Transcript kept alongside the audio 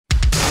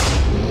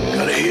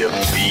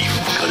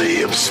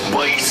some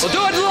spice. We'll do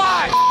it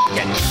live.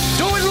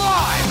 Do it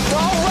live.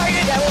 I'll write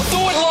it and we'll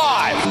do it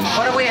live.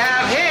 What do we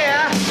have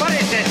here? What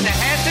is this? The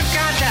handsome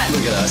contest.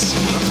 Look at us.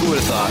 Who would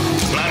have thought?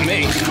 Not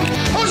me.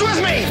 Who's with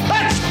me?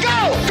 Let's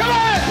go. Come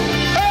on.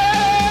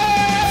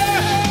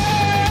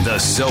 The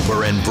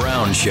Soper and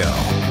Brown Show.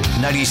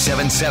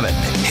 97.7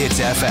 Hits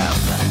FM.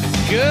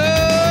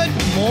 Good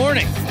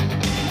morning.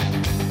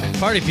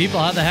 Party people,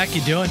 how the heck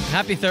you doing?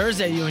 Happy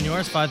Thursday, you and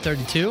yours,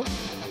 532.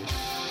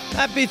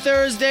 Happy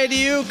Thursday to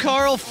you,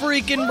 Carl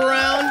freaking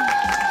Brown.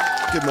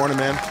 Good morning,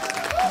 man.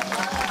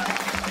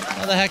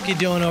 How the heck you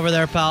doing over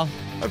there, pal?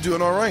 I'm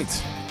doing all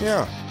right.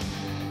 Yeah.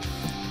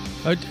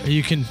 Are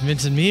you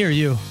convincing me or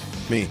you?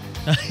 Me.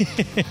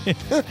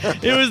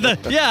 It was the,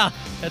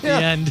 at the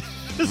end.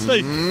 It's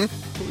like, who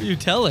are you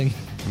telling?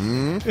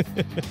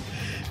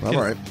 All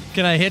right.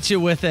 Can I hit you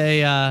with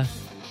a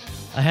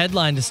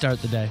headline to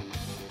start the day?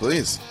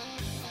 Please.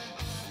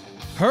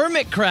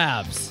 Hermit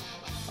crabs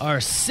are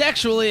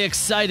sexually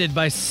excited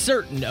by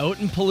certain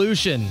ocean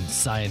pollution,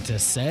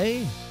 scientists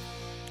say.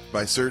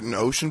 By certain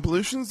ocean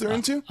pollutions they're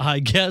into? I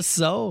guess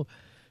so.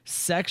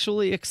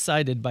 Sexually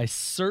excited by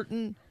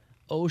certain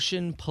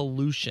ocean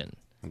pollution.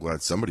 I'm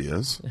glad somebody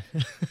is.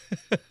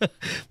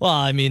 Well,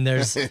 I mean,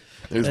 there's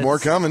more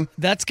coming.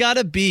 That's got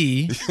to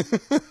be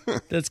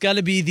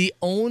the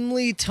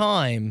only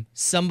time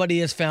somebody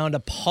has found a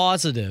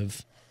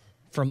positive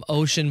from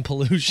ocean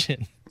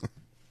pollution.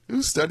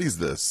 Who studies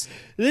this?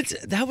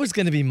 That was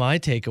going to be my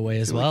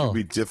takeaway as well. It would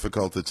be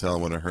difficult to tell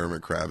when a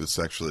hermit crab is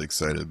sexually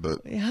excited,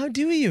 but How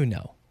do you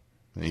know?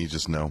 you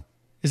just know.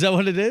 Is that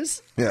what it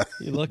is? Yeah.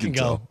 You look can and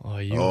go, tell. oh,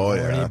 you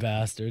horny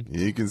bastard.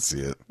 You can see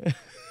it.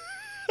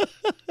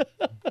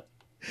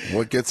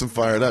 What gets them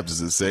fired up?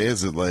 Does it say?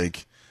 Is it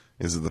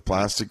the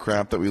plastic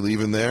crap that we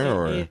leave in there,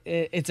 or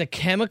It's a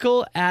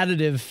chemical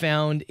additive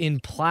found in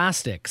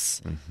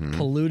plastics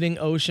polluting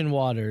ocean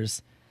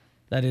waters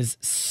that is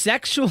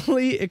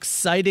sexually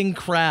exciting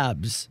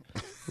crabs,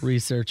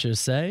 researchers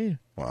say.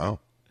 wow?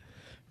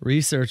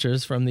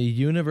 Researchers from the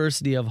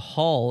University of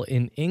Hull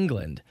in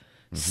England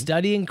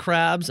studying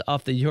crabs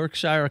off the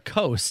Yorkshire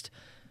coast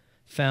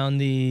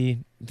found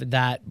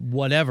that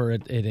whatever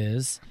it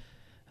is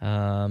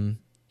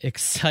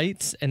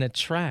excites and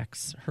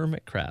attracts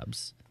hermit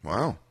crabs.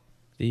 Wow.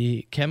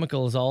 The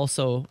chemical is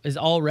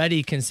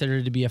already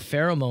considered to be a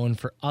pheromone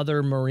for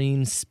other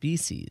marine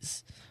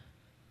species.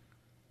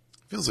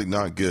 Feels like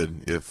not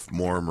good if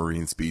more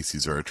marine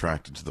species are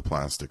attracted to the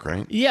plastic,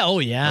 right? Yeah, oh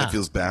yeah. That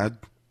feels bad.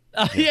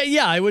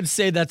 Yeah, I would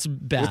say that's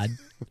bad.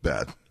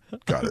 Bad.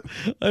 Got it.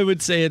 I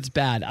would say it's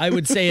bad. I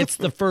would say it's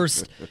the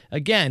first,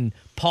 again,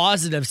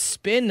 positive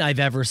spin I've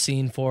ever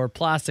seen for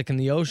plastic in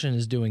the ocean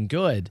is doing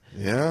good.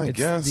 Yeah, I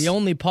guess. The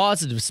only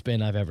positive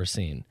spin I've ever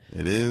seen.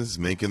 It is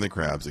making the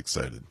crabs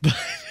excited.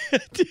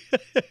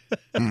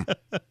 I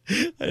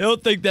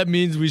don't think that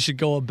means we should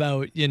go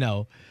about,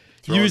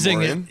 Throwing using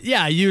more it. in?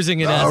 Yeah,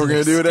 using it as we're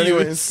going to do it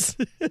anyways.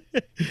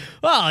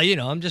 Well,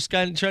 I'm just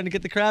kind of trying to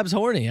get the crabs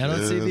horny. I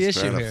don't see the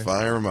issue trying here. to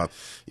fire them up.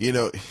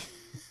 You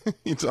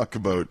talk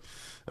about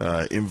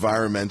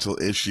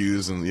environmental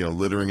issues and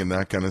littering and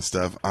that kind of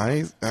stuff.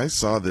 I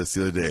saw this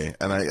the other day,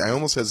 and I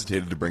almost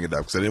hesitated to bring it up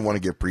because I didn't want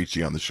to get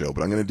preachy on the show,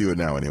 but I'm going to do it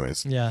now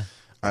anyways. Yeah.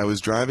 I was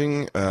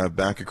driving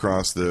back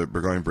across the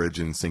Burgoyne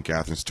Bridge in St.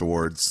 Catharines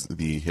towards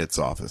the HITS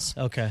office.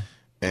 Okay.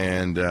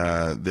 And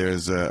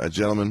there's a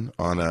gentleman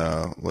on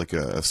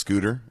a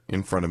scooter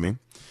in front of me,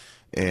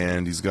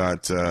 and he's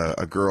got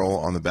a girl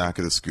on the back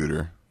of the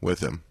scooter with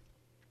him.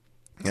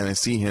 And I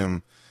see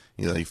him,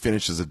 he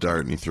finishes a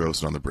dart and he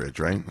throws it on the bridge,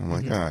 right? I'm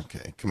like,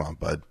 okay, come on,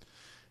 bud.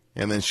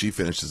 And then she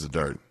finishes a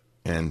dart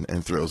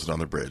and throws it on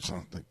the bridge.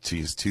 I'm like,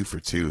 geez, 2 for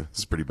 2. This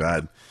is pretty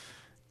bad.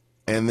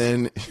 And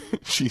then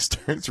she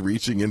starts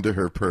reaching into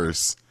her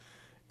purse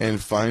and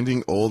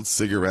finding old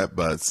cigarette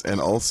butts and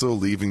also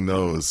leaving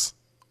those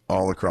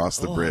all across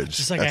the bridge.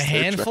 Just like a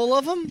handful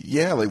of them?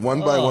 Yeah, like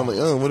one by one.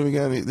 Like, what do we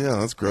got? Yeah,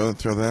 let's throw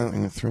that. I'm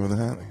gonna throw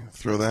that.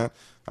 Throw that.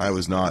 I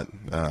was not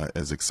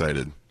as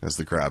excited as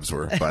the crabs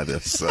were by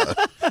this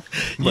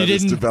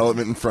this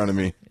development in front of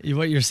me.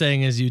 What you're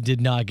saying is you did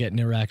not get an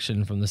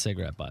erection from the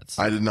cigarette butts.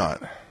 I did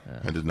not.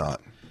 I did not.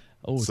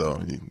 Oh. So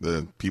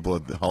the people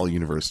at the Hull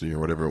University or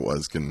whatever it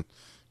was can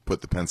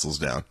put the pencils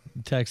down.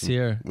 Text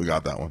here. We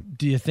got that one.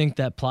 Do you think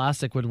that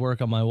plastic would work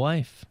on my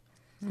wife?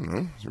 I don't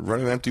know. Run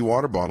an empty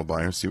water bottle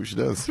by her, see what she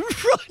does.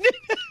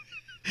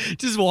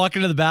 Just walk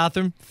into the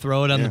bathroom,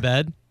 throw it on the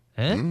bed.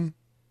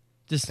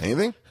 Just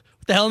anything?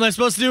 What the hell am I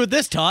supposed to do with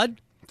this,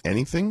 Todd?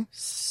 Anything?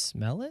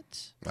 Smell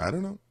it? I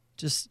don't know.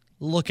 Just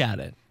look at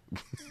it.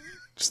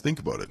 Just think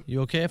about it.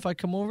 You okay if I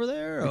come over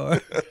there?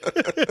 Or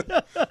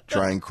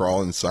try and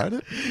crawl inside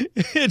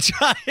it?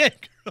 Try and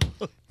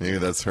crawl. Maybe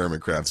that's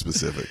hermit crab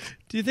specific.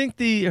 Do you think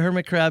the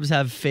hermit crabs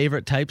have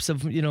favorite types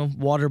of,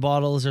 water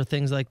bottles or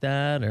things like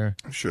that? Or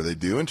I'm sure they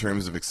do in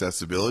terms of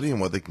accessibility and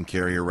what they can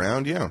carry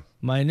around, yeah.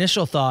 My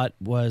initial thought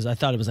was I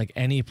thought it was like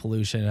any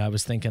pollution. And I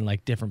was thinking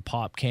like different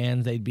pop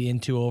cans they'd be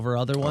into over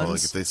other ones. Oh,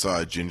 like if they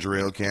saw a ginger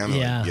ale can?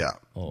 Yeah. Like,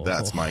 yeah,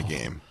 that's my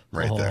game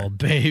right there. Oh,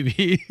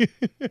 baby.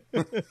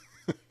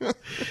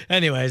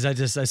 Anyways, I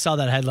saw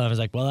that headline. I was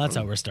like, well, that's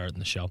how we're starting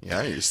the show.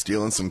 Yeah, you're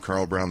stealing some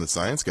Carl Brown the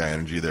Science Guy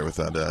energy there with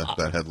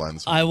that headline.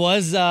 I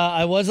was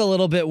a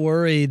little bit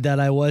worried that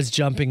I was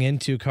jumping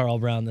into Carl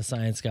Brown the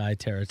Science Guy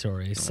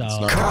territory. So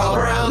Carl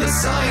Brown the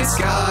Science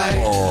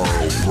Guy.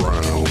 Carl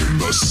Brown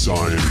the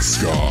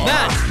Science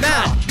Guy.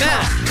 Matt.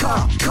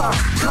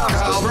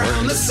 Carl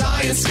Brown the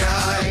Science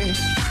Guy.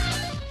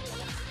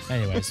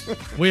 Anyways,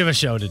 we have a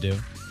show to do.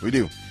 We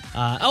do.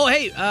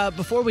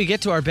 Before we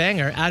get to our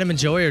banger, Adam and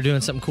Joey are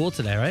doing something cool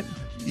today, right?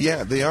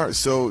 Yeah, they are.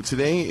 So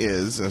today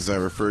is, as I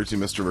referred to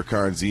Mr.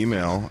 Ricard's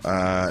email,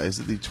 is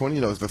it the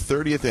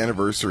 30th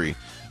anniversary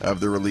of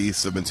the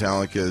release of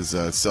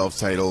Metallica's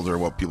self-titled, or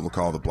what people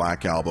call the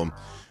Black Album.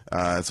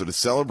 So to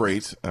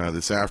celebrate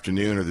this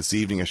afternoon, or this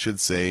evening, I should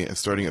say,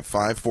 starting at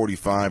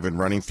 5:45 and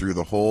running through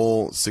the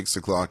whole 6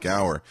 o'clock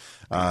hour,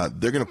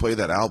 they're going to play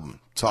that album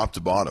top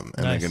to bottom,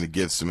 and Nice. they're going to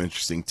give some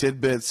interesting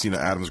tidbits.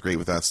 Adam's great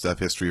with that stuff,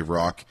 history of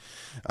rock.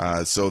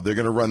 So they're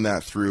going to run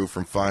that through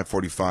from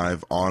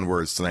 5:45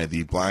 onwards tonight.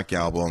 The Black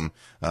Album,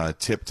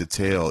 tip to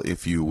tail,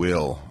 if you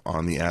will,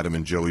 on the Adam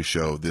and Joey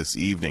show this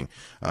evening.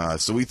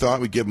 So we thought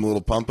we'd give them a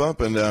little pump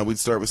up, and we'd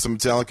start with some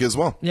Metallica as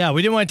well. Yeah,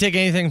 we didn't want to take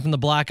anything from the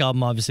Black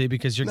Album, obviously,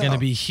 because you're No. going to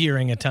be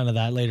hearing a ton of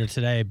that later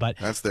today. But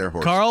That's their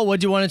horse. Carl,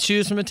 what do you want to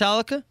choose from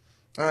Metallica?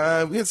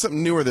 We had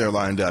something newer there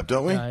lined up,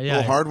 don't we? Yeah. A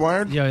little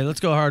Hardwired? Yeah, let's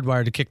go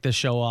Hardwired to kick this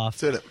show off.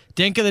 That's it.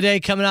 Dink of the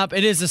day coming up.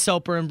 It is the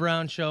Soper and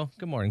Brown show.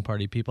 Good morning,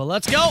 party people.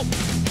 Let's go.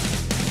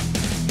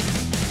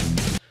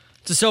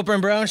 It's the Soper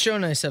and Brown show,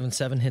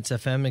 97.7 Hits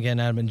FM. Again,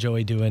 Adam and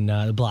Joey doing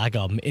the Black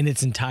Album in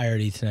its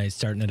entirety tonight,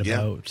 starting at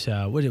about,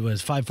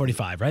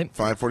 5:45, right?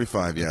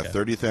 5:45, yeah.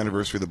 30th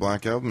anniversary of the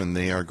Black Album, and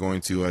they are going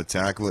to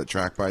tackle it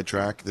track by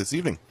track this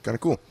evening. Kind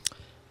of cool.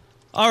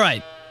 All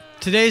right.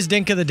 Today's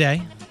Dink of the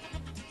day.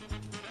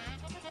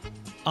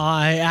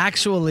 I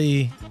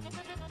actually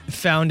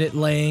found it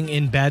laying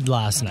in bed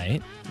last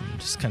night.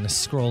 Just kind of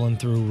scrolling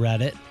through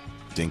Reddit.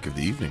 Dink of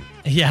the evening.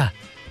 Yeah.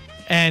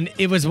 And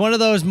it was one of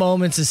those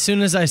moments, as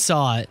soon as I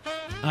saw it,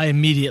 I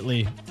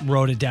immediately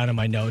wrote it down in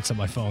my notes on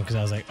my phone because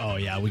I was like, oh,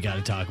 yeah, we got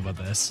to talk about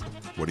this.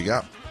 What do you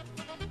got?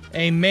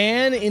 A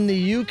man in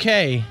the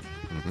UK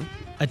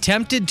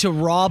attempted to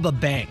rob a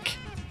bank.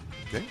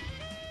 Okay.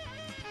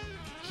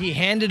 He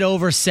handed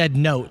over said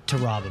note to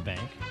rob a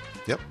bank.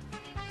 Yep.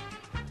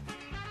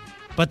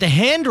 But the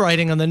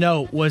handwriting on the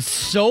note was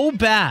so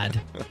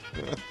bad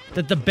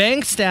that the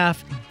bank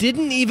staff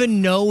didn't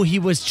even know he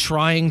was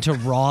trying to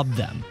rob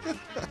them.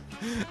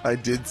 I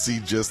did see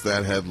just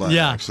that headline,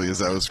 Yeah. actually,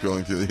 as I was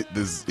scrolling through.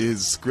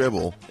 His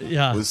scribble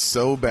Yeah. was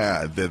so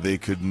bad that they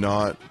could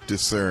not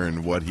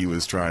discern what he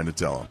was trying to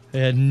tell them. They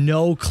had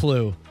no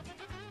clue.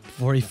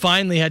 Before he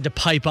finally had to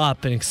pipe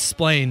up and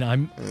explain,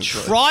 I'm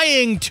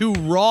trying to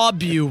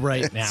rob you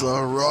right It's now.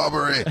 a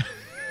robbery.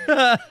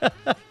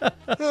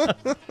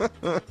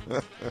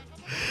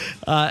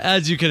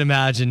 As you can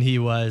imagine, he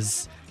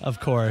was, of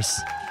course,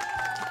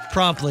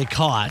 promptly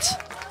caught.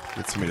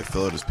 Get somebody to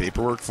fill out his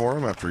paperwork for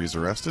him after he's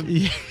arrested.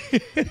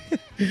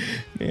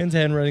 Man's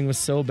handwriting was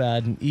so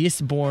bad, and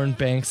Eastbourne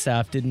bank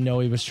staff didn't know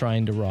he was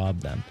trying to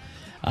rob them.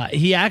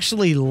 He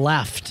actually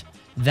left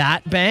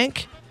that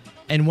bank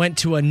and went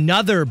to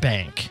another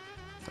bank.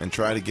 And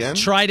tried again?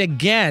 Tried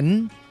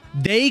again.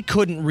 They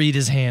couldn't read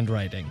his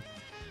handwriting.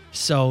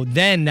 So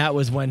then that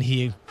was when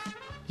he,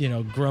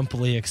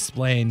 grumpily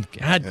explained,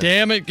 God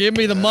damn it, give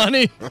me the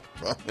money. I'm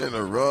trying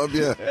to rob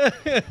you.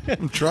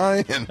 I'm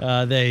trying.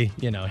 They,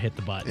 hit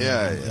the button.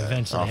 Yeah. and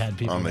Eventually had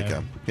people I'll make there.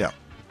 him. Yeah.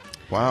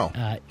 Wow.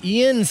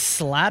 Ian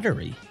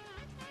Slattery,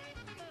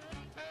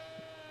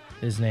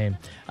 his name.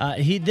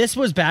 This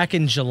was back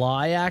in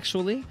July,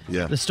 actually.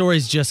 Yeah. The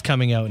story's just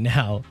coming out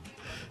now.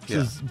 This Yeah.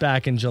 was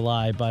back in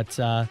July, but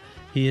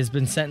he has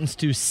been sentenced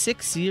to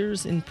 6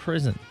 years in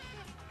prison.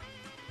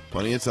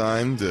 Plenty of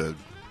time to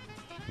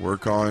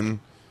work on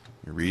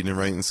your reading and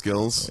writing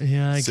skills.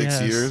 Yeah, I 6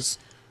 guess. years.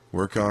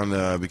 Work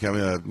on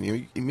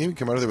becoming maybe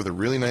come out of there with a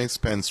really nice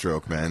pen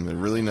stroke, man. A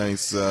really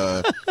nice,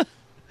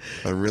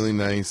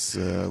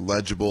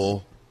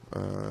 legible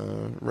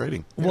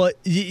writing. Well,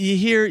 you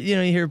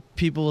hear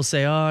people will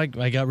say, "Oh,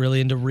 I got really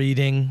into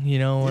reading," when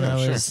Yeah, I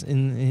sure. was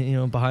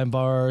in behind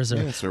bars or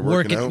Yeah, started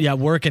working out. Yeah,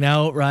 working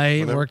out, right?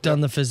 Whatever, Worked yeah.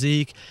 on the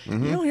physique.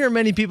 You don't hear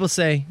many people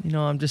say,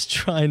 "I'm just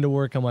trying to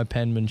work on my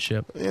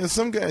penmanship." Yeah,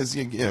 some guys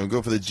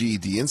go for the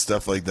GED and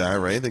stuff like that,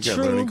 right? They got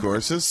True. learning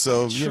courses,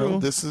 so True.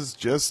 this is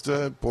just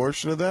a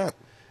portion of that.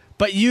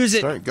 But use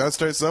it. Got to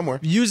start somewhere.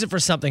 Use it for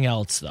something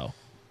else, though.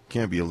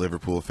 Can't be a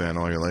Liverpool fan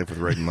all your life with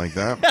writing like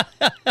that.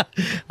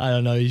 I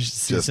don't know. You should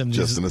see some of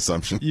just these. an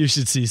assumption. You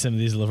should see some of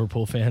these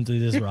Liverpool fans.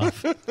 It is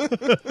rough. Ian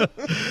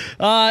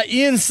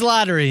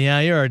Slattery, yeah,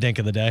 you're our dink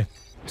of the day.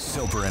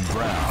 Soper and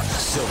Brown.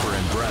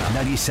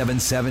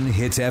 97.7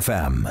 Hits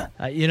FM.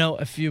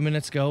 A few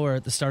minutes ago, or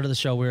at the start of the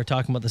show, we were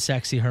talking about the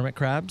sexy hermit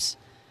crabs.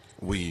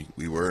 We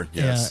were,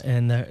 yes. Yeah,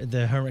 and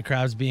the hermit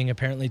crabs being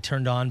apparently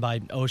turned on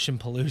by ocean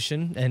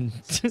pollution, and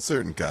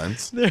Certain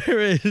kinds. there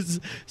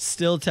is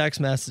still text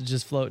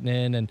messages floating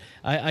in, and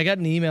I got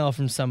an email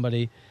from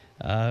somebody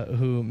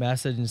who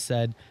messaged and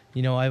said,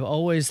 I've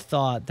always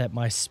thought that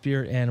my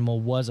spirit animal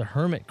was a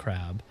hermit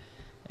crab.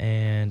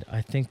 And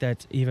I think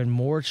that's even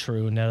more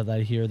true now that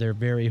I hear they're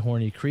very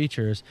horny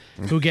creatures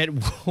who get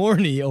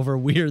horny over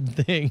weird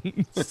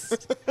things.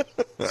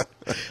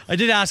 I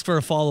did ask for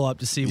a follow-up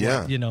to see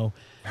what.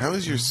 How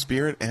is your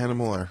spirit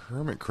animal a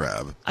hermit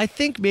crab? I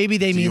think maybe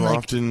they Do mean you like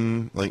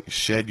often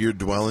shed your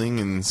dwelling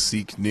and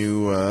seek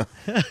new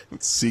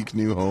seek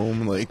new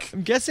home? Like,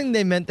 I'm guessing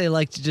they meant they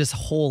like to just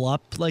hole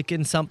up like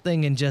in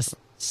something and just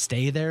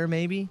stay there.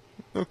 Maybe.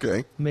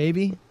 Okay.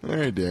 Maybe. All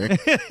right, Derek.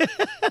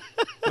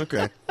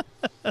 Okay.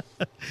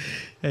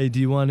 Hey, do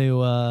you want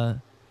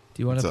to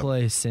What's up?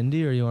 play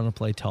Cindy or you want to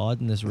play Todd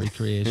in this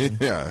recreation?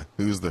 Yeah.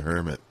 Who's the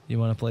hermit? You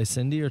want to play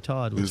Cindy or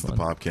Todd? Who's Which the one?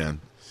 pop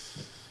can?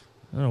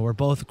 I don't know, we're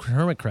both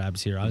hermit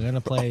crabs here. I'm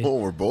gonna play. Oh,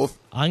 we're both.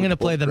 I'm gonna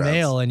play the crabs.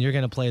 male, and you're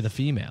gonna play the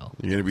female.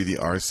 You're gonna be the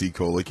RC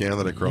Cola can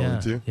that I crawl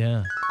into.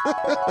 Yeah.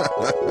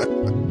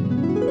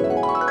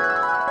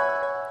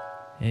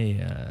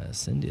 Hey,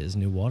 Cindy has a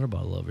new water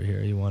bottle over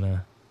here. You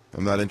wanna?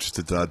 I'm not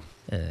interested, Todd.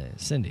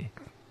 Cindy,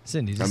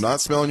 just, I'm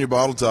not smelling your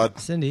bottle, Todd.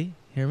 Cindy,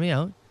 hear me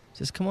out.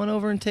 Just come on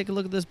over and take a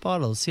look at this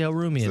bottle. See how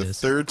roomy it The is.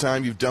 third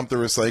time you've dumped the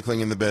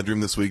recycling in the bedroom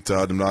this week,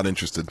 Todd. I'm not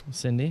interested.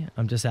 Cindy,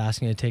 I'm just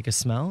asking you to take a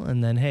smell,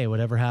 and then hey,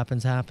 whatever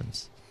happens,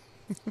 happens.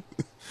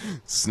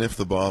 Sniff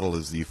the Bottle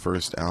is the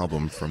first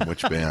album from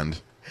which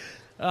band?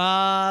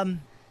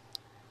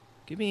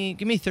 Give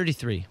me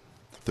 33.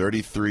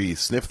 33.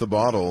 Sniff the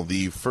Bottle,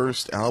 the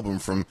first album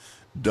from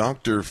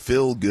Dr.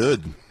 Phil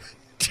Good.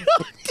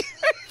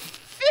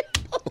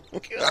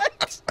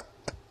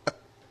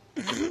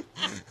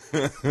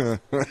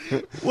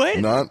 What?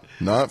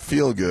 Not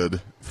Feel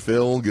Good.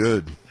 Phil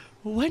Good.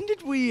 When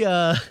did we?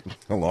 A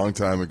long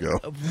time ago.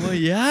 Well,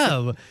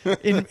 yeah.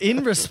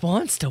 In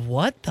response to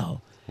what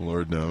though?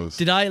 Lord knows.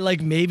 Did I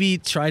maybe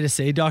try to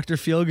say Dr.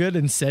 Feelgood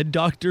and said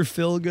Dr.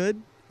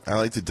 Feelgood? I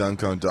like to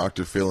dunk on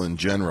Dr. Phil in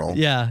general.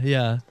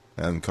 Yeah.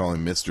 And call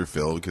him Mr.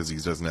 Phil because he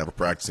doesn't have a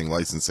practicing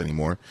license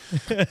anymore.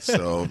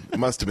 So it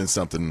must have been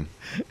something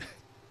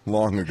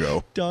long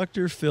ago.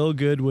 Dr.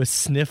 Feelgood with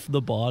Sniff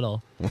the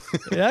Bottle.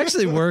 It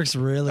actually works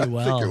really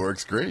well. I think it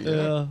works great.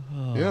 Yeah.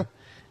 Yeah.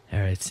 All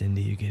right,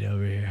 Cindy, you get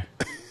over here.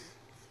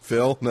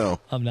 Phil? No.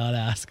 I'm not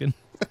asking.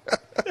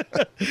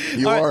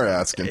 You are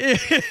asking.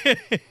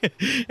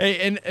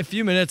 Hey, in a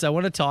few minutes, I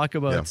want to talk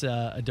about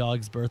a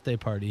dog's birthday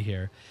party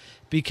here.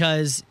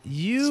 Because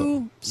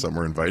Some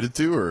were invited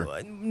to,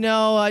 or?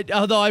 No,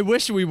 although I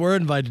wish we were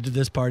invited to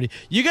this party.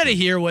 You got to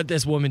hear what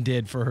this woman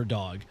did for her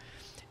dog.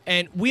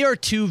 And we are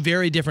two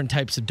very different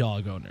types of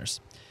dog owners.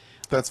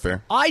 That's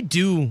fair. I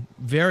do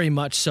very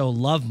much so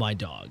love my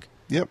dog.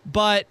 Yep.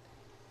 But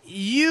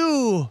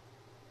you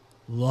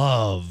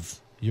love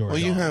your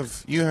dog. Well,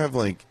 you have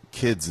like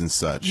kids and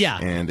such. Yeah.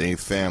 And a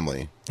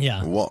family.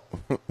 Yeah.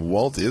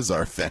 Walt is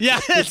our family.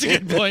 Yeah, that's a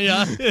good point,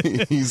 yeah.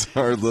 He's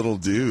our little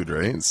dude,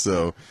 right?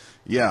 So,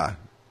 yeah.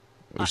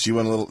 She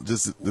went a little.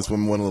 This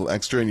woman went a little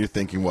extra, and you're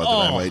thinking, what?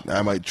 That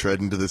I might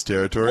tread into this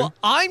territory. Well,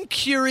 I'm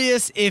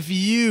curious if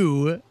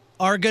you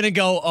are gonna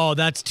go, oh,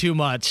 that's too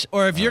much,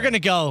 or if you're gonna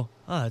go,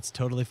 oh, that's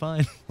totally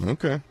fine.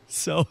 Okay.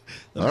 So,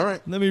 all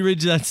right. Let me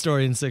read you that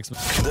story in 6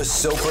 minutes. The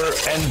Soper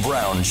and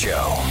Brown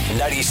Show,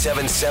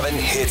 97.7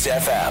 Hits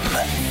FM.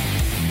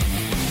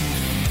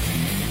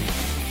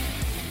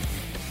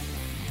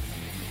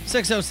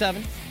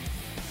 6:07.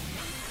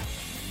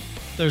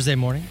 Thursday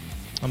morning.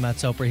 I'm Matt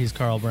Soper. He's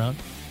Carl Brown.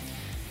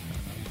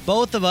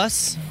 Both of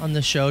us on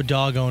the show,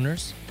 dog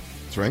owners.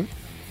 That's right.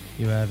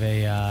 You have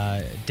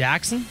a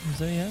Dachshund. Is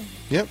that you have?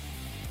 Yep.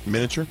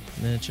 Miniature.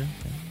 Okay.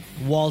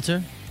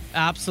 Walter.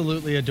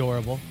 Absolutely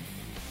adorable.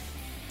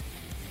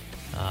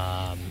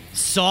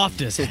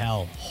 Soft as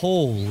hell.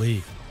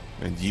 Holy.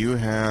 And you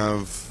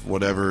have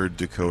whatever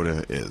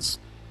Dakota is.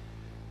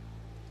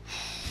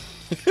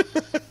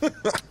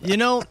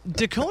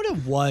 Dakota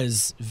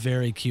was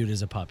very cute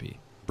as a puppy.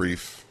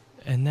 Brief.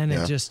 And then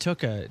it just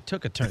took a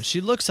turn.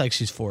 She looks like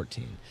she's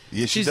 14.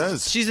 Yeah, she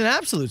does. She's an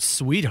absolute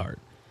sweetheart.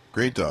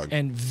 Great dog.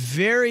 And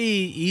very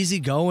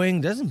easygoing.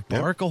 Doesn't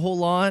bark a whole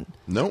lot.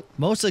 Nope.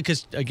 Mostly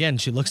because, again,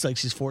 she looks like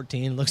she's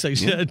 14. Looks like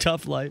she had a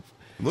tough life.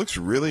 Looks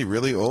really,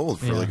 really old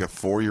for like a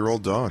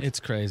 4-year-old dog. It's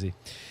crazy.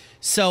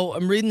 So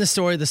I'm reading the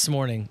story this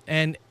morning,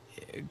 and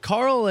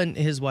Carl and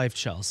his wife,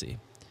 Chelsea,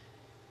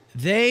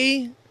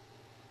 they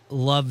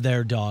love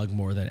their dog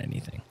more than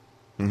anything.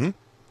 Mm-hmm.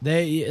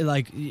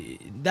 They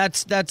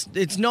that's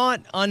it's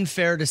not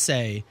unfair to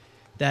say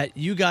that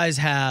you guys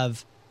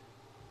have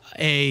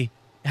a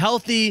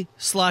healthy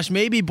 /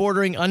 maybe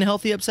bordering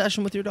unhealthy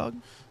obsession with your dog.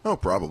 Oh,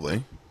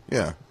 probably.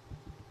 Yeah.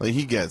 Like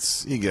he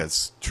gets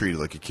treated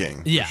like a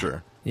king. Yeah. For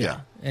sure.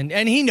 Yeah.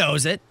 And he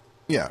knows it.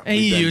 Yeah. And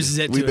he uses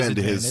it to his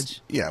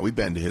advantage. We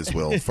bend to his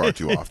will far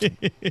too often.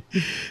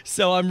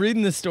 So I'm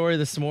reading the story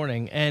this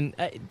morning, and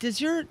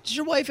does your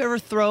wife ever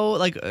throw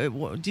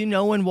do you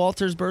know when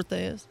Walter's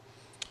birthday is?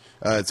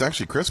 It's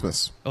actually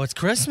Christmas. Oh, it's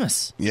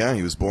Christmas. Yeah,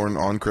 he was born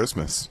on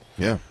Christmas.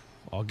 Yeah.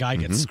 Oh, guy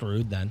gets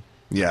screwed then.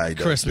 Yeah, he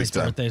does. Christmas Big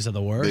time. birthdays are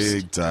the worst.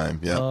 Big time.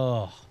 Yeah.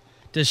 Oh.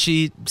 Does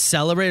she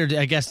celebrate, or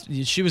I guess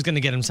she was going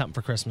to get him something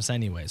for Christmas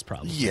anyways,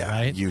 probably, Yeah,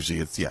 right? usually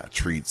it's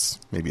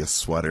treats, maybe a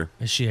sweater.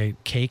 Is she a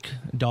cake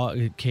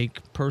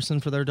person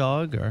for their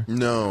dog, or?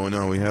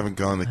 No, we haven't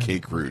gone the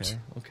cake route.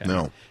 Okay.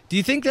 No, Do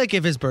you think like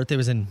if his birthday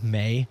was in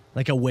May,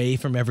 like away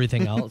from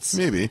everything else,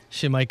 maybe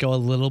she might go a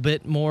little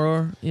bit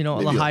more, a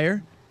little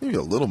higher? Maybe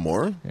a little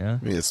more. Yeah.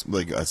 Maybe it's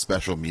like a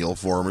special meal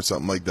for him or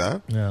something like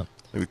that. Yeah.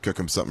 Maybe cook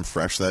him something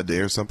fresh that day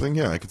or something.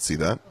 Yeah, I could see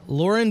that.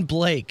 Lauren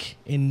Blake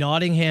in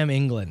Nottingham,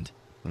 England,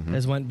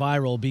 has went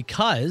viral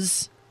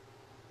because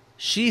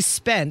she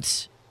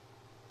spent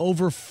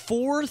over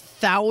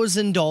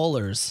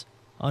 $4,000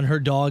 on her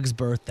dog's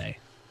birthday.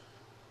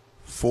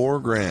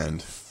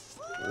 $4,000.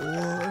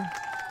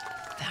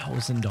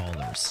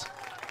 $4,000.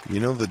 You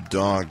know the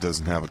dog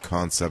doesn't have a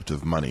concept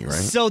of money, right?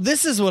 So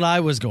this is what I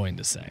was going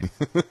to say.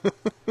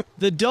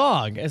 The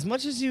dog, as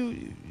much as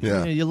you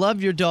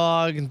love your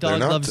dog and dog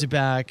loves you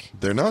back,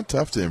 They're not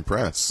tough to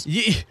impress.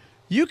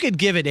 you could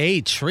give it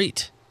a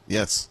treat.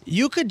 Yes.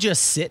 You could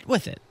just sit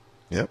with it.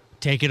 Yep.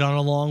 Take it on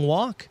a long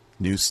walk.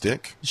 New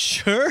stick.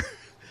 Sure.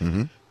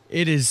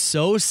 It is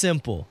so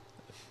simple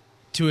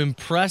to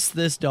impress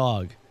this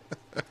dog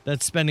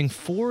that spending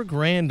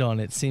 $4,000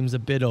 on it seems a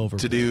bit over.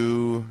 To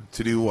do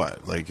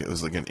what? Like it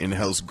was like an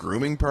in-house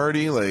grooming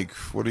party? Like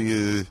what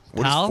does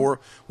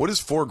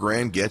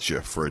 $4,000 get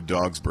you for a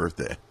dog's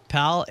birthday?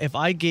 Pal, if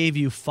I gave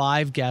you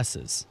 5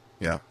 guesses,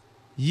 Yeah.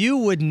 you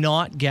would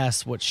not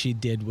guess what she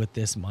did with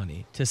this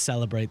money to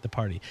celebrate the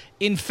party.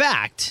 In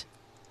fact,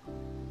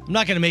 I'm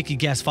not going to make you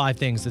guess 5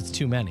 things. That's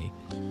too many.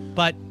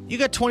 But you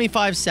got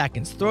 25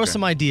 seconds. Throw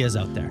some ideas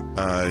out there.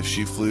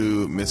 She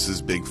flew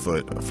Mrs.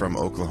 Bigfoot from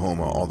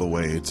Oklahoma all the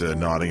way to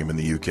Nottingham in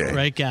the UK.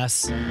 Right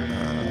guess.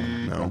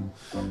 No.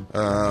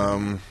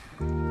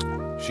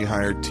 She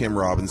hired Tim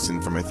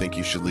Robinson from I Think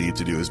You Should Lead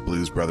to do his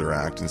Blues Brother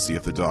act and see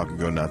if the dog can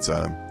go nuts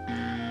at him.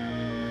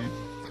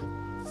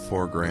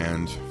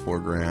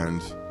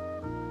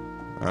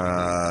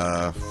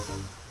 $4,000.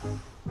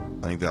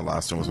 I think that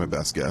last one was my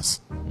best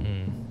guess.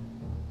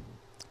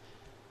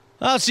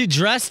 Well, she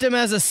dressed him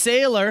as a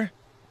sailor,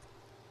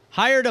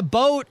 hired a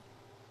boat,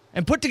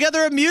 and put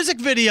together a music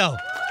video.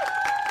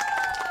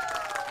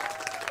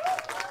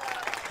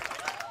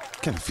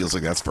 Kind of feels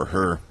like that's for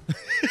her.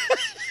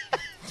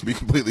 To be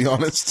completely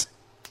honest.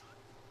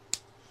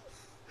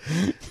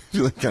 She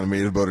kind of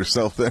made it about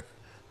herself there.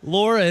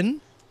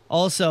 Lauren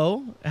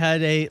also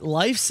had a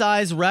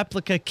life-size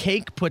replica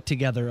cake put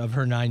together of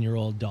her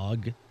 9-year-old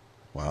dog.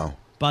 Wow.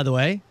 By the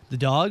way, the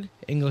dog,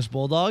 English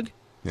Bulldog,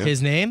 Yep.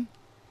 his name,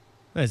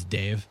 that's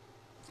Dave.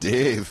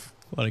 Dave.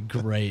 What a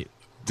great,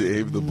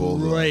 Dave the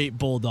Bulldog. great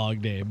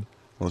Bulldog name.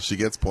 Well, she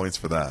gets points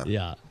for that.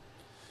 Yeah.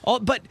 Oh,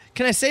 but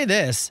can I say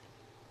this?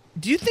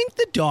 Do you think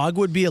the dog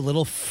would be a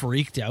little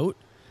freaked out?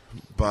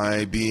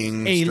 By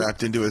being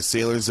strapped into a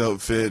sailor's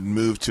outfit and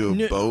moved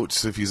to a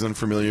boat if he's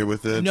unfamiliar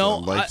with it?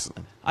 No,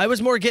 I was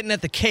more getting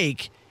at the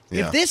cake.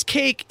 Yeah. If this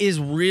cake is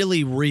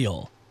really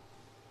real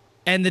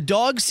and the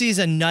dog sees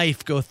a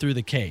knife go through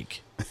the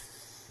cake,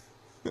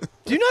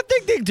 do you not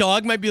think the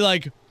dog might be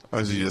like,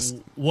 Or is he just...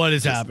 what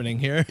is happening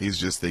here? He's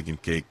just thinking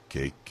cake.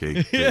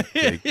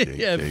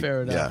 Yeah,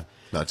 fair enough. Yeah,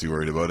 not too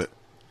worried about it.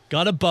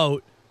 Got a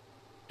boat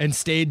and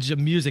staged a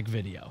music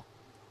video.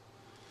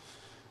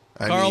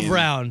 I Carl mean,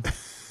 Brown.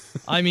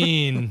 I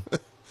mean,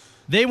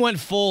 they went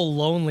full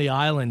Lonely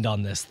Island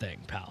on this thing,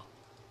 pal.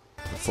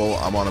 Full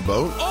I'm on a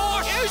boat?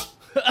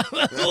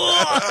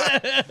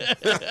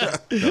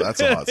 No, that's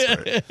a hot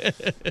start.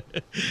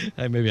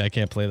 Maybe I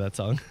can't play that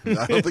song.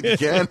 I don't think you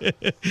can.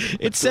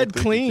 It said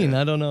clean.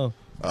 I don't know.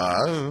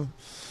 I don't know.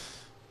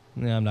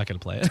 Yeah, I'm not going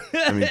to play it.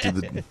 I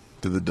mean,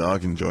 did the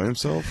dog enjoy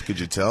himself? Could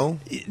you tell?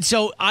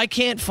 So I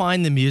can't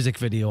find the music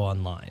video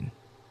online,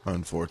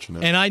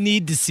 Unfortunate. and I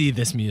need to see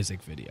this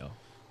music video.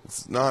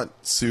 It's not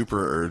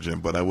super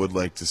urgent, but I would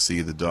like to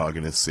see the dog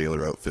in his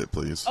sailor outfit,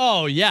 please.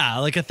 Oh, yeah,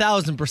 like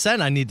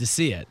 1,000% I need to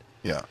see it.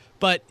 Yeah.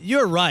 But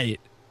you're right.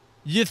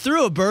 You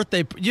threw a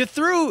birthday... You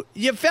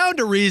found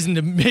a reason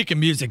to make a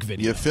music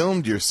video. You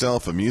filmed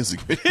yourself a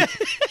music video.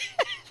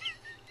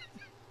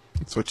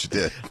 That's what you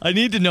did. I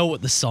need to know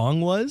what the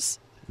song was,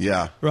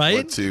 Yeah. right?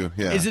 What to,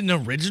 yeah. Is it an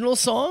original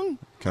song?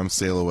 Come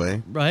sail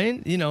away.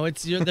 Right? You know,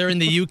 they're in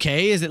the UK.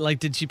 Is it like,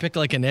 did she pick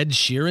like an Ed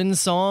Sheeran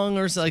song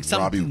or like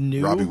something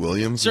new? Robbie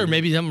Williams? Sure,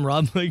 maybe something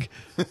like,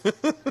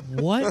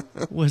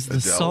 what was the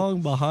Adele.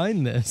 song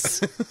behind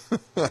this?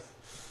 You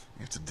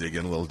have to dig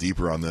in a little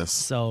deeper on this.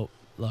 So,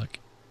 look,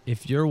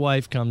 if your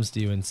wife comes to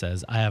you and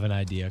says, I have an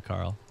idea,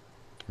 Carl,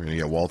 We're going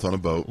to get Walt on a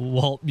boat.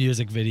 Walt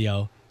music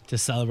video to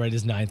celebrate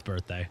his 9th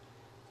birthday,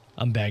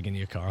 I'm begging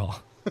you,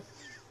 Carl.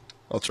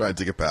 I'll try and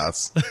take a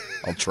pass.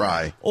 I'll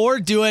try. Or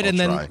do it I'll and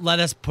try. then let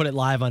us put it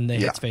live on the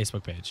Yeah. Hits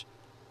Facebook page.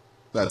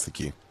 That's the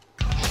key.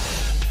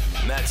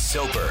 Matt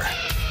Soper,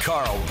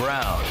 Carl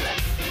Brown.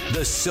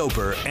 The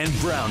Soper and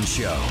Brown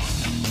Show.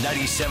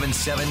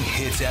 97.7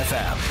 Hits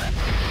FM.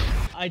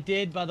 I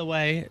did, by the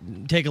way,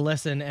 take a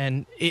listen,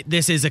 and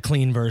this is a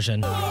clean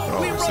version.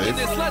 Oh, safe?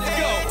 Let's go.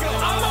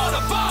 I'm on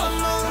a boat.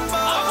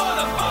 I'm on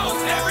a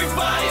boat.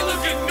 Everybody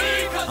look at me.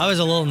 I was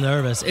a little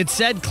nervous. It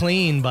said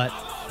clean, but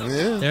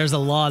Yeah. there's a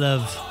lot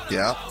of,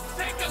 Yeah.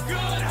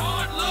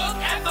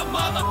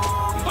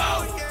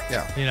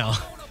 Yeah.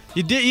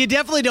 You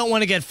definitely don't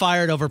want to get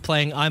fired over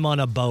playing I'm on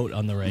a boat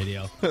on the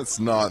radio. That's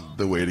not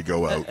the way to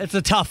go out. It's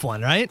a tough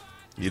one, right?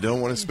 You don't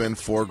want to spend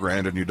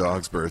 $4,000 on your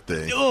dog's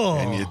birthday. Oh.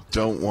 And you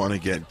don't want to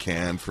get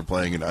canned for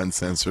playing an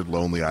uncensored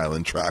Lonely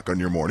Island track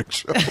on your morning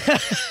show.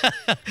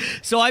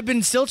 So I've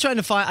been still trying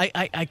to find,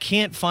 I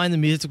can't find the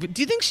music.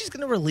 Do you think she's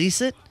going to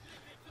release it?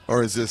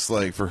 Or is this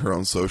like for her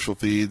own social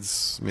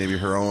feeds? Maybe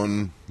her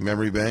own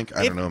memory bank?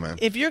 I don't know, man.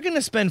 If you're going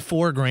to spend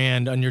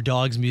 $4,000 on your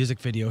dog's music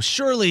video,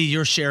 surely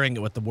you're sharing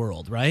it with the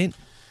world, right?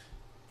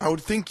 I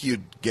would think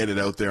you'd get it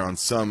out there on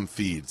some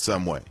feed,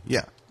 some way.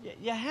 Yeah.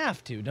 You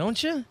have to,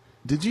 don't you?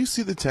 Did you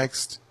see the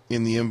text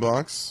in the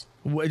inbox?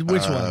 Which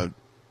one?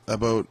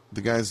 About the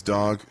guy's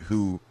dog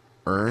who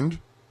earned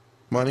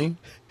money?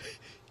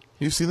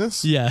 You see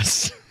this?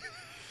 Yes.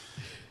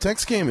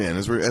 Text came in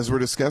as we're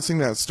discussing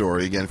that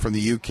story again from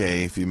the UK.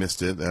 If you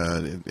missed it,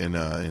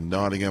 in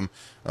Nottingham,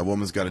 a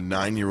woman's got a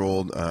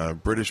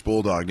 9-year-old British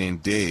bulldog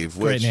named Dave.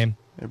 Great name.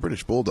 A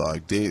British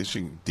bulldog,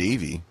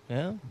 Davy.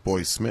 Yeah.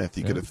 Boy Smith.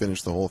 You could have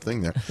finished the whole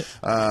thing there.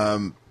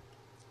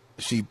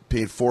 She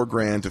paid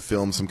 $4,000 to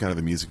film some kind of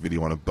a music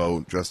video on a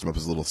boat, dressed him up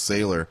as a little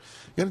sailor.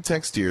 You got a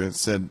text here that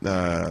said,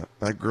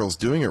 that girl's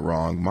doing it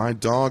wrong. My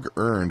dog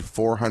earned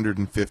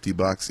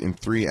 $450 in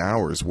 3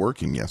 hours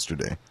working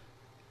yesterday.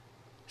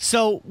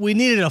 So we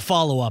needed a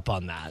follow-up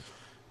on that.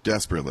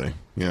 Desperately,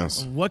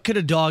 yes. What could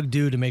a dog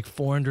do to make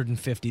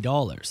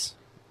 $450?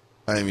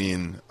 I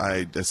mean,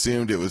 I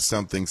assumed it was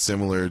something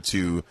similar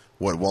to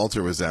what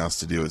Walter was asked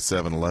to do at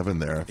 7-Eleven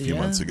there a few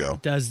months ago.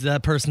 Does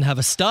that person have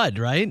a stud,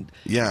 right?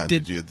 Yeah.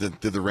 Did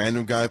the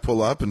random guy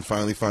pull up and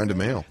finally find a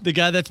male? The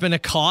guy that's been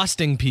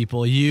accosting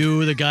people.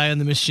 You, the guy on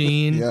the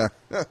machine. Yeah.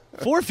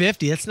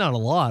 $450, that's not a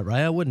lot,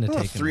 right? I wouldn't have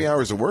taken 3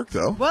 hours of work,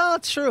 though. Well,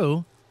 it's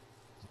true.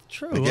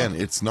 True. Again,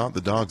 it's not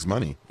the dog's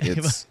money.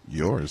 It's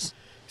yours.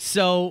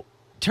 So,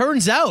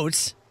 turns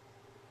out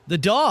the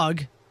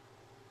dog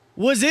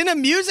was in a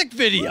music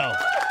video.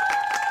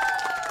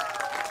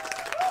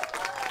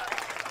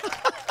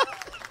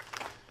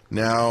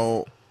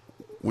 Now,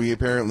 we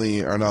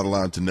apparently are not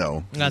allowed to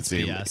know. That's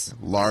it's a BS.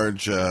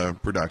 large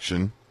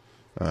production.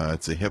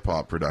 It's a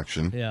hip-hop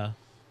production. Yeah.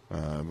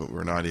 But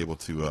we're not able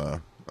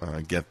to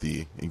get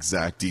the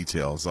exact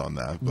details on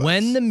that. But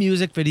When the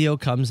music video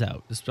comes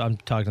out, I'm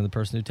talking to the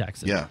person who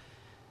texted. Yeah.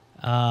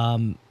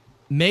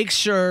 Make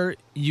sure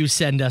you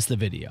send us the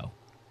video.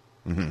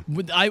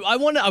 Mm-hmm. I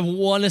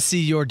want to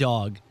see your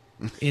dog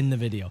in the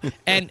video.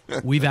 And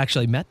we've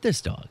actually met this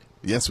dog.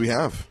 Yes, we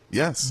have.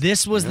 Yes.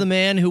 This was the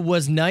man who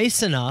was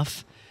nice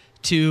enough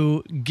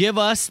to give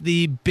us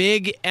the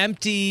big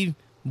empty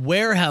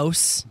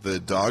warehouse. The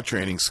dog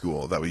training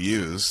school that we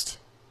used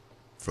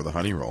for the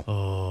honey roll.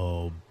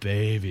 Oh,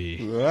 baby.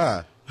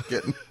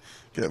 Getting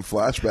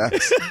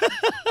flashbacks.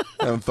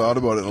 Haven't thought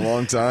about it in a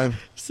long time.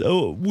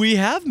 So we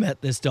have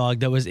met this dog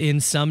that was in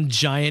some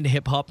giant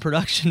hip-hop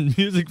production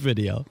music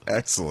video.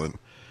 Excellent.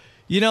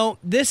 You know,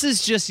 this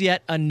is just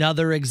yet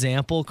another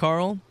example,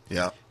 Carl,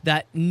 Yeah.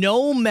 that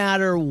no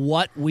matter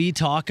what we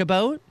talk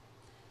about,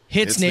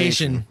 Hits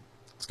Nation,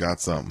 It's got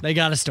something. they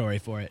got a story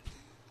for it.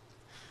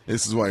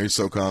 This is why you're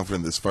so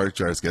confident this fire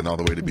chart is getting all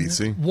the way to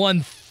BC.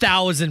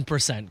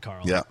 1,000%,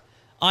 Carl. Yeah.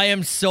 I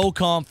am so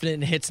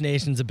confident in Hits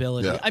Nation's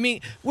ability. Yeah. I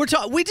mean, we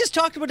just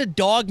talked about a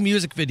dog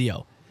music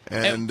video.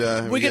 And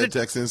we get a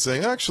text in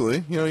saying,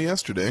 actually,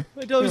 yesterday.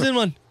 My dog was in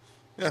one.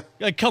 Yeah.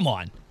 Like, come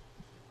on.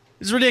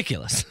 It's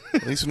ridiculous.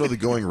 At least we know the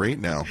going rate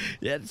now.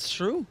 Yeah, it's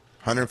true.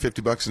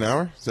 $150 an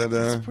hour? Is that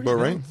pretty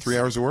about right? nice. 3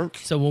 hours of work?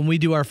 So when we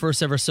do our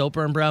first ever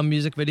Soper and Brown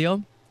music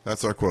video,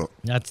 That's our quote.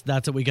 that's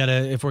what we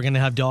gotta, if we're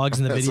gonna have dogs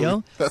in the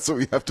video. That's what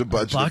we have to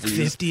budget.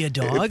 $150 a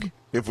dog?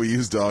 If we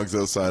use dogs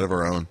outside of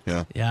our own,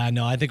 yeah. Yeah,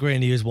 no, I think we're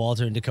gonna use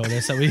Walter and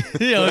Dakota, so we,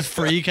 it's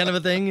free kind of a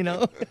thing,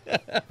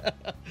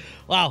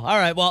 Wow. All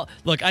right. Well,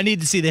 look, I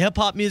need to see the hip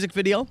hop music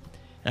video,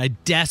 and I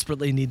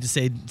desperately need to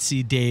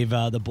see Dave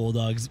the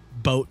Bulldog's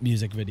boat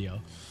music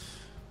video.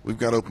 We've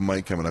got open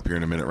mic coming up here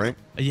in a minute, right?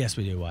 Yes,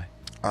 we do. Why?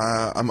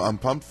 I'm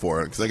pumped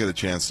for it because I get a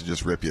chance to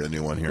just rip you a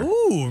new one here.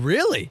 Ooh,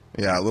 really?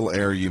 Yeah, a little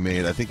error you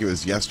made. I think it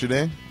was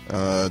yesterday,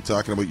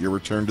 talking about your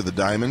return to the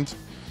diamond.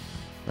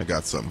 I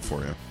got something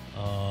for you.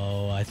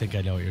 Oh, I think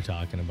I know what you're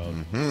talking about.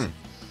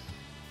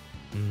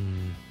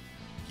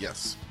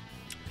 Yes.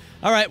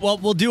 All right. Well,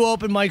 we'll do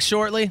open mic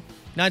shortly.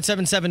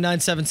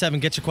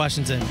 977-977. Get your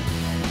questions in.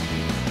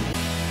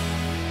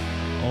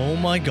 Oh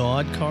my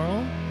God,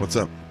 Carl. What's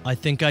up? I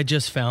think I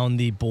just found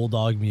the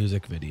Bulldog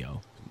music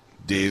video.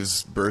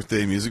 Dave's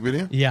birthday music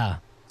video? Yeah.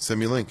 Send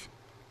me a link.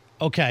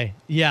 Okay.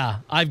 Yeah.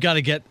 I've got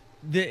to get...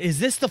 Is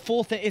this the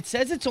full thing? It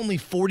says it's only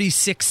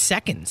 46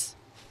 seconds.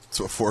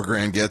 That's what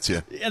 $4,000 gets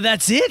you. Yeah,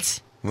 that's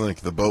it? Look,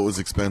 the boat was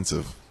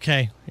expensive.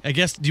 Okay. I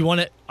guess, do you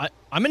want to...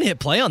 I'm going to hit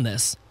play on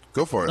this.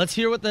 Go for it. Let's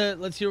hear what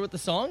the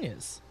song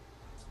is.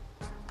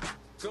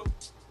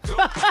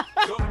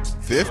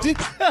 50?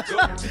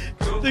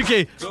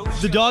 Okay,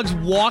 the dog's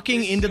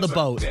walking into the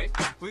boat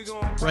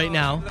right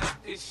now.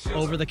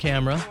 over the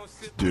camera.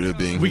 Due to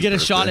being We his get a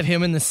birthday. shot of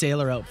him in the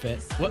sailor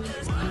outfit. What?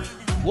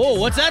 Whoa,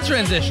 what's that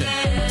transition?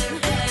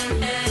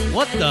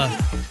 What the?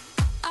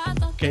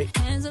 Okay.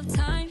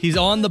 He's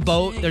on the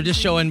boat. They're just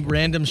showing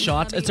random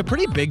shots. It's a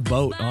pretty big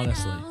boat,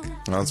 honestly.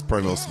 Well, that's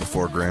probably most of the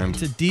 $4,000.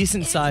 It's a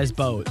decent sized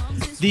boat.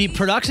 The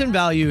production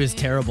value is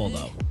terrible,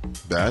 though.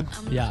 Bad?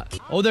 Yeah.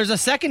 Oh, there's a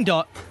second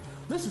dog.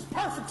 This is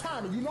perfect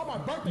timing. You know my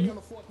birthday on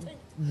the 14th.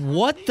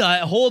 What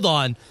the? Hold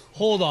on.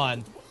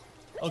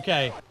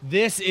 Okay,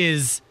 this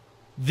is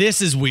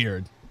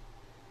weird.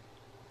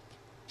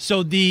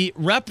 So the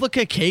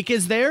replica cake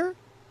is there,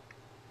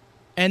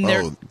 and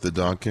The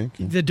dog cake?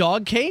 the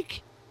dog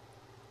cake,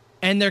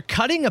 and they're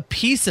cutting a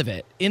piece of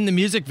it in the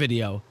music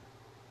video.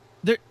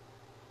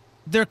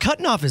 They're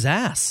cutting off his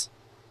ass.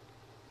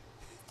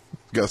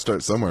 Gotta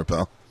start somewhere,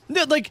 pal.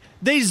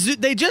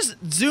 They just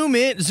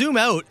zoom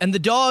out, and the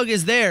dog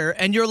is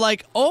there, and you're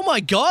like, oh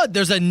my god,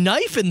 there's a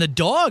knife in the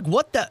dog.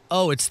 What the?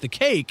 Oh, it's the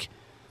cake.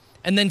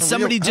 And then How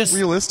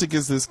realistic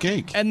is this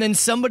cake? And then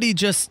somebody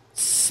just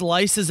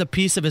slices a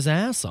piece of his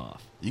ass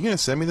off. You gonna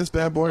send me this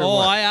bad boy or Oh,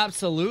 what? I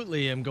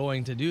absolutely am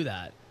going to do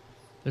that.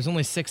 There's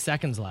only 6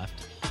 seconds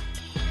left.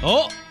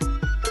 Oh!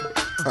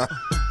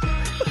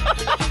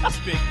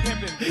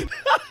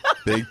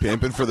 Big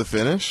pimpin' for the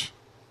finish?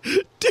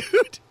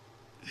 Dude!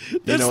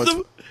 That's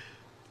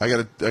I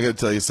gotta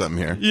tell you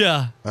something here.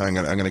 Yeah. I'm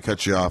gonna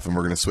cut you off and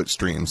we're gonna switch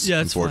streams, Yeah,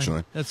 that's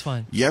unfortunately. fine. That's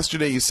fine.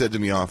 Yesterday you said to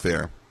me off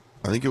air,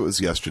 I think it was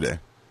yesterday,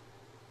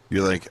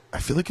 you're like, I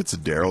feel like it's a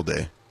Daryl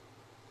day.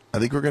 I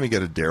think we're gonna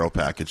get a Daryl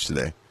package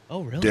today.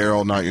 Oh, really?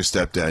 Daryl, not your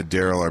stepdad.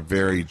 Daryl, our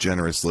very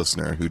generous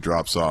listener who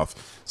drops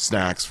off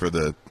snacks for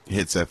the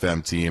Hits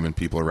FM team and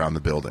people around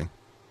the building.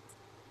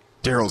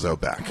 Daryl's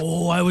out back.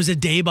 Oh, I was a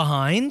day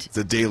behind? It's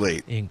a day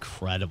late.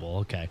 Incredible.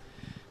 Okay.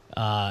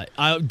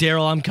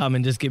 Daryl, I'm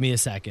coming. Just give me a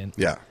second.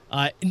 Yeah.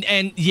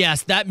 And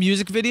yes, that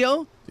music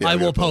video, Yeah, I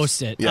we're will gonna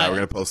post it. Yeah, we're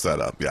going to post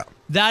that up. Yeah.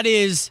 That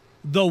is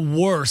the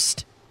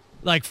worst.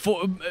 Like,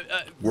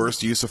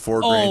 Worst use of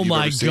 $4,000 oh you've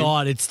my ever seen?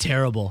 God, it's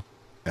terrible.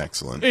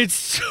 Excellent. It's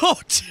so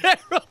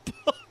terrible.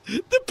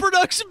 The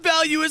production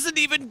value isn't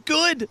even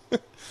good.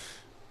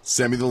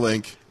 Send me the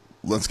link.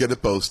 Let's get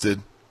it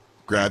posted.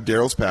 Grab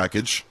Daryl's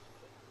package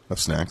of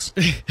snacks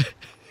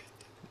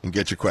and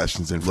get your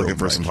questions in. Looking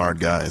for some hard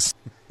guys.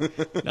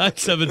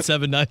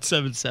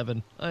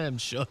 977-977. I am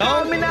sure.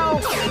 Let me know.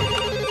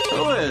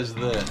 Who is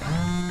this?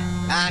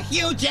 A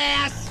huge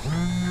ass.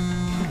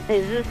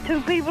 Is this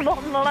 2 people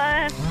on the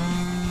line?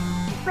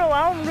 No,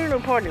 I don't do no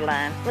party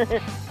line.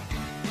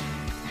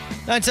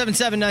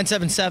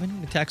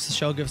 977-977. Text the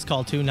show. Give us a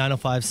call, too.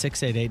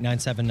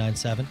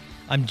 905-688-9797.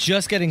 I'm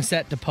just getting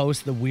set to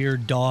post the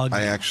weird dog.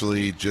 I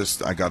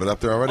got it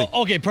up there already.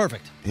 Oh, okay,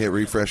 perfect. Hit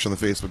refresh on the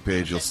Facebook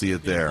page. You'll see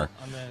it there.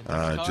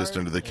 Just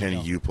under the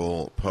Kenny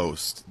Upel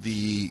post.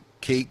 The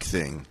cake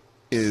thing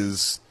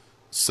is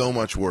so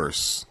much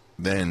worse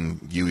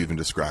than you even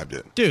described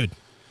it. Dude,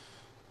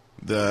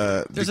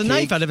 there's a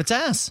knife out of its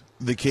ass.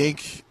 The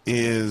cake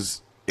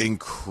is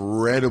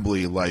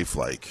incredibly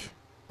lifelike.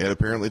 It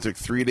apparently took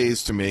 3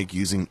 days to make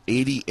using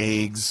 80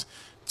 eggs,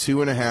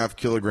 2.5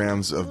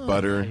 kilograms of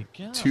butter,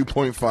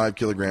 2.5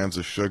 kilograms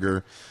of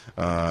sugar,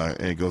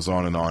 and it goes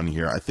on and on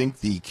here. I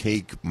think the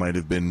cake might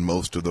have been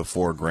most of the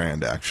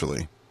 $4,000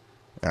 actually.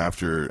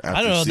 After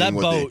I don't know, seeing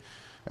that boat.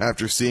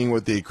 After seeing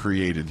what they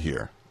created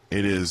here,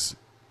 it is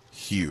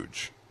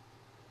huge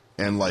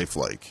and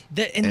lifelike.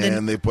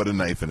 And they put a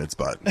knife in its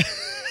butt.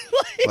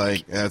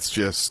 like that's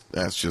just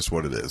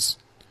what it is.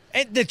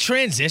 And the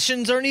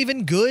transitions aren't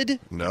even good.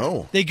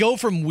 No. They go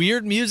from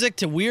weird music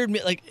to weird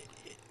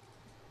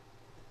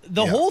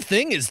the whole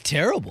thing is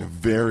terrible.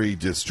 Very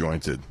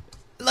disjointed.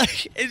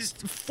 Like, it's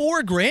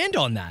 $4,000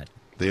 on that.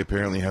 They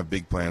apparently have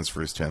big plans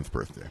for his 10th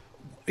birthday.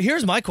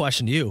 Here's my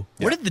question to you.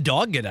 Yeah. What did the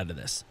dog get out of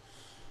this?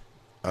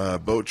 A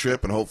boat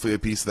trip and hopefully a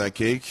piece of that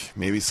cake.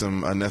 Maybe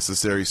some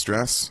unnecessary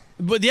stress.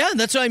 But yeah,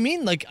 that's what I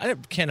mean. Like, I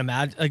can't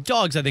imagine. Like,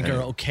 dogs, I think,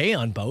 are okay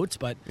on boats,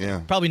 but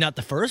probably not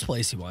the first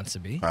place he wants to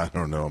be. I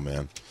don't know,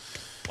 man.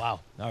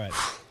 Wow. All right.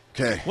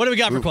 Okay. What do we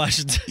got for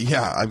questions?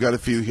 Yeah, I've got a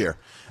few here.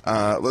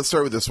 Let's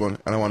start with this one.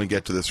 I don't want to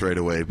get to this right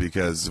away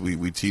because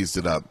we teased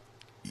it up.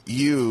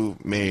 You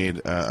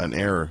made an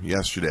error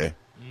yesterday,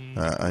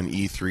 an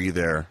E3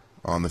 there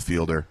on the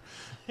fielder.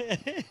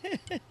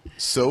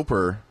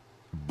 Soper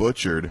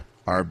butchered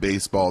our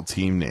baseball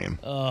team name.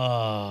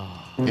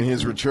 In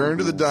his return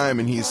to the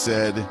diamond, he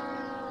said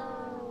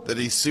that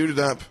he suited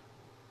up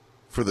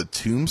for the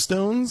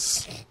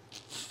Tombstones.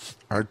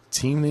 Our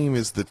team name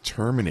is the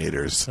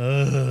Terminators.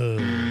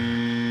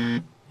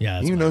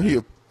 Yeah, you know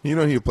who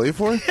you play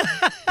for?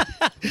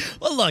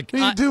 Well, look,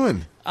 what are you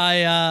doing?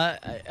 I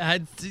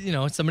had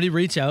somebody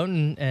reach out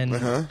and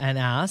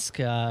ask.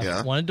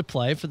 Wanted to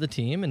play for the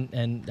team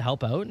and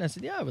help out, and I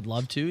said, yeah, I would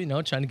love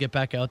to. Trying to get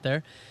back out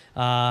there,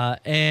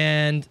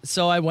 and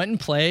so I went and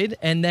played.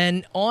 And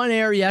then on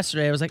air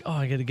yesterday, I was like, oh,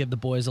 I got to give the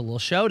boys a little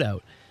shout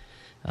out.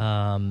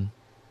 And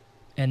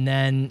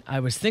then I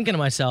was thinking to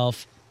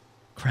myself,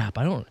 crap,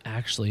 I don't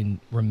actually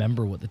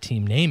remember what the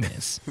team name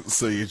is.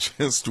 So you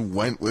just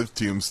went with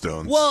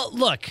Tombstones. Well,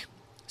 look,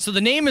 So the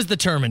name is the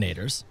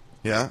Terminators.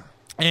 Yeah.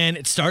 And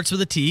it starts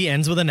with a T,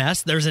 ends with an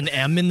S. There's an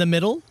M in the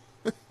middle.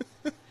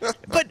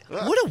 But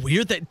what a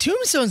weird that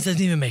Tombstones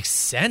doesn't even make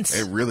sense.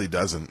 It really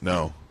doesn't.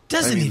 No.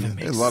 Doesn't even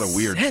make sense. There's a lot of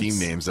weird team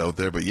names out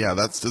there, but yeah,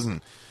 that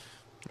doesn't.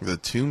 The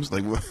Tombs,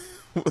 like,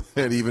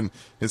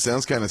 it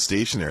sounds kind of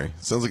stationary.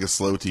 It sounds like a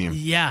slow team.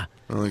 Yeah.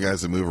 One of the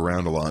guys that move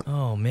around a lot.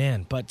 Oh,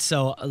 man. But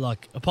so,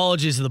 look,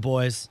 apologies to the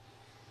boys.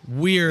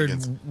 Weird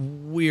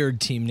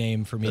team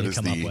name for me to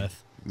come up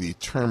with. The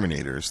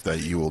Terminators that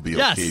you will be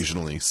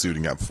occasionally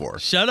suiting up for.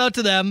 Shout out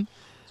to them.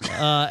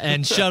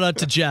 And shout out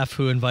to Jeff,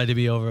 who invited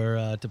me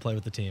over to play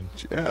with the team.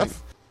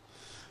 Jeff.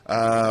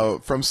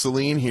 From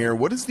Celine here,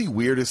 what is the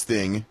weirdest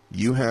thing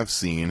you have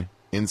seen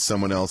in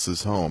someone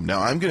else's home?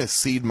 Now, I'm going to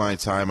cede my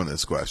time on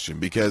this question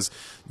because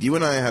you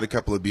and I had a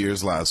couple of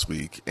beers last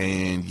week,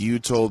 and you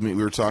told me,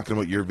 we were talking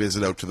about your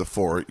visit out to the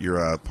fort,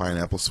 your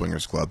Pineapple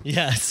Swingers Club.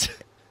 Yes.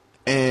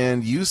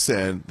 And you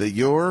said that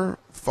your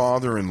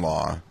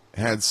father-in-law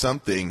had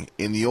something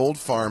in the old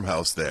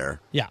farmhouse there.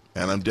 Yeah.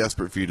 And I'm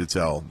desperate for you to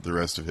tell the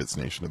rest of Hits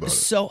Nation about it.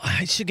 So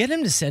I should get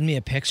him to send me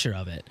a picture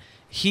of it.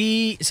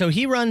 He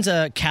runs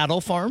a cattle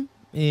farm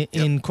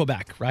in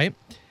Quebec, right?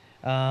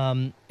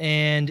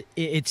 And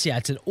it's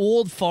an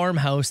old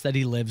farmhouse that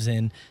he lives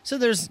in. So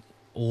there's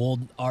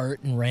old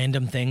art and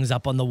random things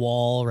up on the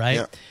wall, right?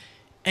 Yeah.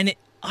 And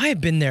I have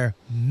been there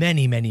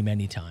many, many,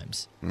 many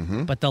times.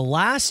 Mm-hmm. But the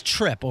last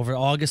trip over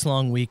August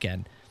long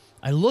weekend,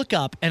 I look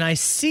up and I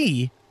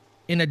see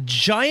in a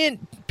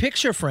giant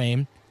picture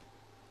frame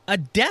a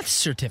death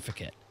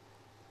certificate.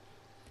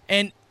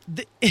 And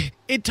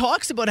it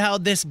talks about how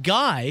this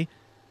guy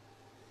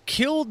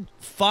killed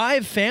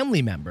 5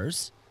 family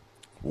members.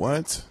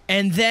 What?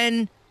 And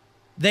then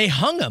they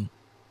hung him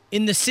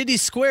in the city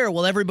square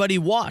while everybody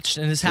watched.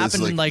 And this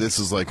happened in this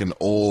is like an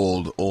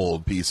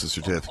old piece of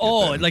certificate.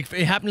 Oh, like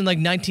it happened in like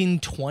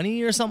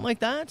 1920 or something like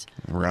that?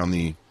 Around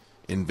the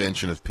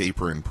invention of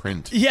paper and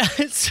print. Yeah,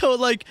 so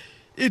like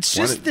it's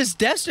just this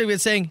death certificate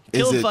saying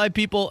killed 5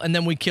 people and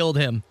then we killed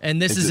him. And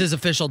this is his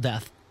official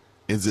death.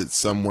 Is it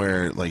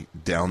somewhere like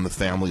down the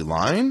family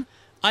line?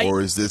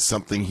 Or is this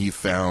something he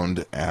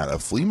found at a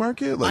flea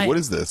market? Like, what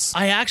is this?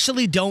 I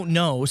actually don't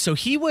know. So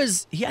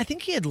I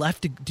think he had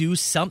left to do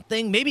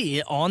something,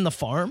 maybe on the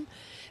farm.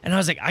 And I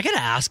was like, I got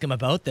to ask him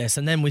about this.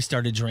 And then we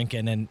started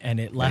drinking and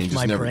it left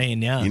my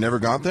brain. Yeah. You never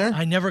got there?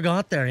 I never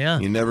got there, yeah.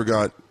 You never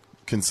got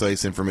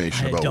concise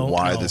information about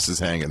why this is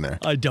hanging there?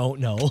 I don't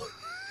know.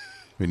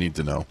 We need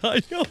to know.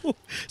 I know.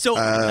 So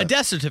a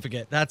death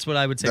certificate. That's what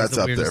I would say is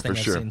the weirdest thing I've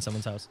seen in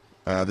someone's house.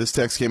 This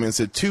text came in and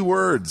said 2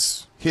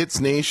 words. Hits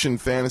Nation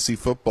Fantasy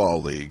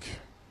Football League.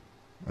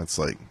 That's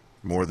like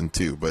more than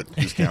 2, but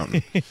who's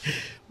counting?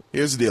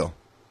 Here's the deal.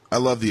 I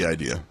love the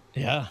idea.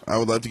 Yeah. I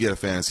would love to get a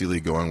fantasy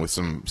league going with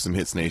some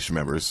Hits Nation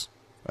members.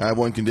 I have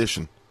one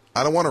condition.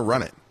 I don't want to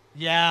run it.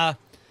 Yeah.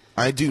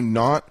 I do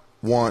not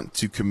want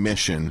to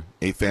commission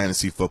a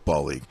fantasy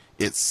football league.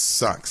 It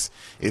sucks.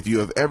 If you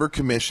have ever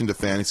commissioned a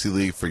fantasy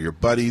league for your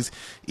buddies,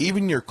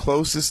 even your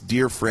closest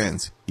dear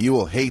friends, you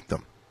will hate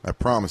them. I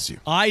promise you.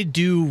 I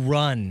do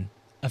run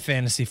a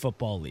fantasy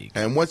football league.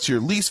 And what's your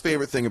least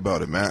favorite thing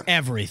about it, Matt?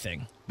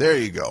 Everything. There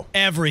you go.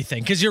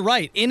 Everything. Because you're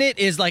right. In it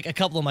is like a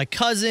couple of my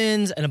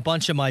cousins and a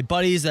bunch of my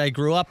buddies that I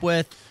grew up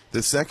with.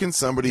 The second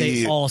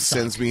somebody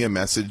sends me a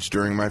message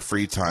during my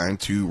free time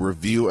to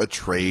review a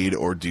trade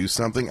or do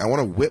something, I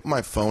want to whip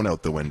my phone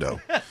out the window.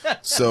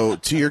 So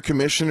to your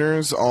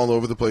commissioners all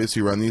over the place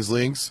who run these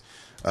leagues,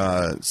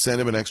 send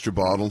them an extra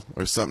bottle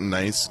or something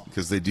nice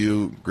because they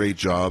do great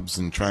jobs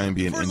and try and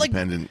be an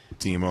independent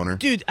team owner.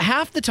 Dude,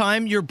 half the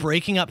time you're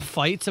breaking up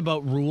fights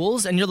about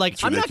rules and you're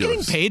like, I'm not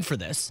getting paid for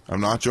this.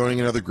 I'm not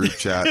joining another group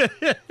chat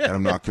and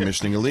I'm not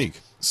commissioning a league.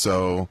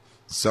 So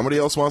somebody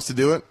else wants to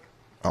do it,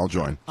 I'll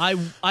join.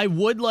 I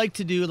would like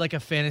to do like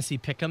a fantasy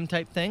pick'em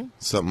type thing.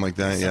 Something like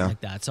that, Something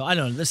like that. So I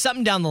don't know. There's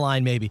something down the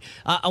line maybe.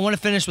 I want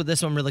to finish with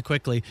this one really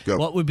quickly. Go.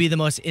 What would be the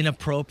most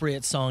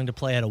inappropriate song to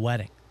play at a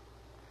wedding?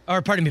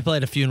 Or pardon me, play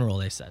at a funeral,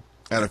 they said.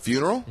 At a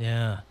funeral?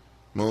 Yeah.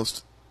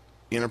 Most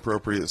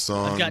inappropriate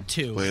song. I've got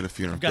 2. Play at a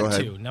funeral. I've got Go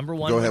ahead. 2. Number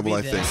 1 Go ahead would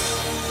while be I think.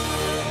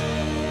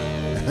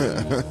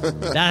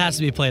 That has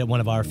to be played at one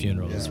of our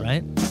funerals,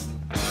 right?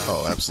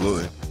 Oh,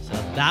 absolutely. So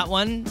that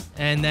one,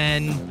 and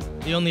then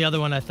the only other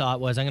one I thought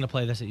was, I'm going to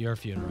play this at your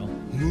funeral.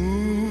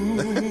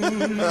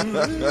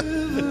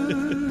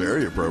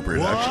 Very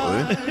appropriate,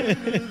 actually.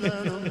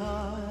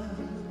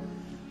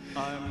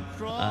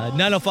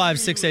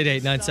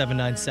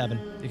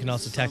 905-688-9797. You can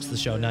also text the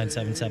show,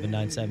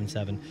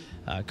 977-977.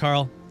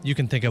 Carl, you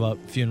can think about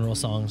funeral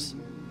songs.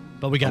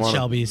 But we got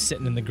Shelby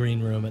sitting in the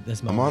green room at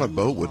this moment. I'm on a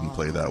boat, wouldn't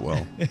play that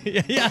well.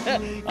 Yeah.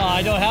 Oh,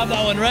 I don't have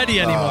that one ready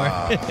anymore.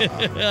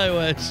 I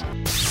wish.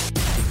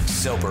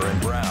 Soper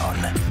and Brown,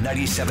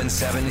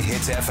 97.7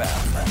 Hits FM.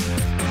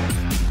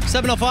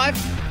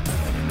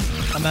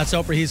 7:05. I'm Matt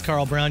Soper. He's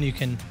Carl Brown. You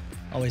can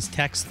always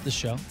text the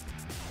show,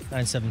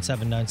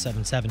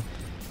 977-977.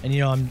 And,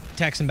 I'm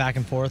texting back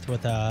and forth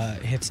with a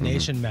Hits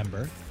Nation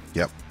member.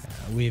 Yep.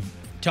 We've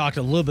talked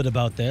a little bit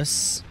about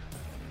this.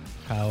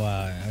 how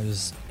I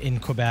was in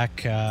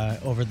Quebec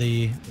over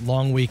the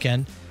long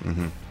weekend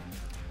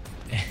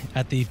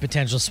at the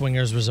potential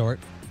swingers resort.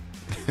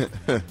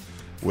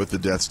 With the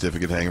death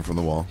certificate hanging from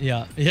the wall.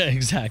 Yeah,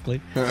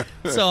 exactly.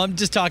 So I'm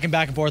just talking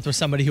back and forth with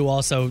somebody who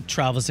also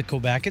travels to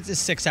Quebec. It's a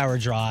 6-hour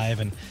drive,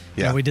 and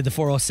you know, we did the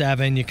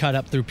 407. You cut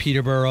up through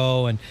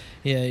Peterborough, and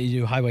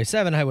you do Highway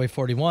 7, Highway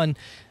 41.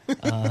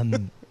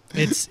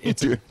 It's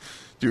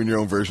doing your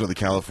own version of the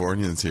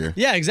Californians here.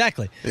 Yeah,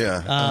 exactly. Yeah,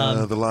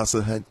 the La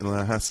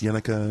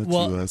Hacienega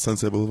to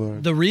Sunset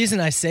Boulevard. The reason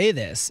I say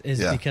this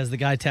is because the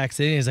guy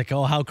texted in. He's like,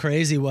 "Oh, how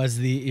crazy was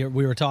we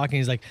were talking?"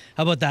 He's like,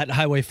 "How about that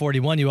Highway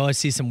 41? You always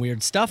see some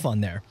weird stuff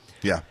on there."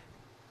 Yeah,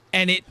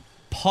 and it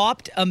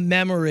popped a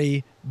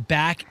memory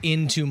back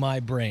into my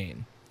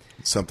brain.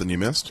 Something you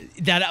missed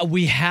that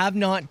we have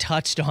not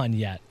touched on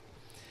yet,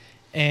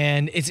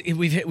 and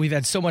we've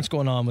had so much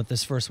going on with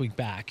this first week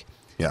back.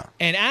 Yeah,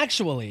 and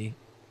actually,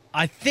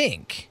 I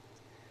think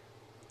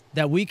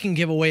that we can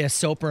give away a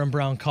Soper and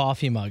Brown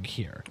coffee mug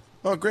here.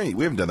 Oh, great.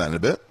 We haven't done that in a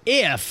bit.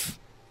 If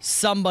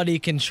somebody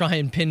can try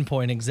and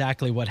pinpoint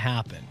exactly what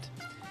happened.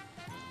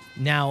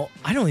 Now,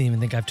 I don't even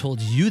think I've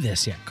told you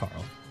this yet,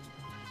 Carl.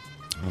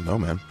 I don't know,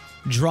 man.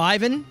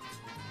 Driving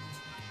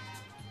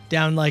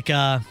down like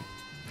a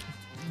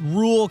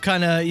rural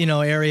kind of,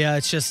 area.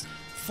 It's just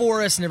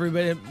forest, and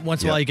everybody,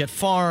 once in a while you get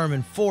farm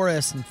and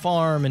forest and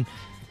farm, and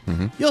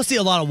you'll see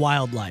a lot of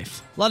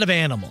wildlife, a lot of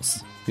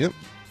animals. Yep.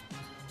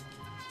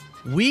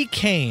 We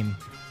came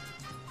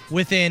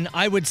within,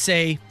 I would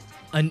say,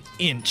 an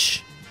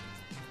inch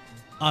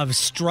of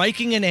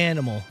striking an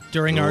animal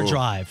during our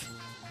drive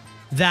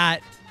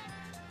that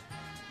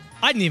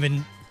I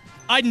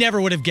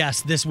never would have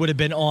guessed this would have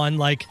been on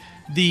like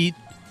the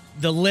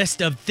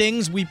list of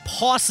things we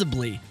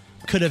possibly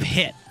could have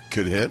hit.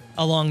 Could hit?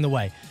 Along the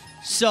way.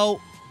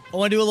 So I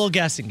want to do a little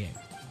guessing game.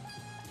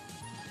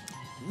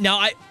 Now,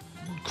 I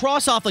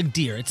cross off like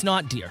deer. It's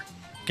not deer.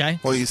 Okay.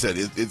 Well, you said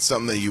it's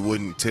something that you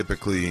wouldn't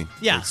typically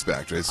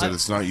expect, right? So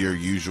it's not your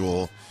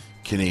usual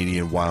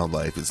Canadian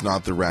wildlife. It's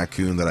not the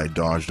raccoon that I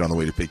dodged on the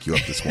way to pick you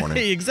up this morning.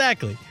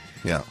 Exactly.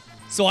 Yeah.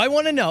 So I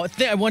want to know,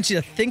 I want you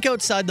to think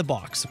outside the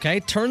box, okay?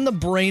 Turn the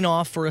brain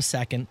off for a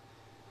second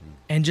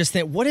and just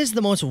think, what is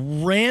the most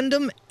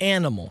random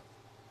animal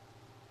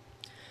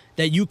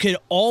that you could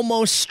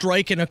almost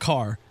strike in a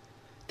car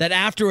that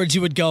afterwards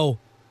you would go,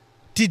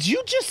 did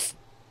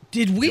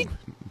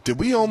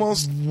we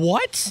almost?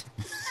 What?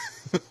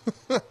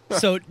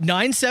 So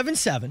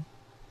 977,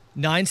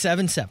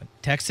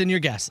 text in your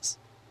guesses.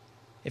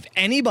 If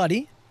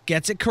anybody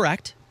gets it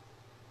correct,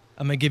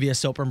 I'm going to give you a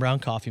Soper and Brown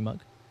coffee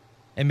mug.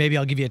 And maybe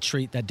I'll give you a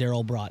treat that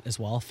Daryl brought as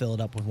well. Fill it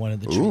up with one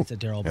of the treats that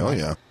Daryl brought. Hell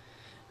yeah.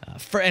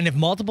 And if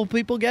multiple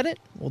people get it,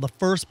 well, the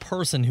first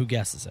person who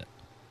guesses it.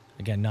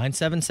 Again,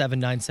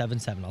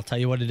 977. I'll tell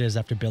you what it is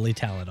after Billy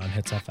Talent on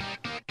Hits FM.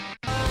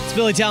 It's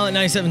Billy Talent,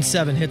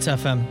 977 Hits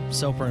FM,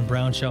 Soper and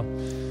Brown Show.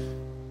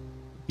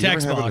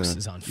 Text box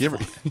is on fire.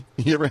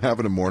 You ever have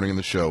a morning in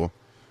the show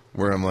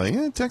where I'm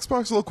like, text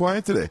box a little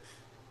quiet today.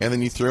 And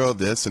then you throw out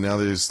this, and now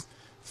there's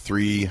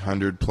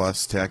 300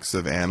 plus texts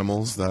of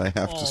animals that I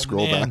have to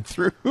scroll back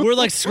through. We're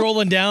like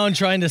scrolling down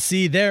trying to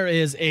see. There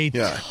is a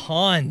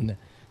ton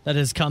that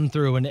has come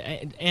through,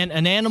 and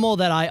an animal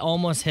that I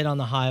almost hit on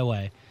the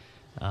highway.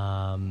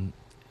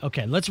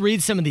 Okay, let's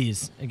read some of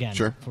these again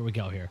before we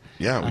go here.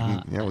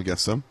 Yeah, we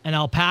guess some. An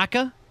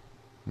alpaca,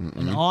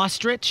 an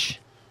ostrich.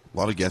 A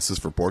lot of guesses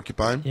for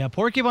porcupine. Yeah,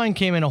 porcupine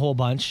came in a whole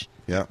bunch.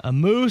 Yeah. A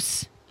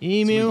moose,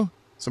 emu.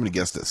 Somebody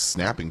guessed a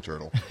snapping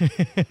turtle.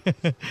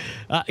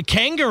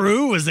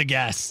 Kangaroo was a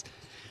guess.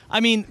 I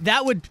mean,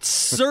 that would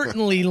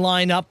certainly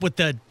line up with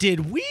the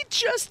did we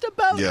just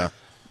about? Yeah.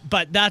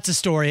 But that's a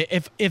story.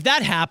 If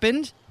that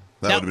happened,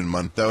 that would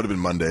have been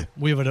Monday.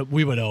 We would have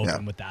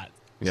opened with that.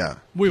 Yeah.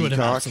 We would have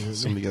absolutely.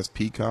 Somebody guessed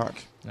peacock.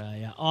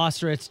 Yeah.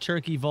 Ostrich,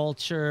 turkey,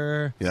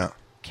 vulture. Yeah.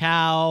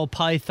 Cow,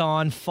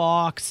 python,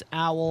 fox,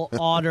 owl,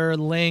 otter,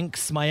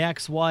 lynx, my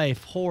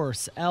ex-wife,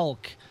 horse,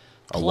 elk,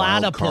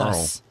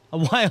 platypus. A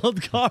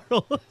wild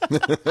Carl.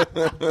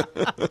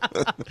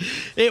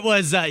 It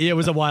was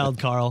a wild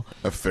Carl.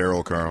 A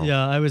feral Carl.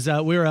 Yeah, I was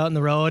we were out in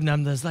the road, and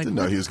I'm just like, didn't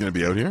know he was going to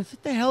be out here.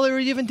 What the hell are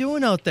you even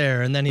doing out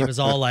there? And then he was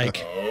all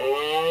like,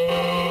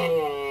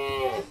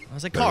 I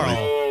was like, Carl.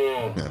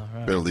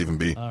 Right. Better leave him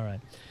be. All right.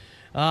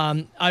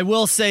 I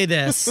will say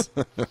this,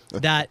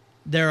 that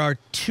there are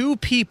two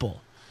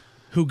people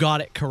who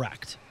got it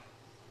correct.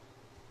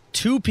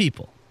 Two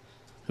people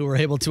who were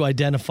able to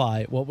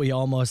identify what we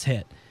almost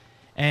hit.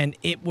 And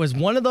it was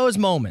one of those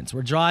moments.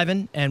 We're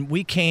driving, and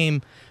we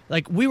came,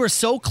 like, we were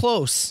so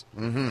close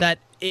that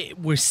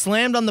we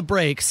slammed on the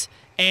brakes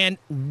and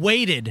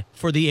waited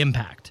for the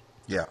impact.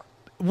 Yeah.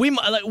 We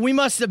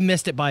must have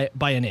missed it by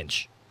an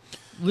inch.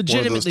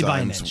 Legitimately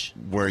by an inch.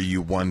 Where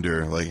you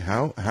wonder, like,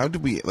 how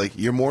did we, like,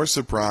 you're more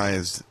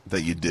surprised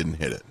that you didn't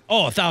hit it.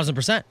 Oh,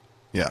 1,000%.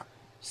 Yeah.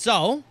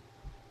 So,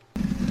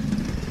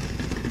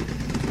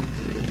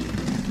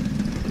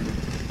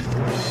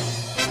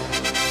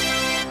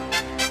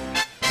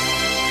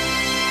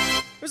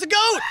 there's a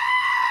goat.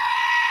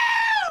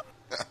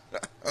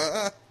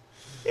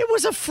 It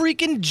was a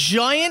freaking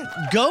giant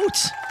goat.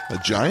 A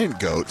giant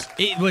goat?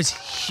 It was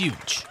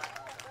huge.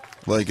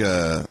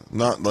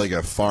 Not like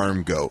a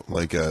farm goat,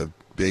 like a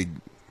big,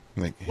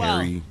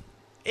 hairy.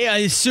 Yeah, I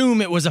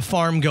assume it was a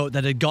farm goat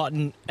that had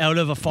gotten out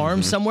of a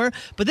farm somewhere.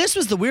 But this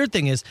was the weird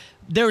thing is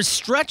there's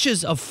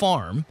stretches of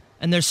farm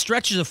and there's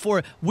stretches of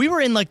forest. We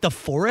were in the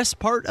forest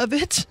part of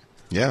it.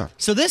 Yeah.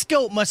 So this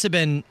goat must have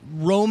been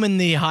roaming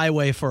the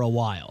highway for a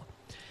while.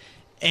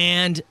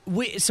 And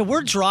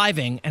we're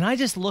driving and I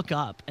just look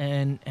up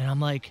and I'm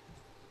like,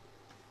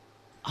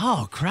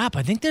 oh crap,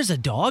 I think there's a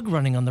dog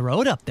running on the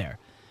road up there.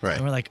 Right.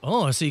 And we're like,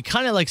 oh, so you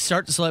kind of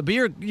start to slow, but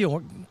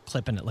you're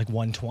clipping at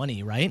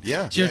 120, right?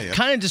 Yeah. So you're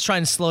kind of just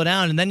trying to slow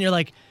down, and then you're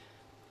like,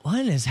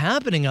 what is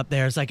happening up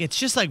there? It's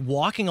just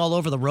walking all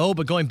over the road,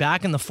 but going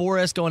back in the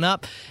forest, going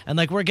up, and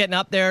we're getting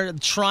up there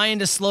trying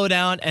to slow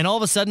down, and all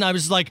of a sudden I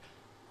was like,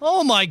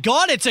 oh my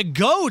God, it's a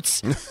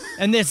goat.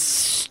 And this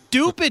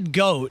stupid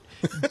goat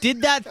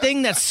did that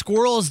thing that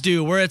squirrels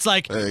do where it's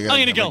like, I'm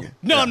going to go.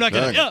 No, I'm not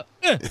going to.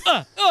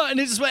 And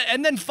it just went.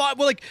 And then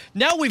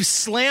now we've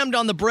slammed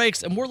on the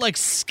brakes and we're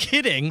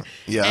skidding.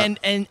 Yeah.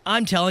 And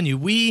I'm telling you,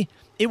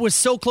 it was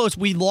so close,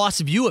 we lost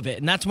view of it.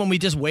 And that's when we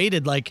just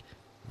waited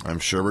I'm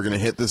sure we're going to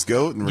hit this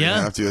goat and we're going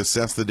to have to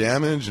assess the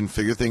damage and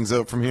figure things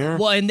out from here.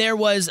 Well, and there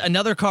was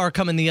another car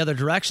coming the other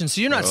direction,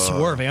 so you're not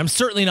swerving. I'm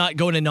certainly not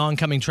going in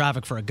oncoming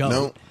traffic for a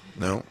goat.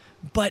 No.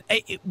 But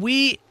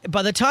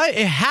by the time,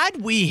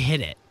 had we hit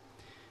it,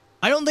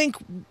 I don't think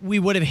we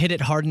would have hit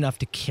it hard enough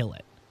to kill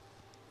it,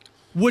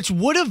 which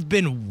would have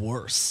been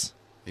worse.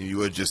 You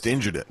would have just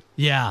injured it.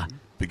 Yeah.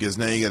 Because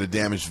now you got a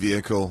damaged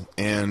vehicle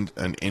and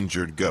an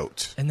injured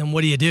goat. And then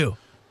what do?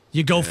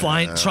 You go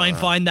try and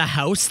find the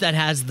house that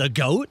has the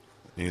goat?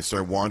 And you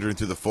start wandering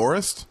through the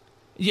forest?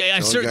 Yeah, I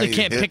certainly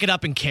can't pick it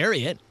up and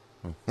carry it.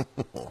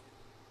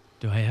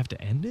 Do I have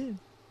to end it?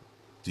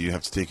 Do you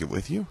have to take it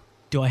with you?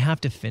 Do I have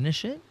to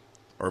finish it?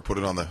 Or put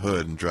it on the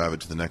hood and drive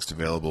it to the next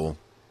available...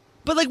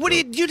 But what do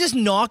you just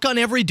knock on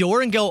every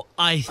door and go,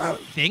 I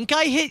think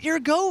I hit your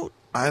goat?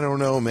 I don't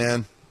know,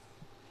 man.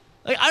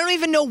 I don't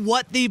even know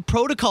what the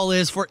protocol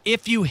is for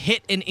if you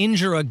hit and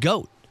injure a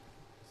goat.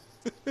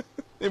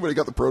 Anybody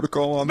got the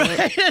protocol on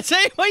that? Does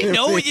anybody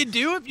know what you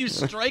do if you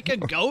strike a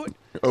goat?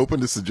 Open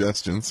to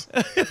suggestions.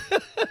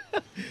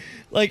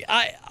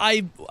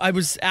 I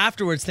was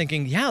afterwards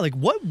thinking,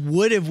 what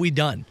would have we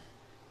done?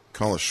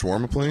 Call a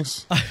shawarma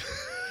place?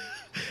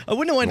 I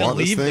wouldn't want to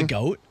leave the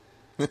goat.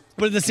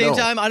 But at the same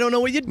time, I don't know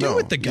what you'd do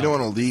with the goat. You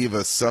don't want to leave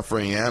a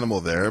suffering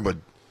animal there, but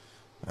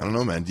I don't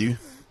know, man. Do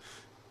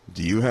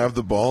you have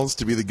the balls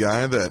to be the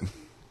guy that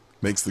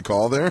makes the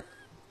call there?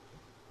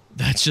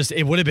 That's just,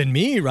 it would have been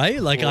me, right?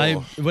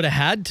 I would have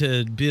had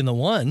to be in the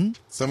one.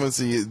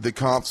 The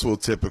cops will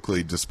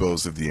typically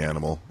dispose of the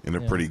animal in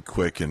a pretty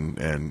quick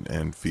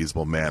and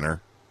feasible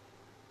manner.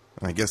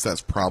 And I guess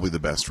that's probably the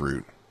best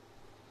route.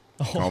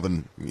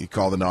 You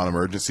call the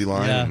non-emergency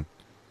line and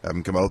have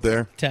them come out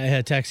there.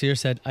 Tex here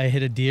said, I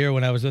hit a deer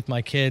when I was with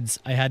my kids.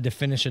 I had to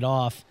finish it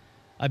off.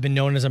 I've been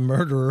known as a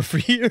murderer for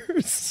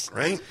years.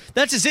 Right?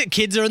 That's just it.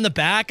 Kids are in the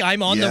back.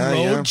 I'm on the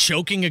road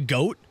choking a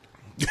goat.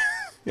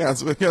 Yeah,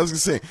 that's what I was going to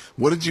say.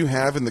 What did you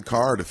have in the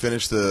car to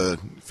finish the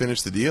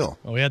deal?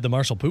 Oh, we had the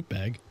Marshall poop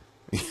bag.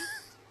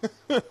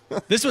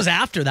 This was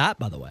after that,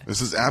 by the way.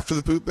 This is after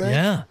the poop bag?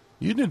 Yeah.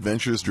 You had an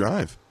adventurous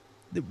drive.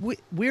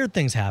 Weird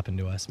things happen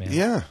to us, man.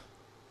 Yeah.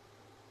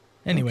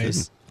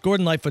 Anyways,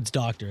 Gordon Lightfoot's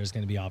doctor is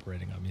going to be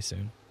operating on me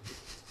soon.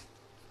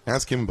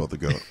 Ask him about the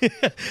goat. You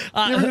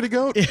ever hit a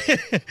goat?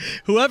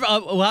 Whoever,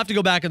 we'll have to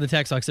go back in the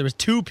text box. There was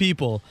two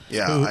people.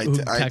 Yeah,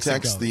 who I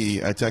text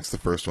the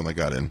first one that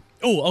got in.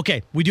 Oh,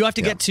 okay. We do have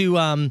to get to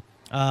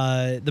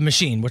the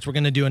machine, which we're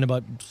going to do in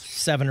about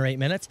 7 or 8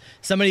 minutes.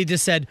 Somebody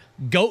just said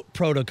Goat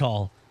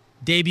Protocol,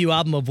 debut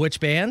album of which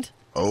band?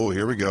 Oh,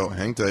 here we go.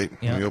 Hang tight.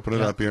 Let me open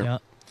it up here. Yeah.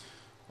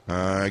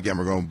 Again,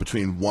 we're going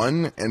between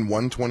 1 and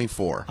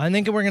 124. I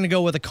think we're going to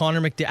go with a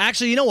Connor McDavid.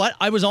 Actually, you know what?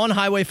 I was on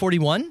Highway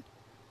 41.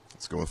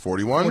 Let's go with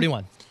 41.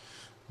 41.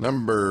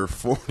 Number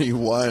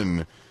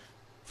 41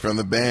 from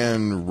the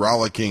band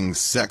Rollicking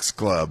Sex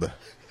Club.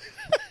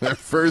 Their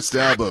first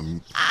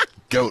album,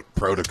 Goat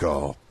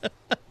Protocol.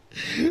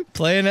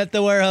 Playing at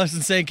the Warehouse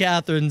in St.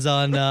 Catharines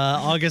on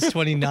August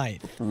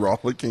 29th.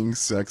 Rollicking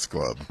Sex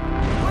Club.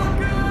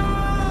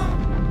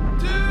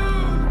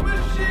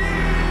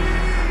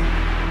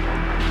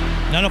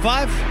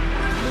 905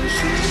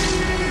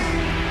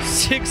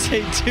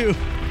 682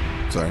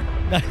 Sorry.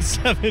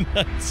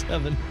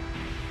 9797.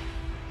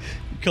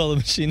 You call the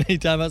machine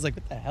anytime. I was like,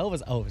 what the hell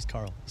was... Oh, it was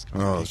Carl.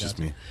 Oh, it's just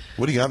me.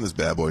 What do you got in this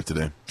bad boy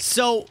today?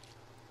 So,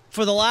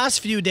 for the last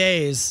few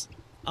days,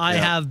 I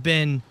have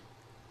been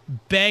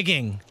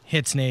begging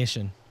Hits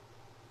Nation.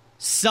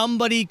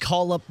 Somebody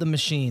call up the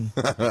machine.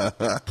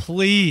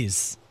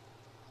 Please.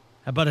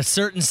 About a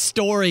certain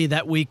story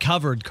that we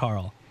covered,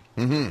 Carl.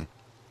 Mm-hmm.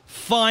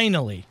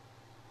 Finally.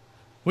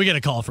 We get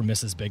a call from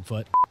Mrs.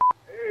 Bigfoot.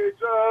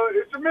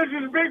 It's a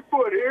Mrs.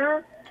 Bigfoot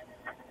here.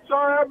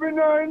 Sorry, I've been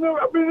in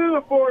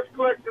the forest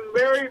collecting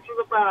berries for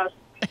the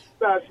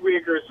past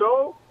week or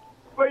so.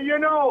 But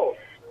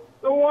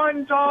the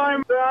one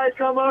time that I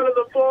come out of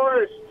the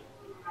forest,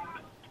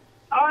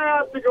 I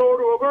have to go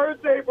to a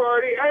birthday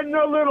party, and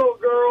the little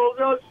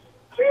girl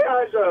she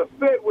has a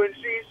fit when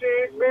she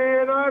sees me,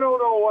 and I don't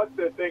know what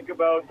to think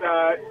about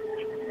that.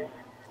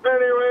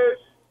 Anyways,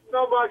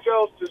 not much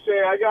else to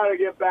say. I gotta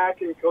get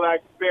back and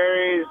collect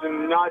berries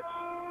and nuts,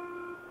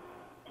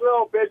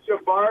 little bits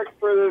of bark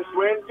for this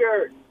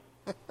winter.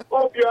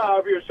 Hope you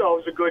have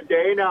yourselves a good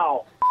day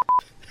now.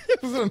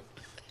 There's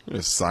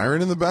a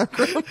siren in the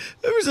background?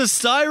 There was a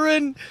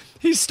siren.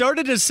 He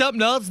started as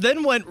something else,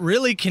 then went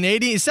really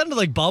Canadian. He sounded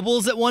like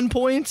Bubbles at one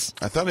point.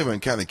 I thought he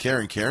went kind of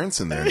Karen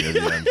Carenson there near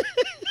the end.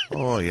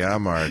 Oh, yeah,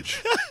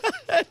 Marge.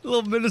 A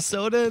little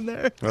Minnesota in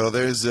there. Well,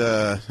 there's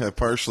a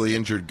partially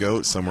injured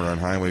goat somewhere on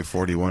Highway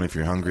 41 if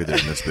you're hungry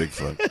there, Miss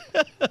Bigfoot.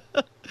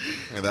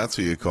 Yeah, that's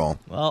who you call.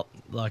 Well,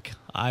 look,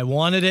 I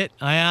wanted it.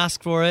 I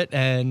asked for it,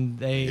 and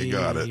they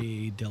got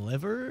it.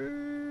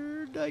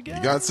 delivered, I guess.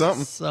 You got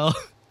something. So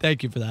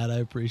thank you for that. I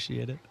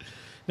appreciate it.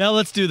 Now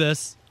let's do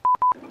this.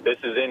 This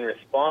is in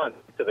response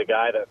to the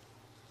guy that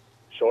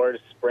George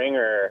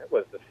Springer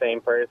was the same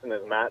person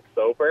as Matt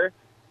Soper.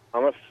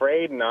 I'm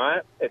afraid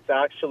not. It's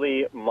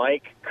actually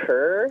Mike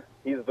Kerr.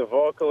 He's the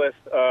vocalist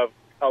of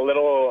a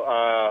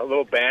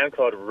little band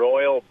called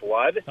Royal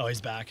Blood. Oh,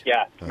 he's back.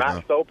 Yeah,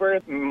 Matt Soper,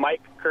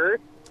 Mike Kerr,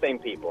 same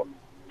people.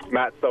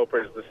 Matt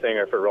Soper's the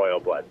singer for Royal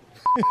Blood.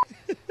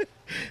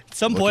 At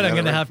some point, I'm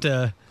going to have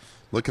to...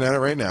 Looking at it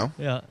right now.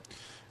 Yeah.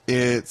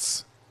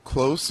 It's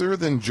closer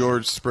than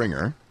George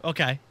Springer.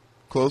 Okay.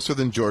 Closer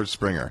than George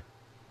Springer.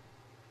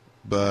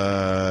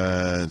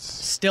 But...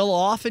 Still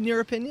off, in your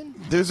opinion?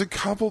 There's a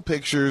couple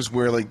pictures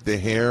where, like, the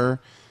hair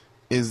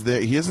is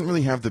there. He doesn't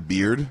really have the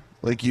beard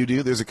like you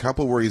do. There's a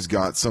couple where he's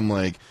got some,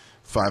 like,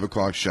 5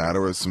 o'clock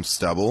shadow or some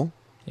stubble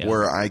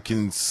where I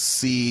can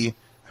see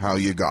how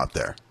you got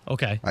there.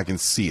 Okay. I can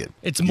see it.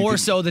 It's more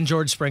so than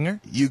George Springer?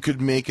 You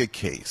could make a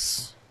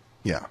case.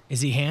 Yeah.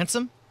 Is he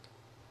handsome?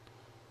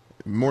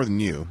 More than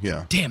you,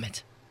 yeah. Damn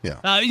it.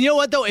 Yeah. You know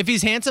what, though? If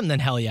he's handsome, then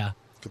hell yeah.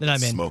 Then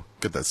I'm in.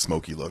 Get that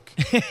smoky look.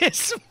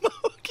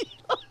 Smoky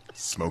look.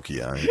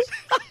 Smoky eyes.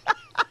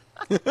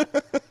 All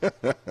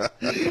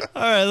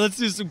right, let's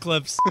do some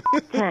clips.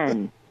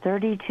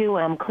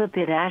 10:32. Clip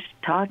it, Ash,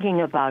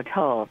 talking about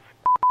holes.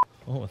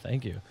 Oh,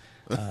 thank you.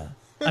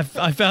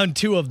 I found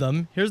 2 of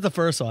them. Here's the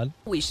first one.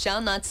 We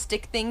shall not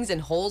stick things in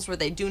holes where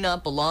they do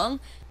not belong.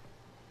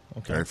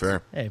 Okay. Very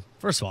fair. Hey,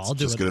 first of all,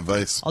 Just good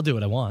advice. I'll do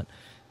what I want.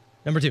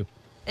 Number 2.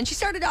 And she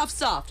started off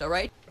soft, all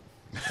right?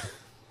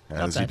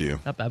 As you do.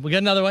 Not bad. We got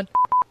another one.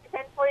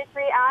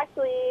 10:43,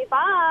 Ashley.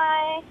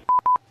 Bye.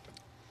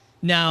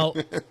 Now,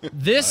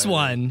 this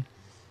one,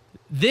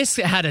 this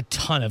had a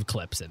ton of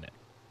clips in it.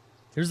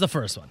 Here's the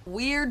first one.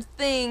 Weird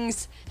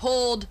things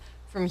pulled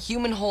from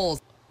human holes.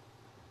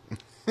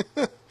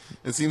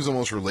 It seems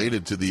almost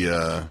related to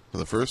the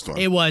first one.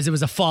 It was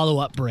a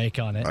follow-up break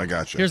on it. I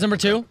got you. Here's number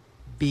 2.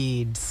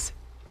 Beads.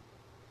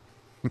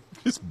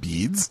 Just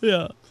beads?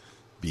 Yeah.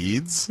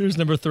 Beads? Here's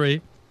number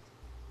 3.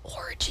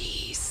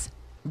 Orgies.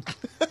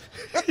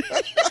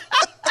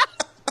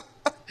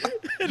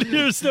 And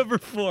here's number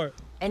 4.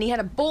 And he had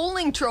a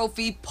bowling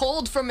trophy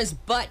pulled from his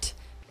butt.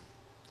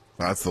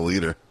 That's the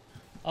leader.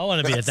 I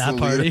want to be at That's that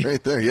the party. leader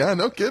right there. Yeah,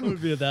 no I kidding. want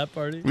to be at that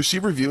party. Was she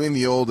reviewing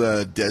the old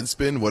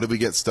Deadspin, what did we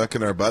get stuck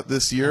in our butt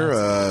this year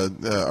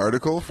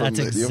article? From That's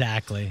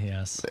exactly,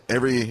 yes.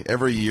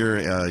 Every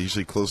year,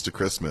 usually close to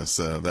Christmas,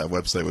 that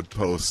website would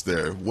post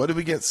there, what did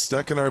we get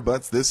stuck in our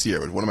butts this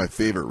year? One of my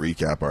favorite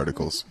recap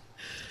articles.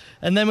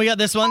 And then we got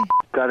this one.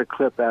 Got a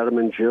clip, Adam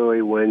and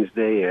Joey,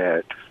 Wednesday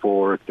at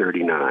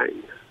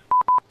 4:39.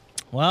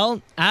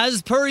 Well,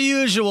 as per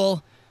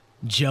usual,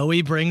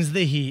 Joey brings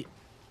the heat.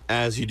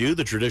 As you do,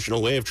 the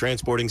traditional way of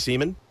transporting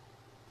semen.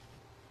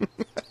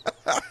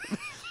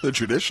 The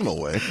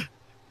traditional way?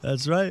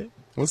 That's right.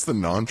 What's the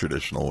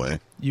non-traditional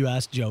way? You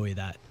asked Joey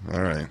that.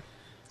 All right.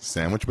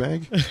 Sandwich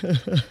bag?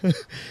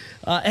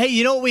 Hey,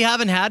 you know what we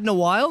haven't had in a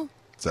while?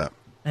 What's that?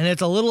 And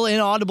it's a little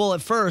inaudible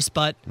at first,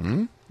 but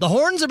the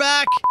horns are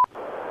back.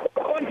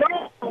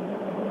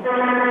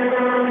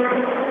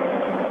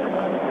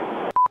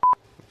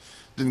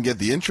 Didn't get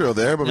the intro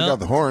there, but we got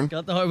the horn.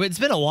 Got the horn. It's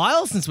been a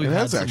while since we've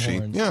had some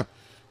horns. Yeah.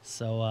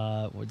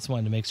 So we just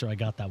wanted to make sure I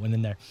got that one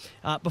in there.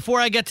 Before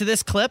I get to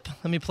this clip,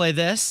 let me play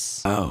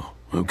this. Oh,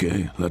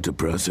 okay. Lot to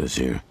process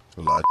here.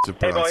 A lot to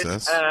Hey,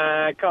 boys.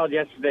 I called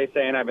yesterday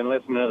saying I've been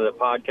listening to the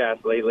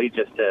podcast lately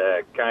just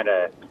to kind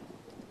of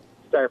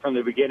start from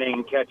the beginning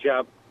and catch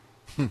up.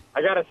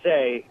 I got to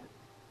say,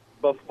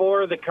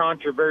 before the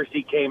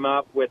controversy came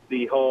up with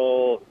the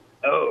whole,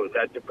 oh,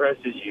 that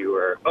depresses you,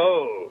 or,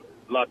 oh,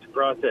 lot to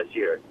process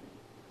here,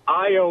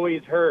 I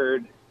always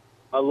heard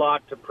a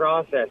lot to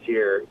process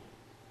here.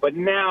 But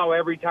now,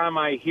 every time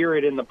I hear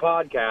it in the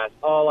podcast,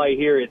 all I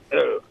hear is,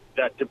 oh,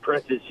 that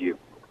depresses you.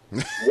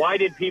 Why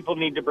did people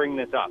need to bring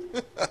this up?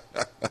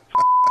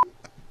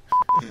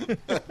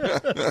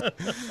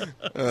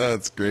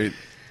 That's great.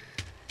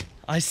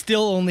 I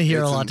still only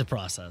hear a lot to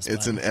process.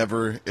 It's an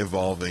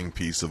ever-evolving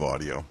piece of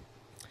audio.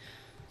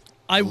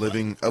 A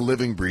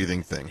living,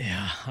 breathing thing.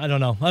 Yeah, I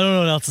don't know. I don't know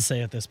what else to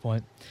say at this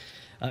point.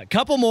 A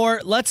couple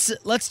more. Let's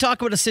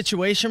talk about a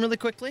situation really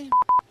quickly.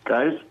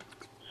 Guys,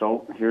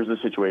 so here's the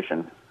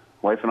situation.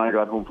 Wife and I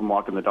got home from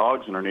walking the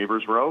dogs, and our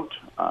neighbors were out.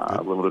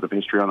 A little bit of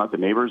history on that. The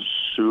neighbors,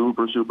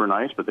 super, super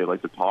nice, but they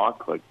like to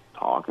talk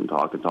and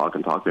talk.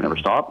 They never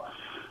stop.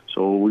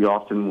 So we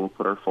often will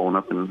put our phone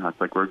up and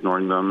act like we're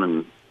ignoring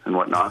them and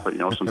whatnot. But,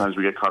 sometimes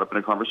we get caught up in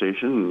a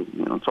conversation,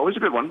 and, it's always a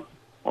good one.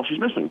 Well, she's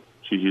missing.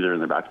 She's either in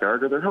their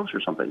backyard or their house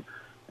or something.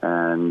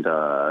 And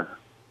I'm a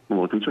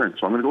little concerned.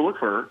 So I'm going to go look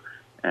for her,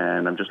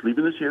 and I'm just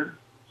leaving this here.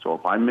 So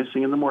if I'm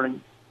missing in the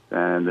morning,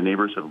 then the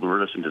neighbors have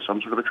lured us into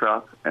some sort of a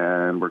trap,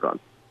 and we're gone.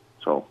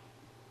 So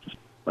just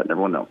letting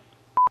everyone know.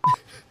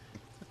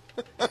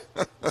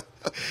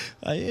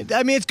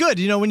 I mean, it's good.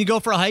 When you go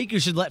for a hike, you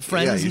should let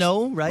friends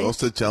know, right?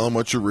 Also tell them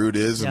what your route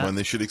is and when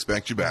they should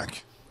expect you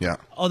back. Yeah.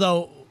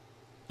 Although,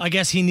 I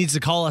guess he needs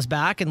to call us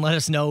back and let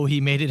us know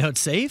he made it out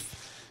safe.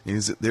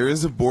 There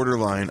is a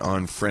borderline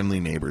on friendly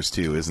neighbors,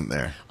 too, isn't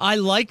there? I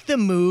like the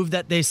move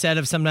that they said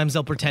of sometimes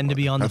they'll pretend to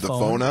be on the phone. Have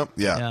the phone up?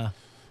 Yeah.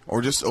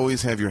 Or just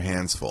always have your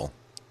hands full.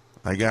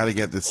 I got to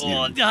get this.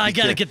 I got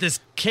to get this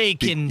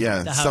cake in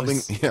the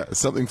house.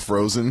 Something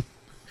frozen.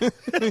 I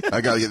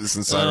got to get this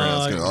inside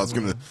right now.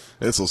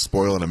 This will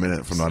spoil in a minute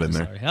if I'm not in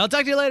there. I'll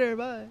talk to you later.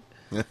 Bye.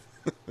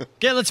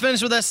 Okay, let's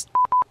finish with this.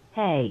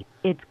 Hey,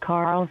 it's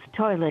Carl's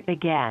toilet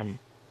again.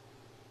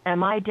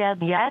 Am I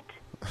dead yet?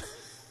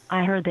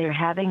 I heard they're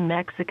having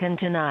Mexican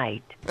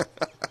tonight.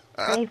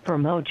 Pray for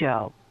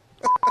Mojo.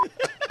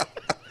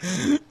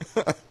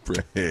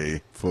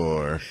 Pray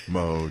for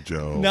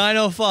Mojo.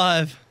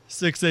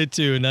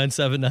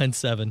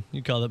 905-682-9797.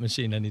 You call that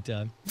machine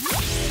anytime.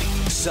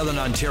 Southern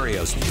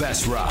Ontario's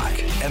best rock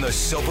and the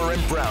Soper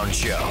and Brown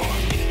Show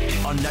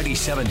on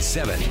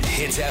 97.7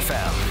 Hits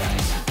FM.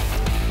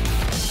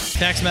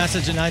 Text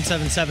message at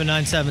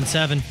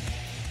 977-977.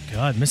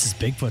 God, Mrs.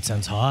 Bigfoot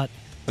sounds hot.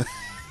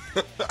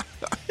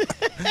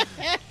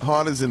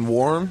 Hot as in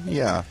warm?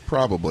 Yeah,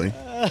 probably.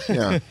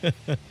 Yeah.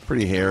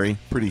 Pretty hairy,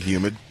 pretty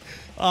humid.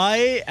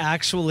 I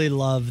actually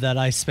love that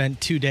I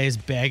spent 2 days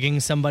begging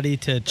somebody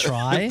to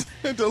try.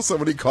 Until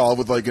somebody called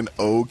with like an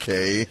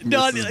okay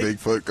Mrs.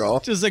 Bigfoot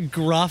call. Just a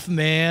gruff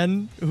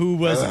man who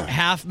was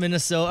half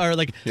Minnesota, or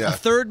like a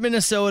third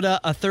Minnesota,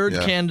 a third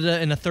Canada,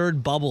 and a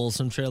third Bubbles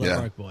from Trailer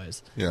Park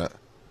Boys. Yeah.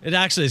 It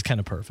actually is kind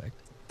of perfect.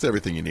 It's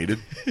everything you needed.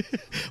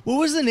 What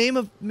was the name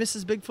of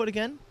Mrs. Bigfoot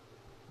again?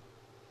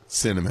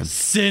 Cinnamon.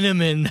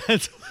 Cinnamon.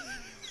 That's...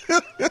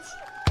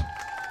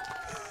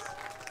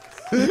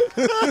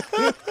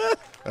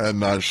 I'm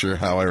not sure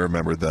how I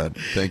remembered that.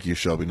 Thank you,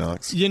 Shelby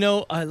Knox.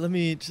 Let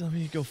me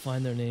go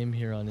find their name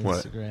here on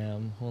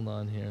Instagram. What? Hold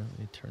on here. Let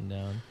me turn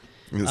down.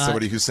 Is it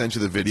somebody who sent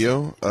you the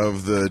video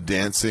of the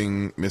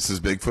dancing Mrs.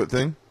 Bigfoot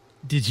thing?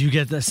 Did you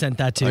get that sent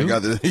that too? I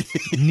got the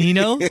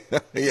Nino?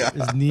 Yeah.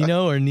 Is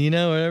Nino or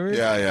Nina, whatever?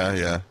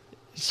 Yeah.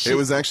 It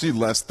was actually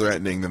less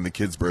threatening than the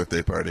kid's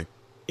birthday party.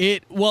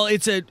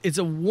 It's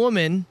a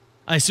woman.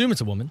 I assume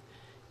it's a woman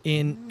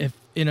in a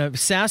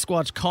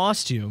Sasquatch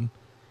costume,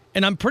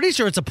 and I'm pretty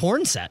sure it's a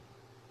porn set.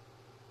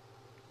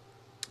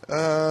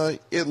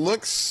 It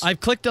looks. I've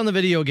clicked on the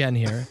video again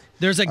here.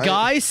 There's a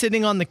guy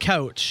sitting on the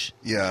couch.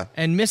 Yeah.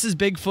 And Mrs.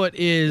 Bigfoot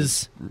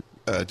is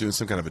doing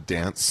some kind of a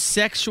dance,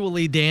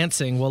 sexually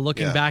dancing while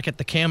looking back at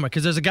the camera,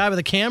 because there's a guy with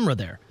a camera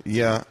there.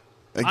 Yeah.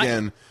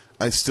 Again,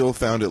 I still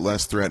found it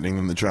less threatening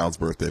than the child's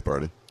birthday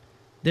party.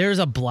 There's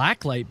a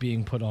black light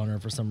being put on her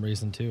for some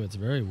reason too. It's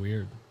very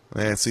weird.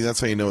 Yeah, see,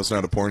 that's how you know it's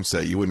not a porn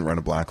set. You wouldn't run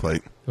a black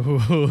light.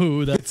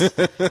 Ooh, that's.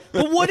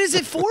 But what is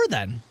it for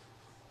then?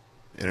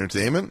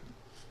 Entertainment?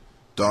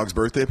 Dog's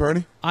birthday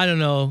party? I don't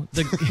know.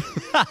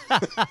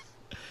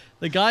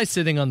 The guy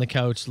sitting on the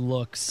couch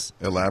looks.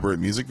 Elaborate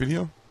music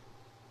video?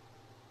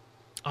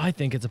 I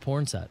think it's a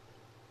porn set.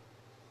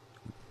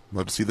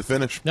 Love to see the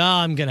finish. No,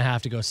 I'm going to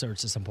have to go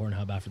search this on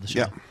Pornhub after the show.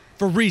 Yeah.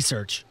 For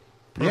research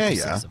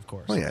purposes, yeah. Of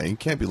course. Well, yeah, you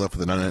can't be left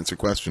with an unanswered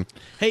question.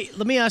 Hey,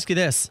 let me ask you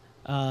this.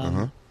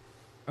 Are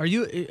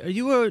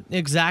you an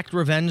exact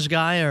revenge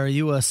guy, or are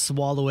you a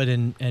swallow it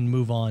and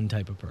move on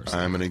type of person?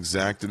 I'm an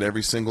exacted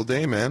every single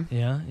day, man.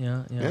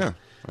 Yeah.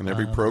 And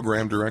every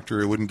program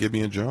director wouldn't give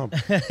me a job.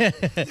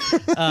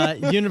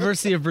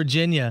 University of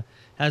Virginia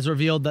has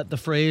revealed that the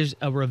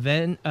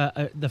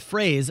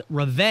phrase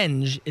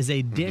revenge is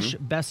a dish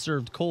best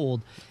served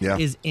cold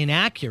is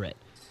inaccurate.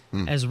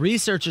 As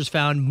researchers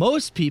found,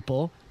 most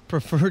people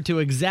prefer to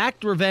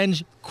exact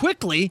revenge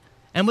quickly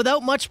and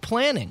without much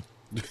planning.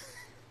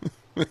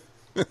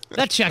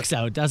 That checks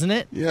out, doesn't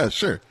it? Yeah,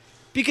 sure.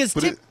 Because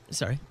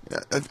sorry,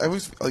 I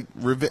was like,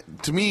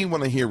 to me,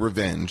 when I hear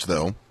revenge,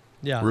 though,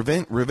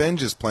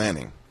 revenge is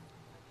planning,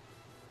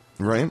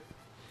 right?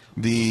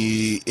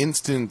 The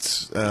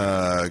instant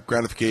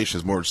gratification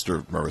is more just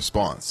a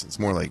response. It's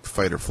more like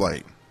fight or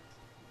flight.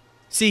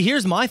 See,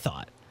 here's my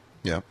thought.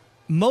 Yeah.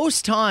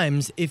 Most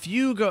times, if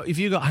you go, I'm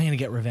going to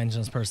get revenge on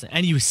this person,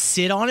 and you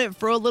sit on it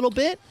for a little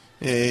bit,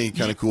 you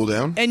kind of cool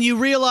down, and you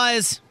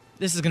realize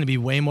this is going to be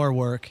way more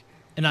work.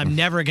 And I'm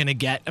never going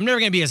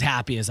to be as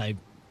happy as I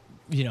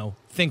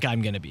think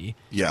I'm going to be.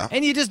 Yeah.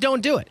 And you just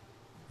don't do it.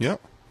 Yeah.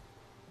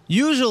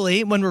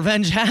 Usually when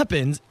revenge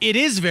happens, it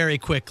is very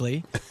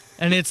quickly.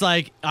 And it's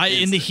like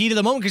in the heat of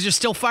the moment because you're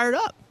still fired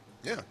up.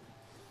 Yeah.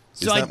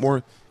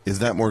 So Is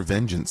that more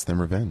vengeance than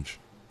revenge?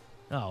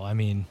 Oh, I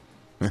mean.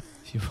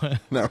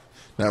 Now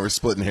we're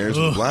splitting hairs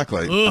with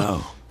blacklight.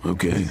 Oh,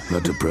 okay.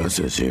 Let the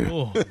process here.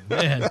 Oh,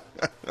 man.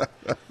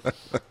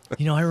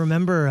 I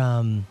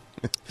remember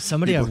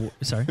somebody...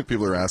 sorry?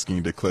 People are asking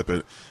you to clip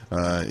it.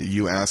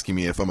 You asking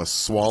me if I'm a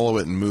swallow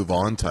it and move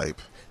on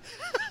type.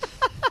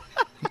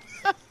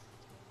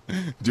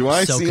 Do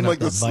I seem like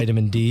the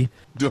vitamin D?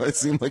 Do I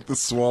seem like the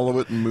swallow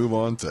it and move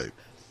on type?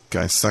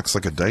 Guy sucks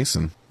like a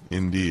Dyson.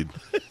 Indeed.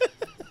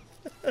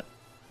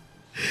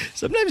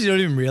 Sometimes you don't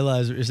even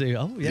realize what you're saying.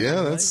 Oh, yeah.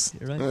 Yeah,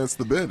 you're right. That's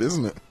the bit,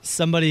 isn't it?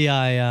 Somebody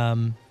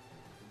I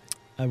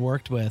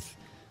worked with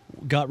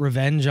got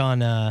revenge on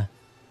not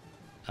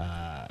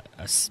a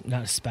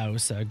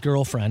spouse, a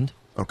girlfriend.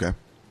 Okay.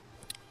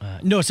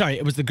 No, sorry,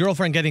 it was the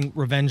girlfriend getting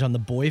revenge on the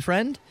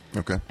boyfriend.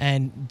 Okay.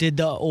 And did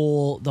the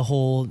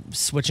whole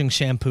switching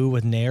shampoo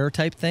with Nair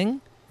type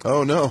thing.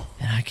 Oh no!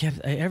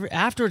 And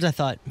afterwards I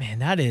thought, man,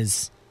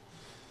 that's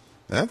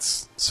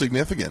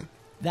significant.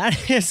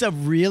 That is a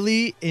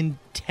really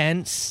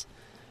intense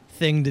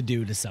thing to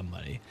do to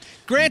somebody.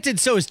 Granted,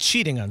 so is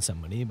cheating on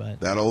somebody, but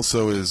that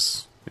also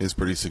is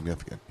pretty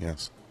significant.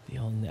 Yes.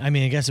 I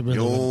guess it really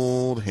the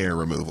old hair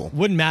removal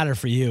wouldn't matter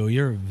for you.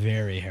 You're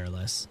very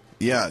hairless.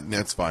 Yeah,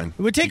 that's fine.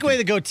 It would take away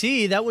the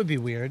goatee. That would be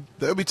weird.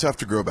 That would be tough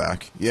to grow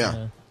back.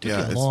 Yeah. Took you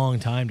a long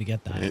time to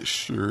get that. It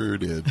sure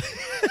did.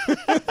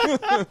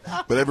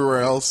 But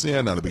everywhere else,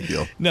 not a big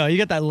deal. No, you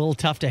got that little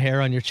tuft of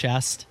hair on your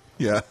chest.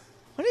 Yeah.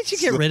 Why didn't you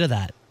get rid of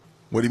that?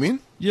 What do you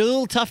mean? Your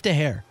little tuft of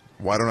hair.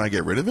 Why don't I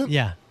get rid of it?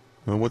 Yeah.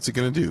 Well, what's it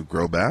going to do?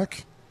 Grow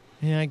back?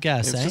 Yeah, I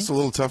guess, It's just a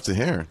little tuft of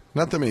hair.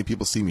 Not that many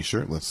people see me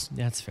shirtless.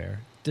 That's fair.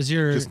 Does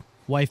your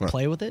wife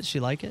play with it? She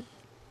like it?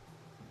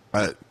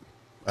 I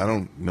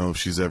don't know if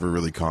she's ever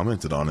really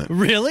commented on it.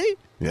 Really?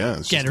 Yeah.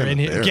 It's Get just her in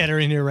here. there. Get her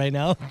in here right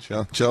now.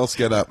 Chelsea,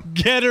 get up.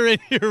 Get her in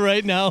here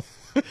right now.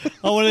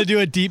 I want to do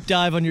a deep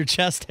dive on your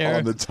chest hair.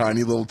 On the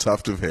tiny little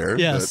tuft of hair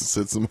Yes. that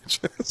sits in my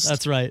chest.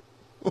 That's right.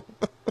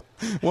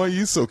 Why are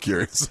you so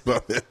curious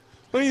about it?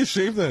 Why don't you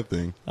shave that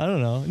thing? I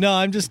don't know. No,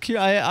 I'm just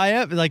curious. I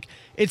have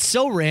it's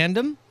so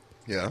random.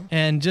 Yeah.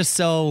 And just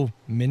so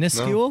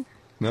minuscule.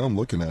 Now I'm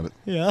looking at it.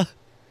 Yeah.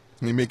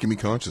 You're making me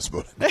conscious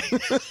about it.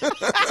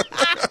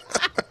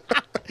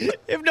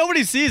 If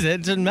nobody sees it,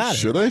 it doesn't matter.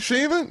 Should I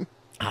shave it?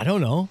 I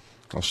don't know.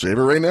 I'll shave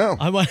it right now.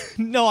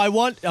 I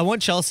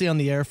want Chelsea on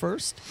the air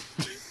first.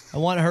 I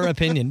want her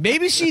opinion.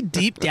 Maybe she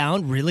deep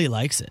down really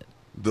likes it.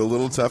 The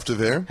little tuft of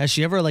hair? Has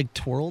she ever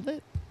twirled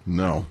it?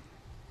 No.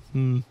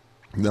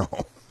 No.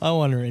 I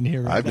want her in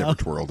here right I've now. never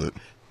twirled it.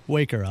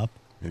 Wake her up.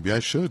 Maybe I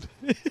should.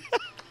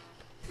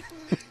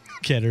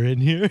 Get her in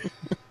here.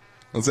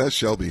 How's that,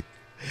 Shelby?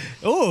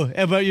 Oh,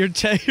 about your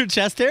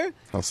chest hair?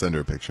 I'll send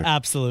her a picture.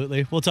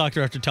 Absolutely. We'll talk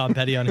to her after Tom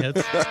Petty on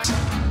Hits.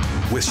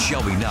 With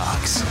Shelby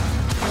Knox.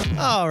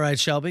 All right,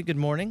 Shelby, good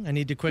morning. I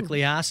need to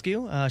quickly ask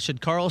you,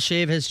 should Carl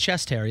shave his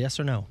chest hair, yes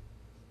or no?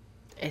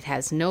 It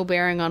has no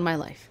bearing on my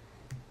life.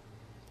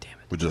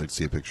 Would you like to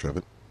see a picture of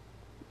it?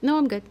 No,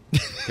 I'm good.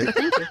 But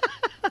thank you.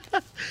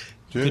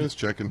 Just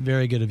checking.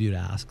 Very good of you to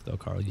ask, though,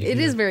 Carl. It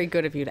is very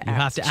good of you to ask. You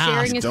have to ask.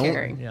 Sharing is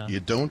caring.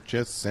 You don't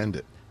just send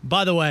it.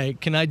 By the way,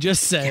 can I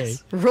just say...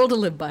 Yes. Rule to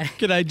live by.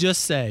 Can I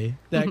just say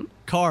that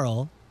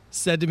Carl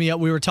said to me,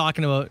 we were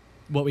talking about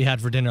what we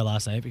had for dinner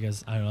last night,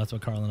 because, I don't know, that's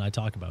what Carl and I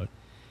talk about.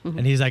 Mm-hmm.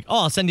 And he's like,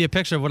 I'll send you a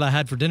picture of what I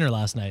had for dinner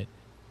last night.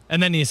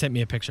 And then he sent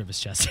me a picture of his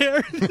chest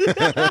hair.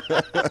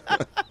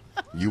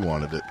 You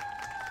wanted it.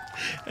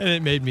 And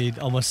it made me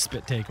almost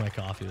spit take my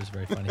coffee. It was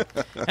very funny.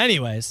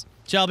 Anyways,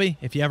 Shelby,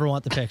 if you ever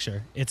want the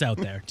picture, it's out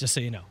there, just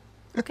so you know.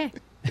 Okay.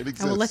 It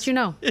exists. I will let you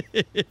know.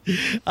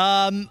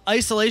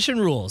 Isolation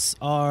rules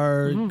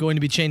are going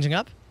to be changing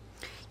up?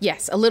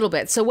 Yes, a little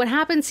bit. So what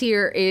happens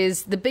here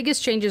is the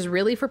biggest change is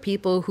really for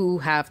people who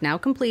have now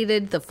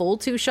completed the full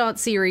 2-shot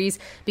series,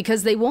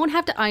 because they won't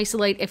have to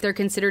isolate if they're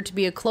considered to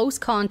be a close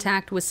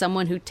contact with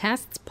someone who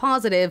tests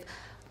positive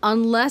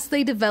unless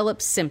they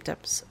develop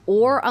symptoms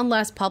or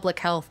unless public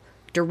health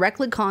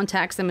directly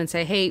contacts them and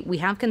say, hey, we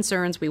have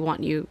concerns, we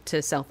want you to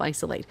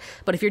self-isolate.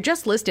 But if you're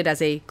just listed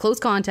as a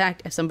close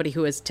contact, as somebody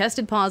who has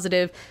tested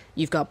positive,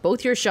 you've got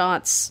both your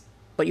shots,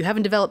 but you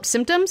haven't developed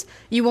symptoms,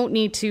 you won't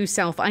need to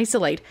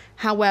self-isolate.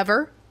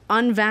 However,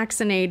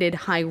 unvaccinated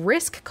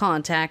high-risk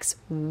contacts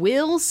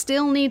will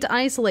still need to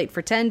isolate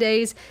for 10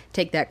 days,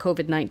 take that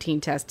COVID-19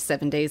 test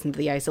 7 days into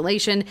the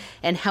isolation,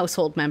 and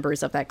household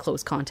members of that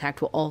close contact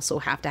will also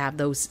have to have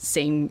those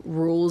same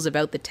rules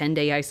about the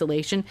 10-day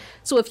isolation.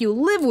 So if you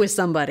live with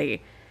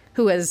somebody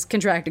who has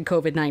contracted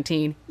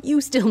COVID-19, you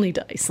still need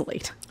to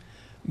isolate.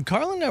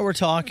 Carl and I were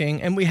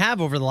talking, and we have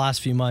over the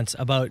last few months,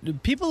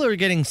 about people are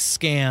getting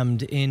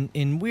scammed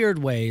in weird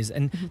ways.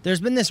 And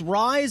there's been this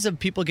rise of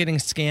people getting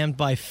scammed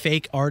by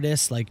fake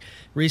artists. Like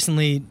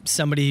recently,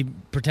 somebody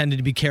pretended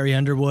to be Carrie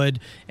Underwood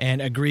and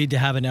agreed to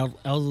have an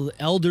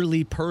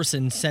elderly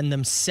person send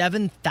them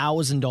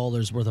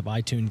 $7,000 worth of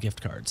iTunes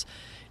gift cards.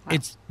 Wow.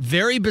 It's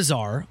very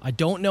bizarre. I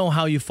don't know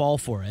how you fall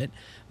for it,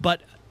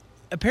 but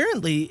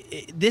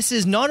apparently this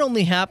is not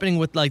only happening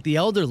with like the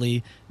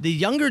elderly, the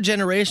younger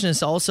generation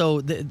is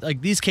also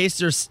like these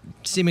cases are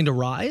seeming to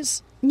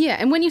rise. Yeah,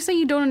 and when you say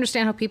you don't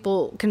understand how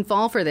people can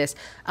fall for this,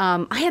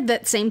 I had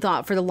that same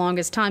thought for the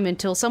longest time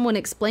until someone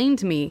explained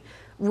to me,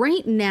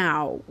 right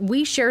now,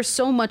 we share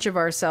so much of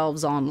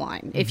ourselves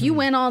online. Mm-hmm. If you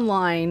went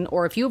online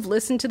or if you've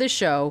listened to the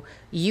show,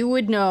 you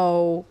would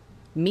know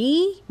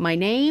me, my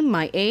name,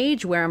 my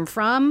age, where I'm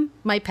from,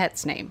 my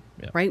pet's name.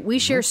 Yep. Right? We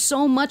share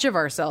so much of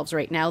ourselves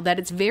right now that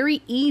it's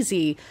very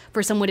easy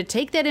for someone to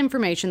take that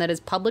information that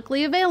is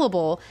publicly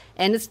available,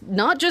 and it's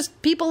not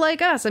just people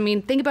like us. I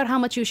mean, think about how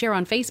much you share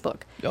on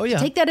Facebook. Oh, yeah.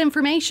 Take that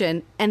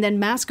information and then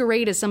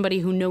masquerade as somebody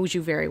who knows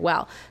you very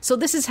well. So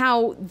this is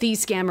how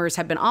these scammers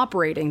have been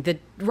operating. The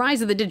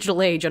rise of the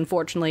digital age,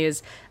 unfortunately,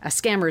 is a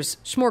scammer's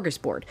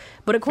smorgasbord.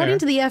 But according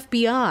to the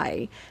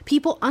FBI,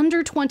 people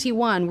under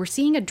 21 were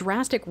seeing a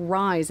drastic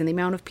rise in the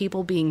amount of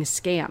people being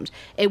scammed.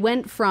 It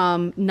went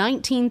from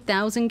 19,000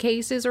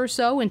 cases or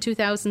so in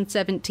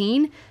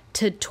 2017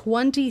 to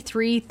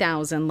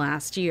 23,000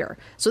 last year.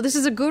 So this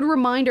is a good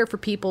reminder for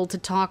people to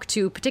talk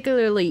to,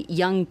 particularly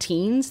young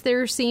teens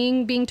they're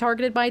seeing being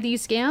targeted by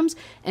these scams,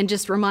 and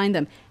just remind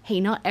them, hey,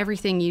 not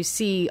everything you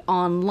see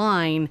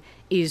online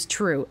is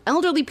true.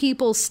 Elderly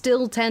people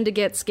still tend to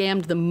get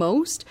scammed the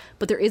most,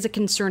 but there is a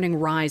concerning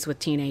rise with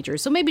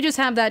teenagers. So maybe just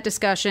have that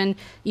discussion.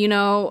 You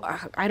know,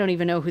 I don't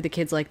even know who the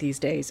kids like these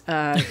days.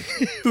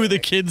 Who the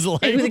kids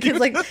like? Who the kids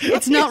like?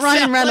 It's not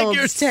Ryan Reynolds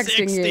like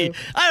texting 60. you.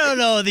 I don't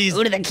know these.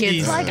 Who do the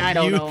kids like? I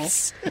don't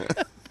youths.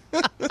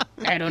 know.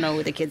 I don't know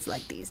who the kids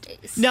like these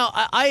days. Now,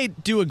 I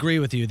do agree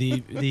with you.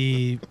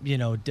 The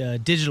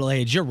digital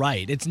age, you're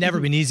right. It's never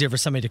been easier for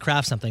somebody to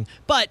craft something.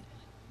 But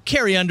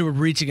Carrie Underwood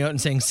reaching out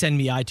and saying, send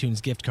me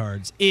iTunes gift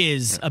cards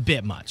is a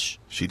bit much.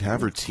 She'd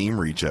have her team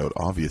reach out,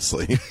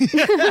 obviously.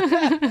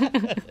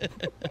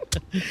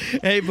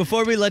 Hey,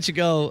 before we let you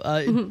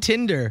go,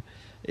 Tinder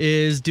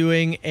is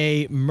doing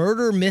a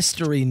murder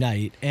mystery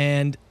night,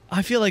 and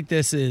I feel like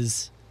this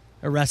is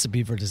a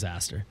recipe for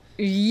disaster.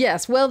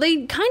 Yes. Well,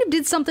 they kind of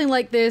did something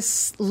like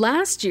this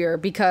last year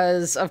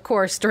because, of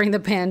course, during the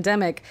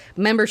pandemic,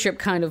 membership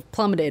kind of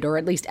plummeted, or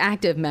at least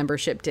active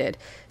membership did.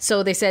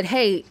 So they said,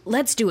 hey,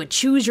 let's do a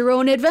choose your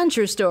own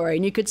adventure story.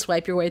 And you could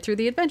swipe your way through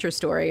the adventure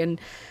story. And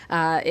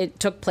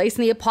it took place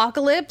in the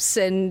apocalypse,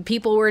 and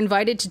people were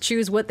invited to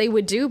choose what they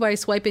would do by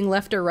swiping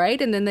left or right.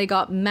 And then they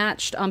got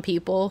matched on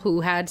people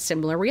who had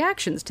similar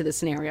reactions to the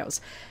scenarios.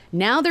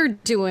 Now they're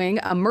doing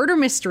a murder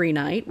mystery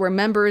night where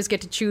members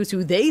get to choose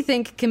who they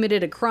think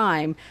committed a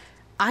crime.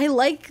 I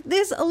like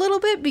this a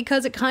little bit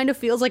because it kind of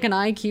feels like an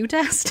IQ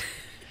test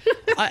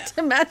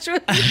to match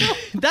with people.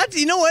 That's,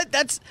 you know what?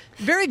 That's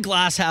very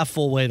glass half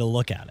full way to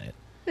look at it.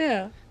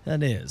 Yeah.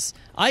 That is.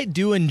 I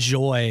do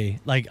enjoy,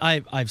 like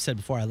I've said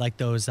before, I like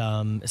those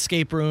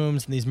escape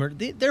rooms and these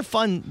murder. They're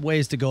fun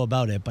ways to go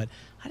about it, but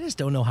I just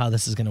don't know how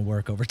this is going to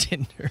work over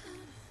Tinder.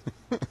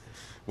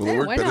 Well, it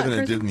worked better than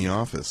it did in the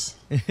office.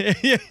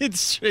 Yeah,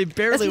 it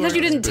barely That's because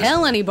you didn't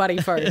tell anybody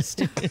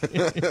first.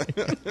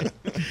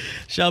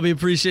 Shelby,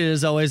 appreciate it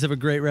as always. Have a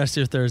great rest of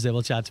your Thursday.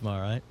 We'll chat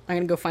tomorrow, all right? I'm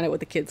going to go find out what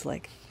the kids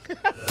like.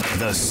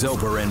 The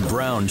Soper and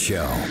Brown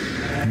Show.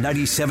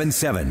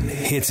 97.7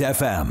 Hits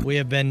FM. We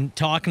have been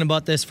talking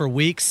about this for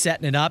weeks,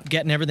 setting it up,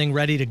 getting everything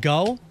ready to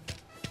go.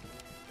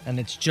 And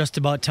it's just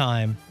about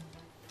time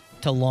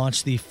to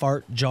launch the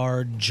Fart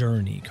Jar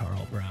Journey,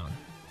 Carl Brown.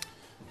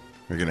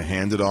 We're going to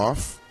hand it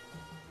off.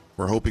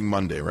 We're hoping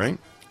Monday, right?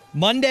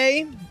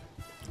 Monday,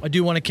 I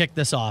do want to kick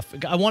this off.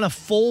 I want a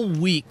full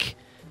week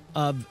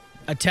of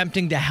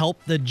attempting to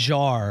help the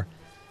jar.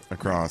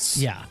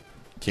 Across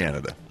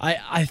Canada.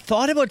 I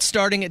thought about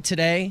starting it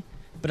today,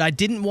 but I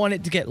didn't want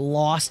it to get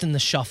lost in the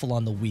shuffle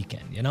on the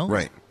weekend, you know?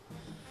 Right.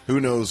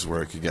 Who knows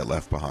where it could get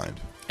left behind.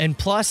 And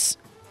plus,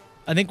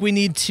 I think we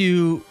need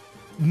to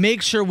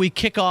make sure we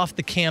kick off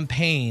the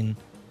campaign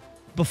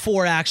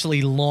before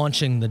actually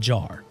launching the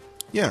jar.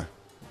 Yeah.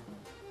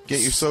 Get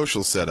your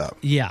social set up.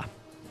 Yeah.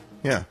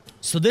 Yeah.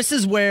 So this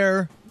is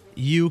where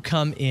you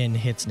come in,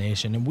 Hits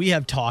Nation, and we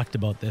have talked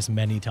about this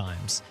many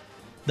times.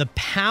 The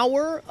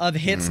power of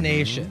Hits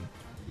Nation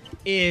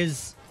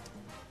is,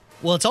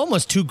 well, it's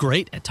almost too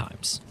great at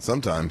times.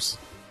 Sometimes.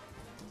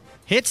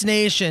 Hits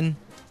Nation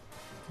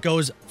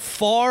goes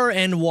far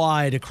and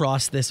wide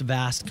across this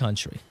vast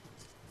country.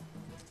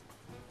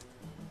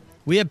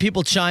 We have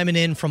people chiming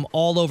in from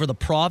all over the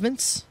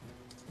province,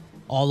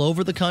 all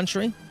over the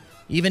country,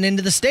 even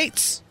into the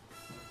States.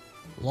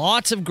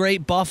 Lots of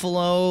great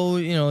Buffalo,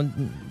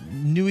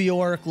 New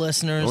York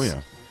listeners. Oh,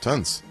 yeah.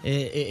 Tons.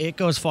 It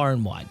goes far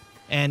and wide.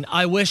 And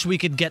I wish we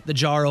could get the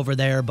jar over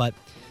there, but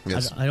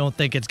Yes. I don't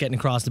think it's getting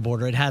across the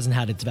border. It hasn't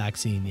had its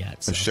vaccine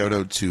yet. So. A shout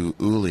out to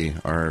Uli,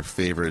 our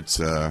favorite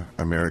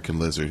American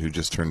lizard, who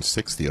just turned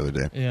 6 the other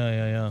day.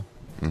 Yeah.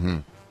 Mm-hmm.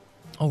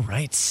 Oh,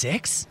 right.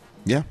 6?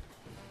 Yeah.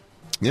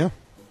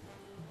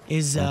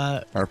 Is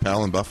our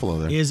pal in Buffalo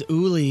there. Is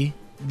Uli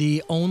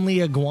the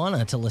only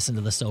iguana to listen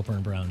to the Soper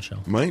and Brown show?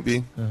 Might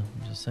be. I'm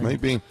just saying.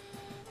 Might be.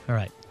 All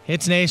right.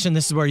 Hits Nation,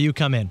 this is where you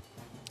come in.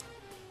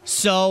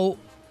 So,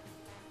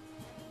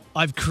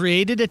 I've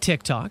created a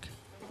TikTok.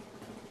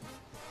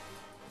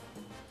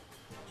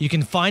 You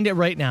can find it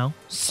right now.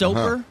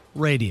 Soper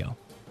Radio.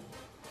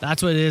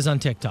 That's what it is on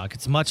TikTok.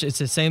 It's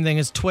the same thing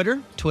as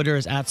Twitter. Twitter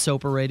is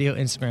 @Soper Radio.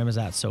 Instagram is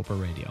 @Soper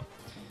Radio.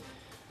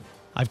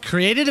 I've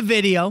created a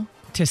video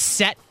to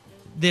set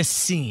this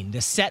scene, to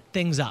set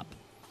things up.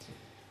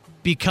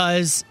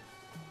 Because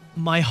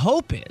my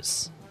hope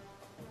is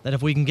that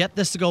if we can get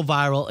this to go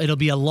viral, it'll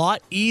be a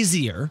lot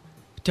easier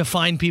to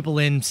find people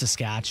in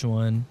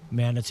Saskatchewan,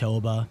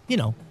 Manitoba,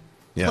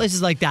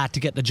 places like that to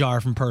get the jar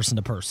from person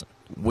to person.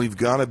 We've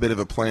got a bit of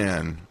a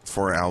plan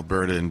for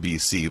Alberta and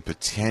BC,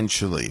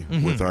 potentially,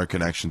 with our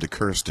connection to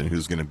Kirsten,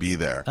 who's going to be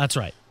there. That's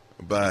right.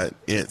 But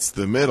it's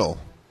the middle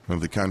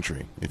of the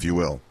country, if you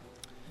will.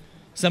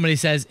 Somebody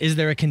says, is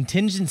there a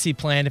contingency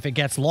plan if it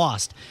gets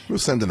lost? We'll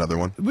send another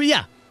one. Well,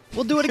 yeah,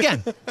 we'll do it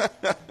again.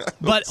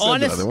 But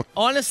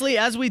honestly,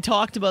 as we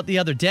talked about the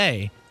other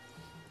day,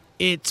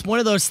 it's one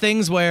of those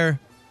things where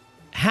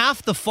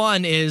half the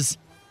fun is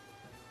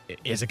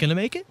it going to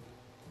make it?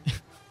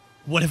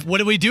 What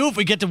do we do if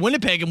we get to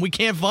Winnipeg and we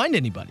can't find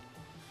anybody?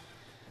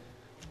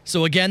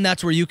 So again,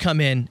 that's where you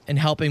come in and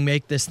helping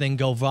make this thing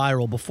go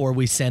viral before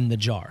we send the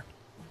jar.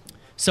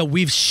 So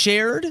we've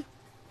shared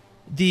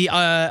the,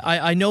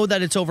 I know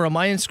that it's over on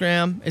my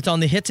Instagram. It's on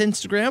the Hits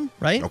Instagram,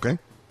 right? Okay.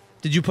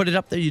 Did you put it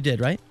up there? You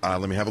did, right?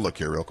 Let me have a look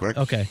here real quick.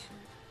 Okay.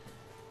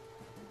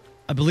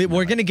 I believe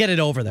we're going to get it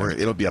over there.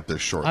 It'll be up there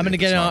shortly. I'm going to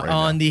get it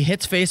on the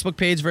Hits Facebook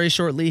page very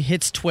shortly,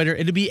 Hits Twitter.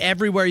 It'll be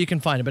everywhere you can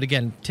find it. But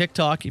again,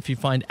 TikTok, if you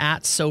find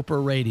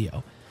 @Soper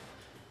Radio,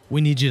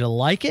 we need you to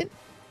like it.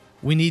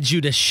 We need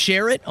you to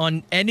share it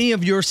on any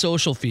of your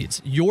social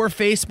feeds. Your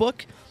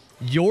Facebook,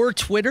 your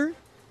Twitter,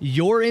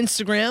 your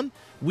Instagram.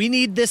 We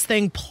need this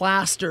thing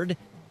plastered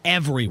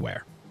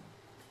everywhere.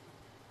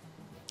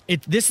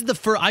 This is the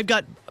first. I've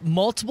got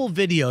multiple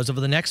videos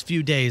over the next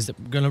few days that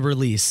we're going to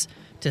release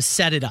to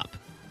set it up.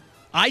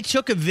 I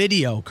took a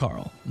video,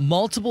 Carl,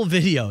 multiple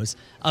videos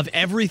of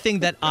everything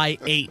that I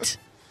ate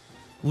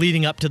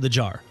leading up to the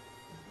jar.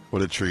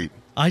 What a treat.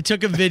 I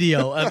took a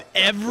video of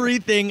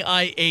everything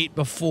I ate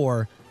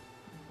before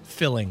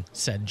filling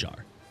said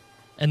jar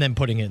and then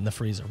putting it in the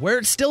freezer where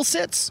it still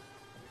sits.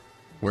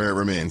 Where it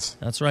remains.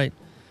 That's right.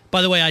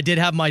 By the way, I did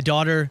have my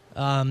daughter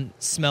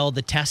smell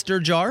the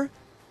tester jar.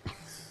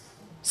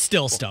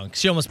 Still stunk.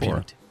 She almost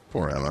puked.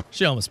 Poor Emma.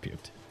 She almost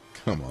puked.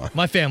 Come on.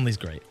 My family's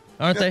great,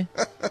 aren't they?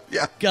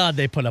 Yeah. God,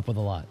 they put up with a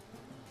lot.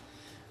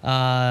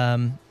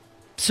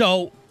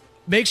 So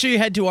make sure you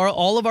head to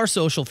all of our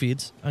social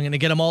feeds. I'm going to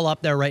get them all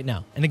up there right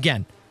now. And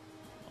again,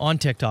 on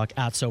TikTok,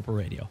 @Soper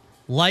Radio.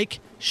 Like,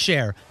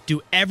 share,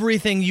 do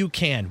everything you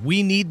can.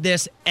 We need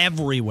this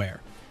everywhere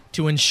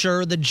to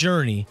ensure the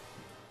journey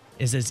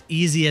is as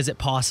easy as it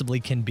possibly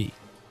can be.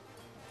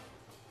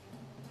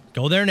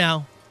 Go there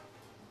now.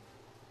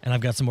 And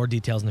I've got some more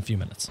details in a few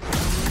minutes.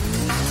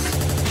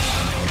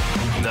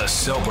 The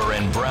Soper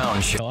and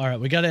Brown Show. All right,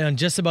 we got it on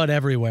just about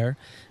everywhere.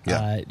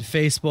 Yeah.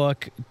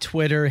 Facebook,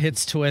 Twitter,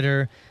 Hits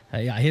Twitter,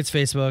 Hits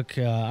Facebook,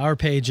 our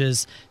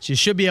pages. So you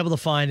should be able to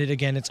find it.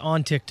 Again, it's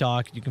on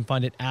TikTok. You can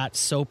find it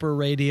 @Soper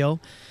Radio.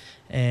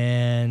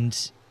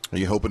 And are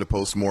you hoping to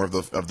post more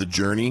of the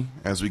journey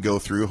as we go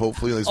through?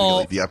 Hopefully, as we get,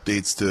 like, the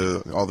updates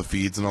to all the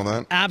feeds and all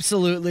that.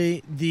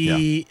 Absolutely.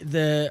 The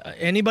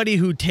anybody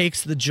who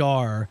takes the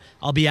jar,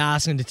 I'll be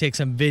asking to take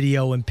some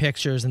video and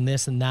pictures and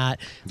this and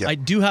that. Yep. I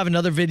do have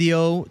another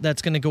video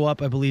that's going to go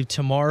up, I believe,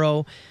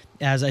 tomorrow.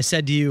 As I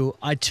said to you,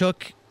 I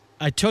took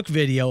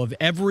video of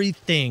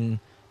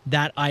everything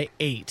that I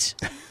ate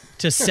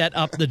to set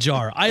up the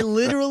jar. I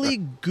literally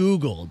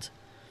Googled,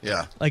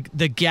 like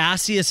the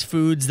gaseous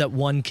foods that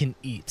one can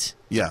eat.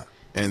 Yeah,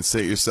 and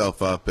set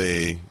yourself up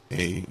a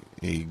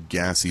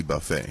gassy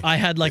buffet. I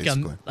had like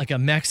a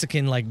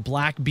Mexican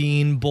black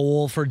bean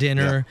bowl for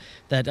dinner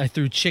that I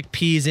threw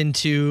chickpeas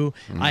into.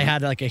 I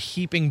had like a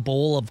heaping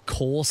bowl of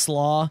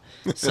coleslaw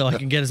so I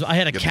can get. I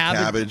had a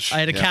cabbage. I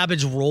had a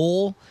cabbage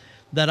roll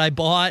that I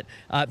bought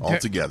all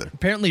together.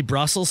 Apparently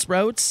Brussels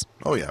sprouts.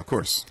 Oh yeah, of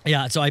course.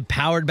 Yeah, so I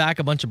powered back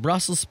a bunch of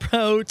Brussels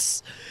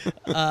sprouts.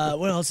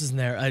 What else is in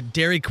there? A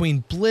Dairy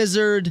Queen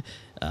Blizzard,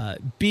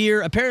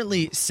 beer.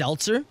 Apparently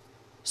seltzer.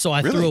 So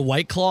I threw a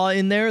White Claw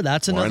in there.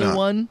 That's another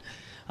one.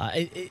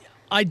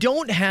 I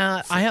don't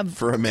have. I have.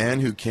 For a man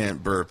who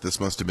can't burp, this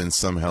must have been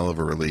some hell of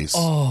a release.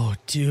 Oh,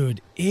 dude,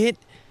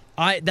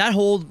 that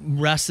whole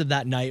rest of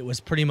that night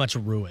was pretty much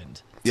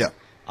ruined. Yeah.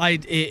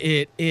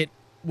 It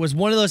was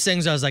one of those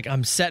things. I was like,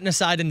 I'm setting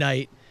aside a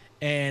night,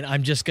 and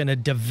I'm just going to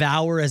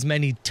devour as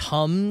many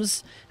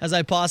Tums as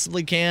I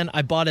possibly can.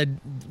 I bought a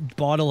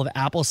bottle of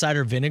apple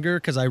cider vinegar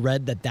because I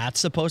read that that's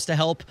supposed to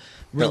help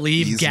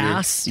relieve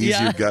gas.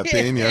 Easier gut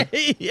pain, yeah.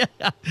 Yeah.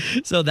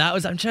 So that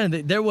was, I'm trying to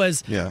think, there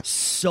was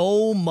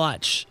so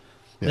much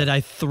that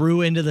I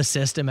threw into the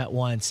system at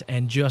once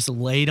and just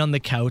laid on the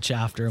couch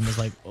after and was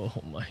like, oh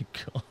my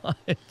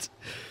God.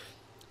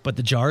 But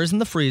the jar is in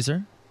the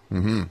freezer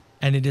and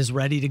it is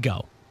ready to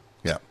go.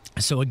 Yeah.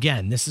 So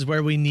again, this is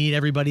where we need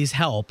everybody's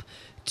help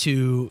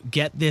to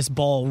get this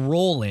ball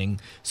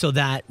rolling so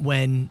that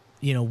when,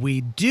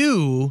 we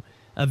do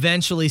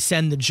eventually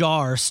send the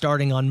jar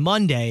starting on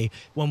Monday,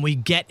 when we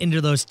get into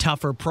those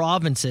tougher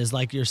provinces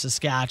like your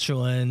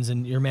Saskatchewans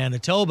and your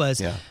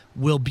Manitobas,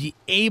 we'll be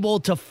able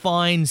to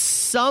find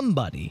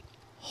somebody,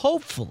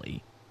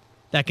 hopefully,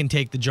 that can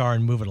take the jar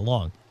and move it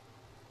along.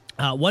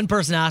 One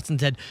person asked and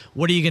said,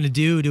 what are you going to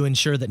do to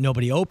ensure that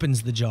nobody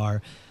opens the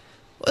jar?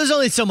 Well, there's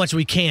only so much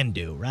we can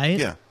do, right?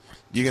 Yeah.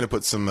 You're going to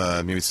put some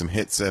maybe some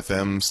Hits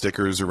FM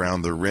stickers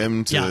around the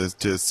rim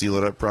to seal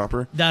it up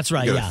proper? That's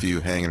right, You got a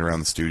few hanging around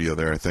the studio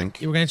there, I think.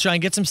 We're going to try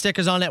and get some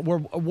stickers on it. We're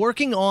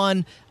working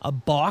on a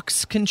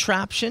box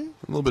contraption.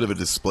 A little bit of a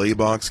display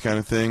box kind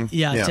of thing.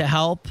 Yeah. To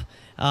help.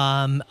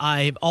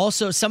 I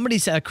also, somebody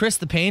said, Chris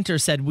the painter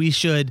said we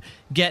should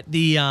get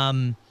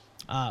the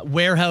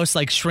warehouse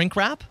like shrink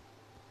wrap.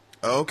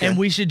 Oh, okay. And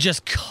we should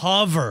just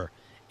cover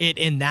it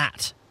in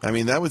that. I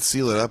mean, that would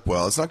seal it up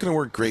well. It's not going to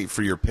work great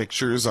for your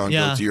pictures on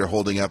GoTo. You're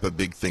holding up a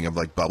big thing of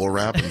like bubble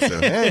wrap and say,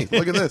 hey,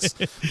 look at this.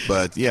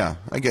 But yeah,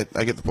 I get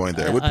the point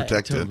there. It would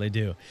protect it. I totally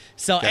do.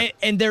 So,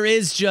 and there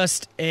is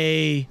just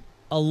a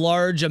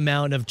large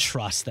amount of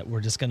trust that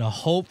we're just going to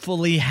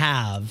hopefully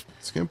have.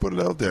 It's going to put it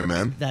out there,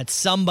 man. That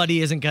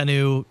somebody isn't going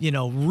to,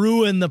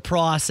 ruin the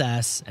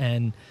process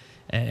and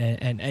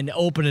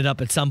open it up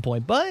at some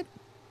point. But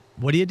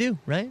what do you do,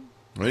 right?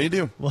 What do you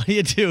do? What do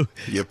you do?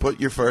 You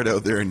put your fart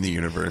out there in the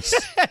universe.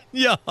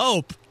 You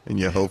hope. And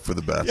you hope for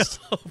the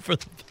best. You hope for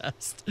the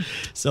best.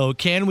 So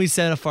can we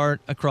send a fart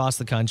across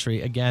the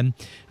country? Again,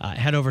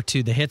 head over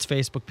to the Hits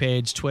Facebook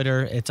page,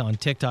 Twitter. It's on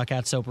TikTok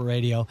at Soper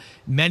Radio.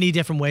 Many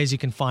different ways you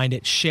can find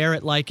it. Share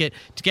it, like it,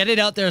 to get it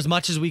out there as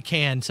much as we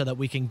can so that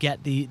we can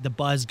get the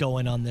buzz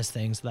going on this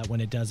thing so that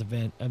when it does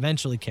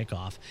eventually kick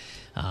off,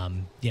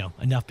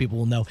 enough people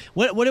will know.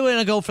 What do we want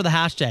to go for the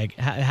hashtag?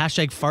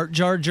 Hashtag fart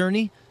jar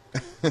journey?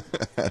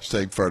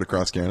 Hashtag fart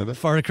across Canada.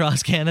 Fart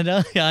across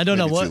Canada. Yeah, I don't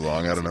know what. Too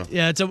long. I don't know.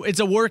 Yeah, it's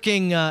a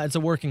working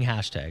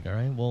hashtag. All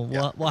right,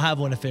 we'll have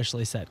one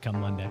officially set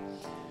come Monday.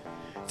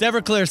 It's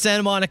Everclear,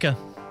 Santa Monica,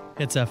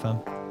 Hits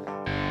FM.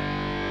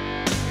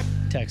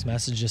 Text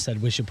message just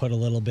said we should put a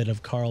little bit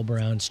of Carl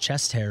Brown's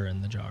chest hair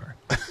in the jar.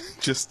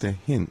 Just a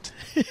hint.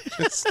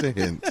 Just a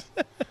hint.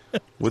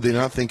 Would they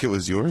not think it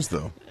was yours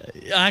though?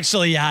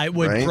 Actually, yeah, it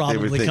would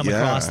probably come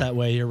across that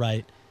way. You're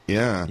right.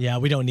 Yeah. Yeah,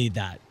 we don't need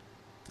that.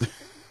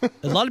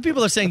 A lot of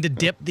people are saying to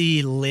dip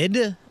the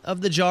lid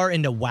of the jar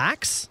into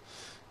wax.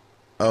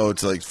 Oh,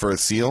 it's like for a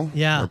seal?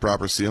 Yeah. Or a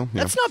proper seal?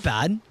 Yeah. That's not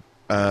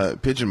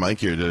bad. Pigeon Mike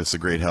here did us a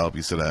great help.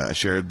 He said, I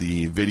shared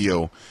the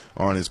video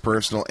on his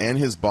personal and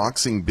his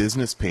boxing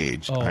business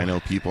page. Oh. I know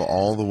people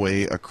all the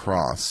way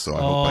across, so I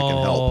hope I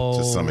can help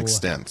to some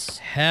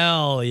extent.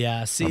 Hell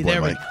yeah. See,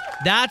 Mike.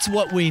 That's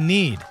what we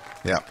need.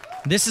 Yeah.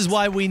 This is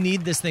why we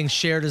need this thing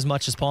shared as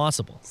much as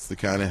possible. It's the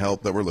kind of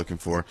help that we're looking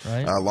for.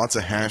 Right. Lots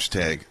of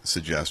hashtag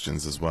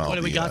suggestions as well. What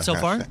have we got so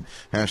far?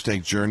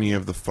 Hashtag journey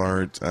of the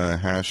fart.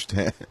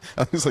 Hashtag,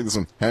 I just like this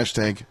one.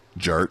 Hashtag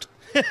jart.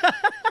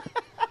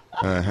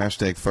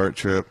 Hashtag fart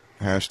trip.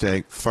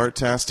 Hashtag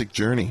fartastic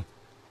journey.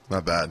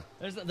 Not bad.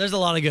 There's a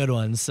lot of good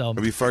ones. So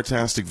it'd be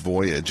fartastic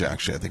voyage.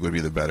 Actually, I think would be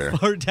the better.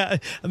 I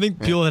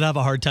think people would have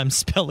a hard time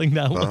spelling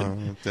that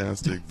one.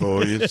 Fantastic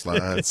voyage,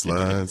 slide,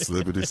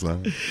 slippity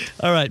slide.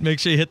 All right, make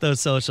sure you hit those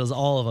socials,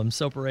 all of them.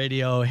 Soper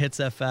Radio, Hits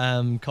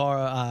FM,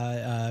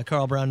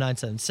 Carl Brown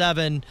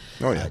 977.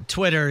 Oh yeah.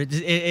 Twitter,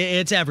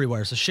 it's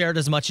everywhere. So share it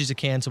as much as you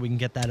can so we can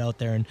get that out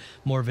there and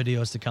more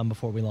videos to come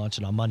before we launch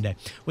it on Monday.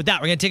 With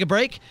that, we're gonna take a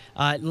break.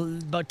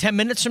 About 10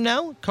 minutes from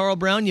now, Carl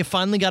Brown, you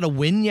finally got a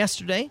win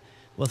yesterday.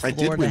 I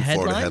did win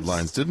Florida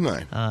headlines, didn't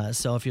I?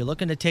 So if you're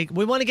looking to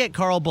we want to get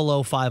Carl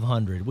below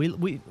 500.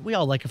 We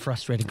all like a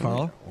frustrated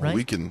Carl, right?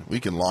 We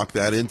can lock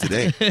that in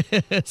today.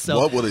 So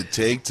what would it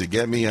take to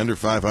get me under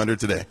 500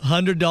 today?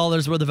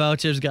 $100 worth of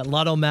vouchers. Got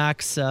Lotto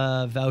Max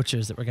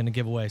vouchers that we're going to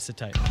give away. Sit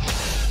tight.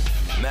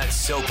 Matt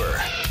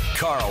Soper,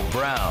 Carl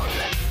Brown,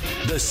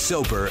 The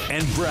Soper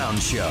and Brown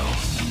Show,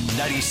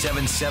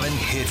 97.7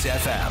 Hits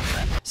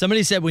FM.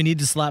 Somebody said we need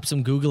to slap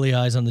some googly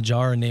eyes on the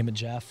jar and name it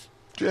Jeff.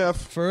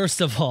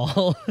 First of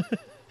all,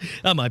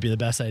 that might be the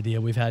best idea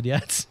we've had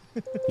yet.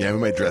 Yeah, we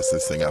might dress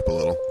this thing up a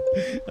little.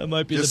 That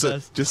might be the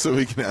best. Just so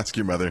we can ask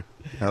your mother,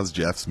 how's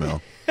Jeff smell?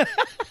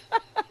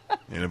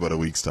 In about a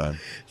week's time.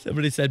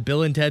 Somebody said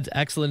Bill and Ted's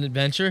Excellent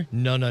Adventure.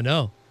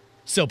 No.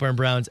 Soper and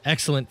Brown's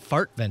excellent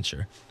fart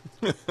venture.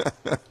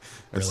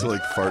 It's still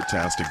like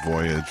fartastic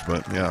voyage,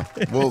 but yeah,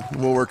 we'll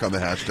work on the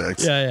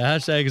hashtags. Yeah,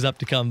 hashtag is up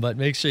to come, but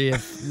make sure you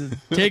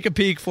take a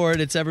peek for it.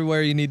 It's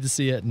everywhere you need to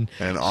see it, and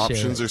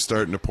options are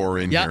starting to pour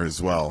in here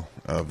as well.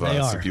 Of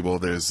some people,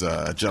 there's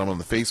a gentleman on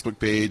the Facebook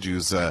page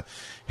who's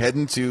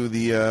heading to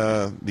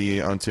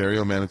the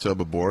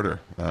Ontario-Manitoba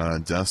border,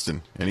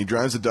 Dustin, and he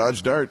drives a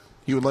Dodge Dart.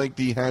 He would like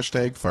the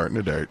hashtag fart in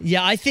a dart.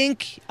 Yeah, I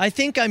think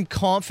I'm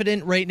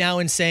confident right now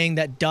in saying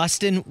that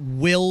Dustin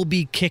will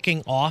be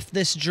kicking off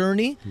this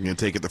journey. You gonna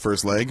take it the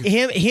first leg?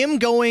 Him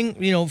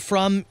going,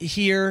 from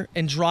here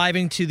and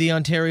driving to the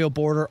Ontario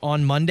border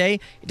on Monday,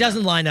 it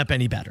doesn't line up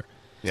any better.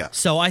 Yeah.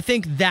 So I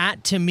think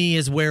that to me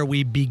is where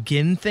we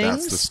begin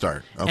things. That's the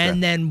start. Okay.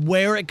 And then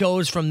where it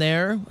goes from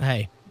there,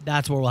 hey,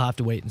 that's where we'll have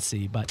to wait and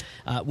see. But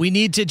we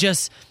need to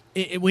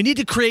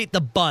create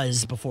the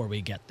buzz before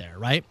we get there,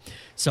 right?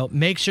 So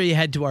make sure you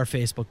head to our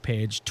Facebook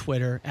page,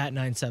 Twitter, at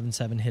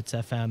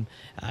 977HitsFM.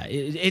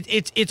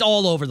 It's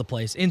all over the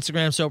place.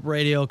 Instagram, Soap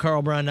Radio,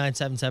 Carl Brown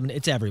 977.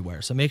 It's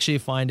everywhere. So make sure you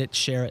find it,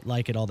 share it,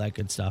 like it, all that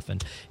good stuff.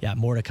 And yeah,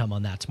 more to come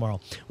on that tomorrow.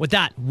 With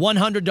that,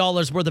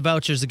 $100 worth of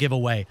vouchers to give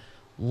away.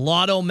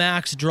 Lotto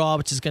Max draw,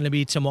 which is going to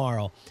be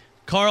tomorrow.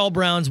 Carl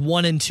Brown's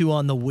 1 and 2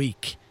 on the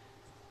week.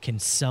 Can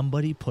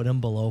somebody put him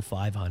below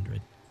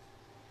 500?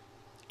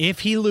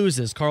 If he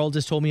loses, Carl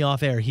just told me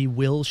off air, he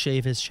will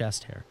shave his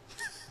chest hair.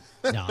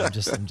 No, I'm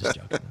just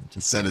joking.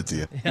 Send it to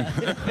you.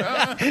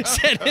 Yeah.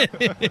 Send it.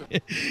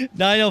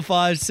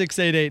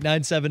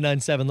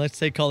 905-688-9797. Let's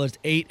take callers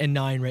 8 and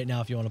 9 right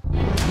now if you want to.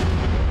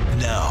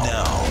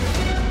 Now,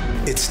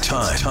 it's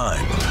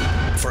time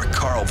for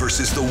Carl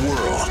versus the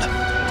world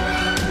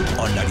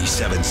on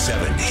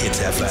 97.7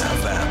 Hits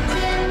FM.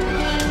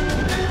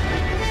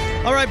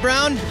 All right,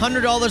 Brown,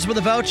 $100 worth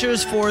of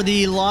vouchers for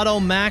the Lotto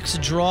Max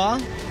draw.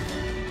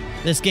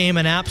 This game,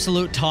 an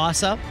absolute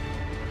toss-up.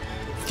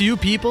 Few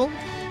people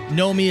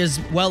know me as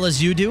well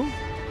as you do.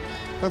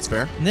 That's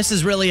fair. And this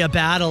is really a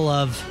battle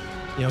of,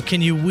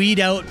 can you weed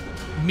out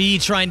me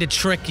trying to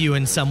trick you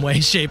in some way,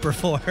 shape, or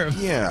form?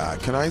 Yeah.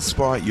 Can I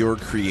spot your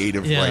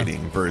creative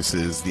writing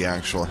versus the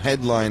actual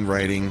headline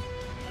writing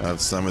of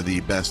some of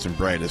the best and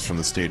brightest from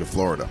the state of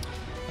Florida?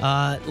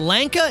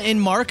 Lanka in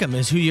Markham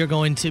is who you're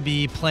going to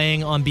be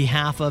playing on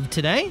behalf of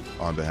today.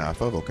 On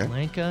behalf of, okay.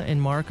 Lanka in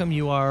Markham,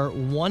 you are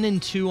 1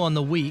 and 2 on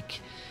the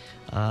week.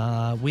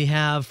 We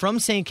have from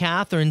St.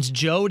 Catharines,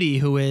 Jody,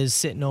 who is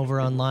sitting over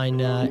on line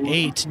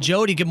 8.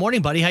 Jody, good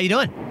morning, buddy. How you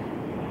doing?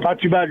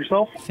 Not too bad,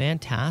 yourself?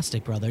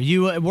 Fantastic, brother.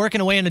 You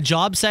working away on a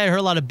job site? I heard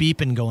a lot of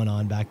beeping going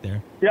on back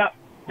there. Yeah,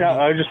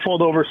 I just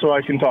pulled over so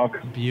I can talk.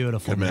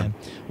 Beautiful, man.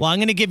 Well, I'm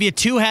going to give you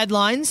 2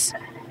 headlines.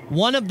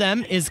 One of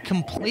them is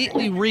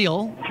completely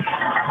real.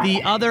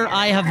 The other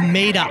I have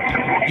made up.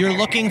 You're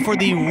looking for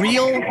the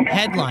real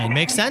headline.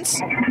 Make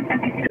sense? Yes,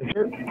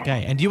 sir.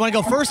 Okay, and do you want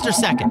to go first or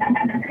second?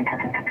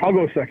 I'll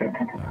go second.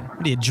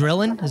 What are you,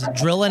 drilling? Is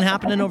drilling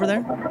happening over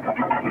there?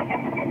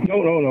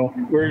 No.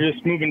 We're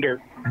just moving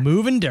dirt.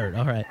 Moving dirt,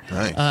 all right.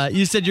 Nice.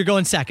 You said you're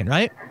going second,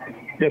 right?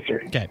 Yes,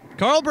 sir. Okay.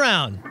 Carl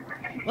Brown,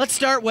 let's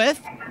start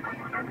with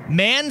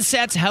man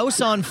sets house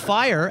on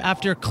fire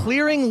after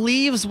clearing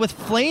leaves with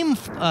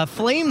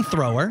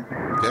flamethrower.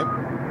 Okay.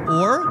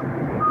 Or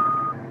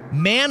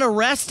man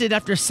arrested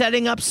after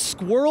setting up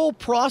squirrel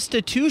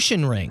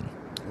prostitution ring.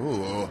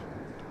 Ooh.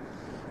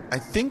 I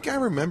think I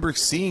remember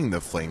seeing the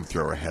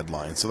flamethrower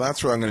headline, so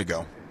that's where I'm going to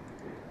go.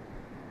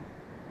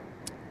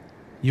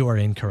 You are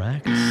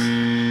incorrect.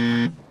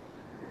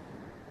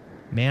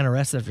 Man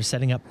arrested after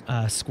setting up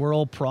a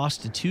squirrel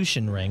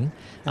prostitution ring.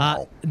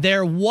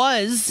 There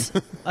was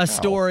a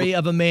story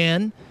of a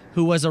man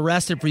who was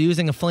arrested for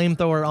using a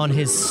flamethrower on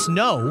his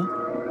snow.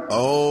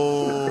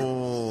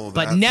 Oh,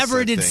 but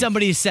never did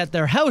somebody set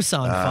their house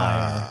on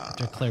fire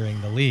after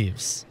clearing the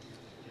leaves.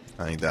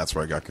 I think that's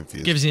where I got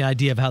confused. Gives you an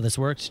idea of how this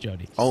works,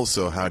 Jody.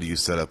 Also, how do you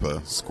set up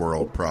a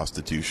squirrel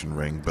prostitution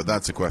ring? But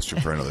that's a question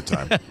for another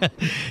time.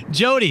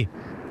 Jody.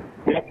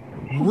 Yep.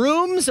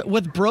 Rooms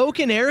with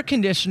broken air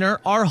conditioner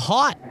are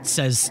hot,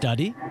 says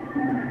study.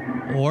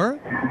 Or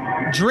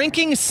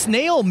drinking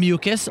snail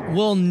mucus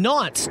will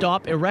not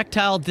stop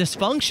erectile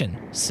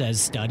dysfunction, says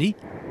study.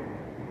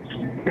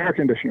 Air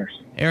conditioners.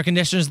 Air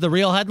conditioners, the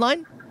real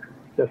headline?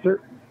 Yes,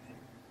 sir.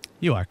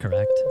 You are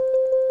correct.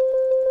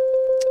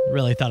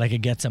 Really thought I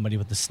could get somebody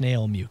with the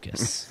snail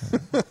mucus.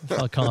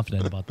 Felt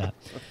confident about that.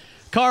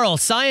 Carl,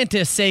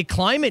 scientists say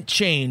climate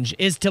change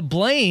is to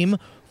blame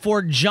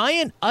for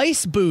giant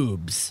ice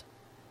boobs.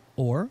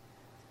 Or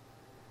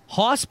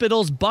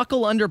hospitals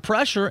buckle under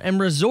pressure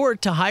and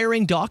resort to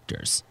hiring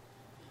doctors.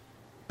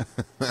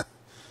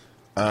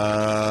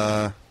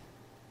 Ice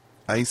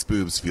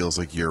boobs feels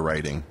like you're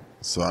writing.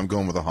 So I'm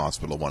going with the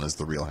hospital one as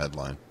the real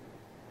headline.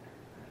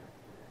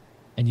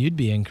 And you'd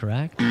be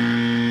incorrect.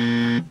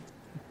 You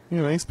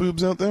have ice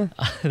boobs out there?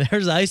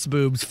 There's ice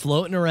boobs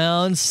floating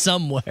around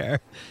somewhere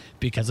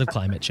because of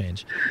climate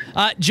change.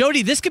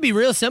 Jody, this could be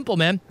real simple,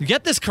 man. You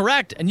get this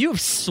correct, and you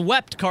have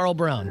swept Carl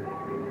Brown.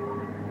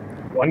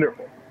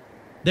 Wonderful.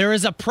 There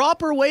is a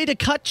proper way to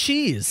cut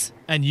cheese,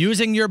 and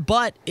using your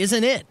butt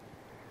isn't it.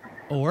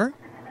 Or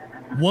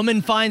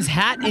woman finds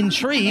hat in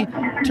tree.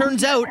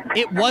 Turns out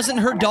it wasn't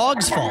her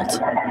dog's fault.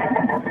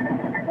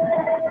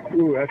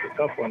 Ooh, that's a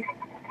tough one.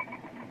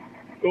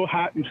 Go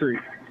hat and tree.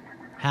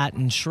 Hat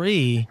and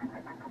tree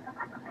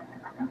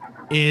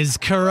is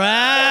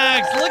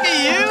correct. Look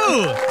at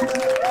you.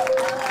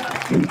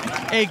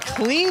 A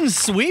clean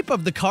sweep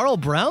of the Carl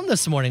Brown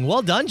this morning.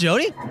 Well done,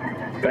 Jody.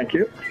 Thank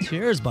you.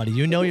 Cheers, buddy.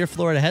 You know your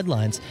Florida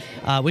headlines.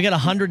 We got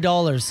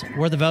 $100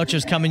 worth of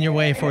vouchers coming your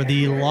way for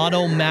the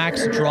Lotto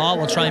Max draw.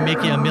 We'll try and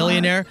make you a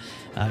millionaire.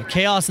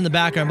 Chaos in the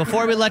background.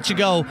 Before we let you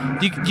go,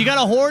 do you got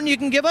a horn you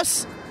can give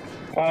us?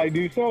 I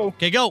do so.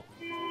 Okay, go.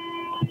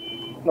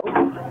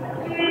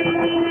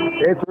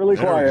 It's really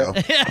quiet.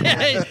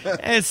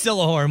 It's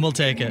still a horn. We'll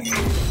take it.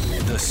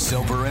 The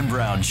Soper and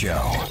Brown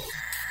Show.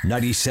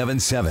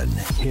 97.7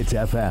 Hits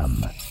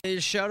FM.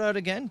 His shout out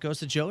again goes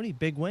to Jody.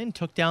 Big win.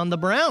 Took down the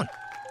Brown.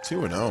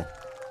 2-0.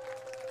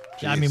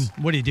 Yeah, I mean,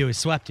 what do you do? He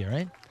swept you,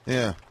 right?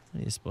 Yeah.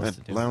 What are you supposed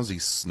to That do? lousy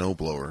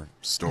snowblower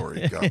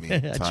story got me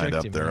tied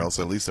up there. Else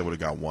at least I would have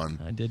got one.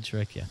 I did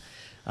trick you.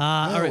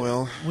 All right.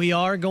 Well. We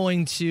are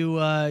going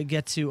to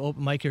get to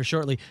open mic here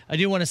shortly. I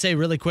do want to say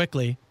really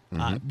quickly,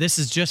 this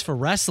is just for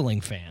wrestling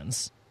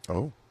fans.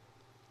 Oh.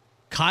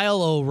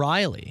 Kyle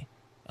O'Reilly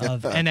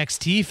of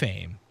NXT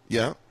fame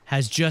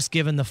has just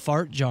given the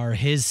fart jar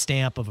his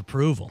stamp of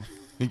approval.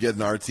 You get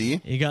an RT?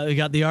 We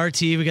got the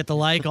RT, we got the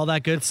like, all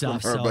that good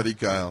stuff. From our buddy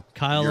Kyle.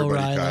 Kyle Your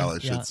O'Reilly. buddy Kyle, I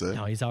should say.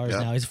 No, he's ours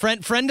now. He's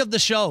friend of the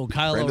show,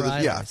 Kyle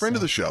O'Reilly. Friend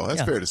of the show.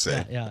 That's fair to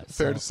say.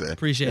 Fair to say.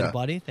 Appreciate it,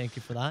 buddy. Thank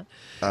you for that.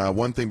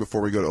 One thing before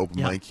we go to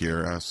open mic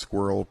here,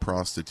 Squirrel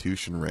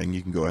Prostitution Ring.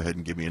 You can go ahead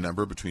and give me a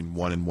number between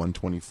 1 and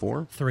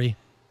 124. 3.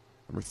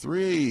 Number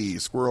 3,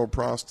 Squirrel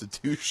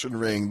Prostitution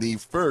Ring, the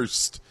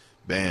first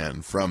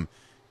band from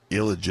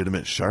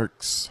Illegitimate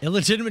Sharks.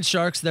 Illegitimate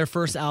Sharks, their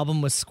first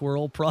album was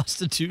Squirrel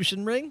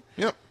Prostitution Ring?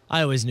 Yep.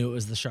 I always knew it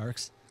was the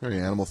Sharks. Very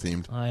animal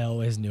themed. I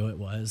always knew it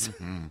was.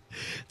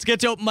 Let's get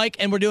to open mic,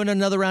 and we're doing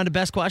another round of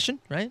Best Question,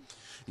 right?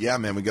 Yeah,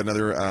 man, we got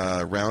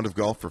another round of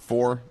golf for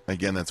 4.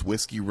 Again, that's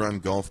Whiskey Run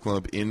Golf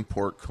Club in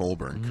Port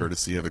Colborne,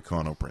 courtesy of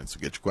Econoprint. So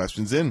get your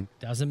questions in.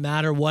 Doesn't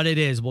matter what it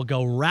is. We'll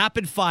go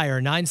rapid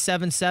fire,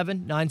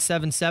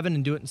 977-977,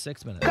 and do it in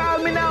 6 minutes. Call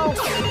me now.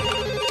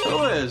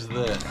 Who is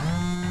this?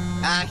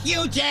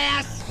 Huge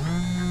ass.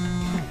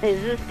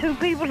 Is this 2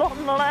 people on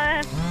the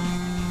line?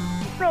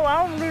 No,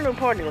 I don't do no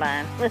party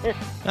line.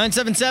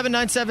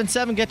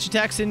 977-977. Get your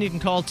text in. You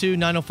can call to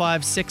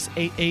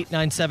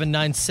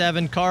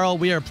 905-688-9797. Carl,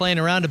 we are playing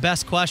around a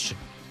Best Question.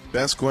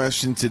 Best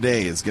Question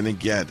today is going to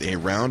get a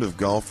round of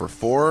golf for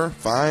 4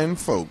 fine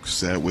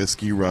folks at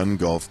Whiskey Run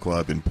Golf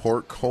Club in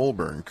Port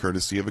Colborne,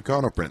 courtesy of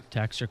Econoprint.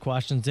 Text your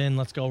questions in.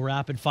 Let's go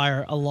rapid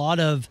fire. A lot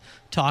of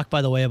talk,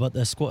 by the way, about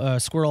the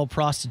Squirrel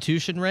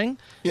Prostitution Ring.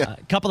 Yeah.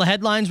 A couple of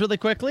headlines really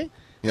quickly.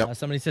 Yep.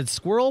 Somebody said,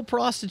 Squirrel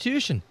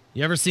Prostitution.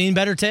 You ever seen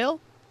Better Tale?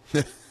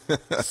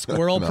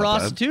 Squirrel Not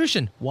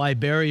Prostitution. Why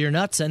bury your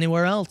nuts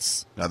anywhere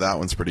else? Now that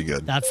one's pretty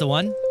good. That's the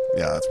one?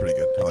 Yeah, that's pretty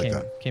good. I like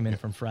that. Came in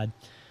from Fred.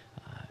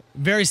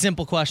 Very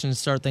simple question to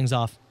start things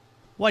off.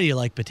 Why do you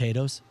like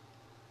potatoes?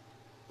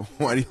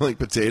 Why do you like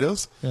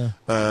potatoes? Yeah.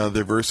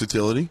 Their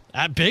versatility.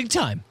 Big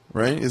time.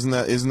 Right? Isn't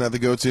that the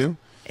go-to?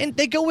 And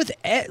they go with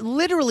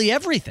literally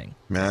everything.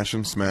 Mash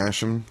them, smash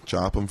them,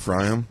 chop them,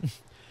 fry them.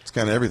 It's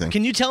kind of everything.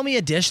 Can you tell me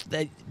a dish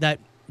that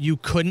you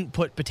couldn't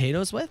put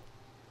potatoes with?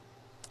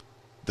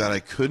 That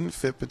I couldn't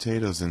fit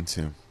potatoes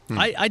into.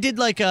 I did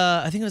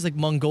I think it was like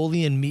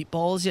Mongolian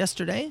meatballs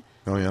yesterday.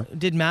 Oh, yeah?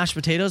 Did mashed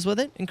potatoes with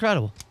it.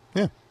 Incredible.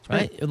 Yeah.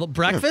 Right?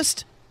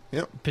 Breakfast?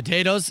 Yep.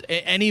 Potatoes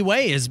any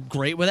way is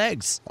great with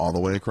eggs. All the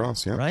way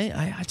across, yeah. Right?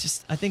 I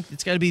think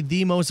it's got to be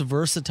the most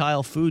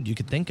versatile food you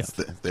could think of.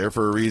 It's there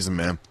for a reason,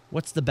 man.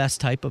 What's the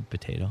best type of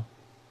potato?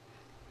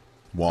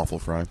 Waffle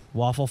fry.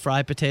 Waffle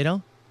fry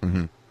potato?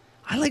 Mm-hmm.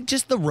 I like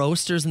just the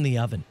roasters in the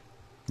oven.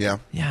 Yeah.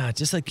 Yeah,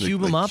 just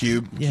cube them up.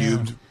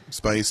 Cubed,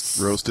 spiced,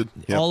 roasted.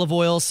 Yep. Olive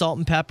oil, salt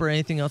and pepper,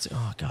 anything else.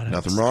 Oh, God.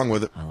 Nothing wrong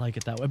with it. I like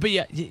it that way. But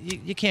yeah,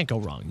 you can't go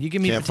wrong. You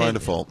give me Can't find a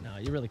fault. No,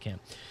 you really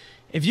can't.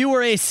 If you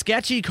were a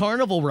sketchy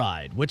carnival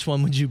ride, which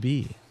one would you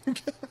be?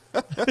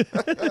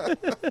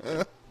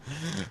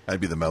 I'd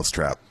be the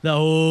mousetrap.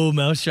 Oh,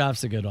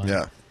 mousetrap's a good one.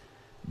 Yeah.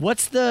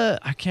 What's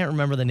I can't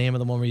remember the name of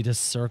the one where you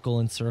just circle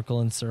and circle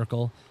and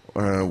circle.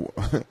 Or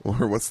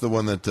what's the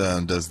one that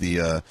does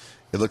the?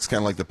 It looks kind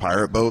of like the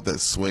pirate boat that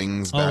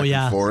swings back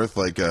and forth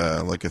like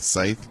a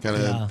scythe kind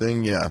of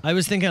thing. Yeah. I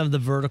was thinking of the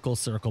vertical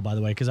circle, by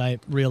the way, because I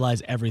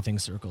realize everything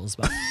circles.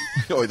 But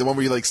oh, the one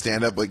where you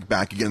stand up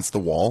back against the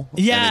wall.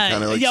 Yeah.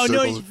 And it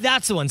no,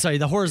 that's the one. Sorry,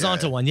 the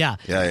horizontal one. Yeah.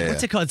 Yeah.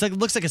 What's it called? It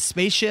looks like a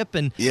spaceship,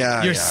 and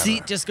your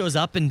seat just goes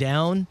up and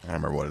down. I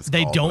remember what it's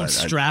called. They don't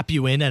strap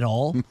you in at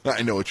all.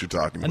 I know what you're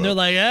talking about. And they're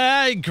like,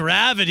 hey,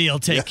 gravity will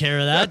take care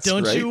of that.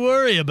 Don't you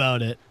worry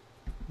about it.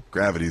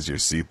 Gravity's your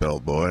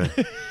seatbelt, boy.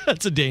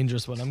 That's a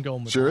dangerous one. I'm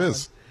going with Sure that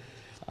is.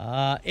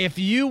 one. If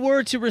you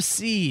were to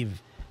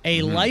receive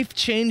a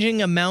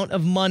life-changing amount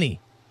of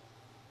money,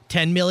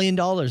 $10 million,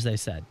 they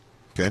said.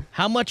 Okay.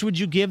 How much would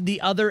you give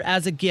the other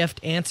as a gift?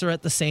 Answer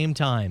at the same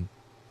time.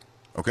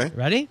 Okay.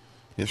 Ready?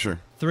 Yeah, sure.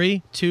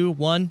 3, 2,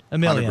 1, $1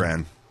 million. 100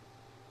 grand.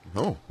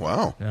 Oh,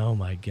 wow. Oh,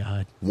 my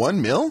God.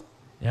 1 mil?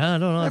 Yeah, I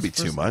don't know. That'd be It's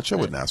too first- much. I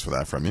wouldn't ask for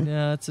that from you.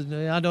 Yeah,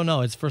 I don't know.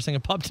 It's the first thing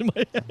that popped in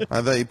my head.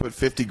 I thought you put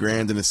 50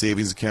 grand in a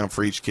savings account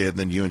for each kid, and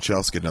then you and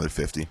Chelsea get another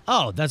 50.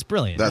 Oh, that's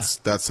brilliant.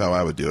 That's how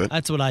I would do it.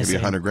 That's what I Maybe say.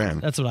 100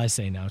 grand. That's what I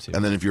say now, too.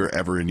 And then if you're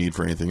ever in need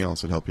for anything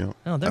else, it'd help you out.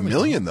 Oh, there $1 we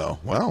million, though.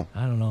 Wow.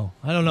 I don't know.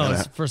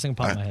 It's the first thing that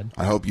popped in my head.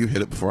 I hope you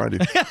hit it before I do.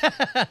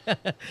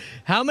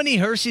 How many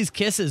Hershey's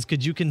Kisses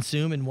could you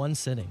consume in one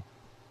sitting?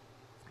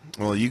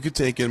 Well, you could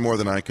take in more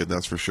than I could,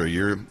 that's for sure.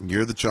 You're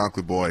the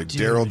chocolate boy.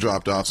 Daryl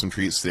dropped off some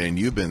treats today, and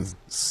you've been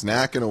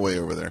snacking away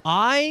over there.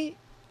 I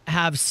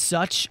have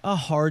such a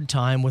hard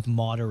time with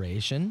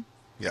moderation.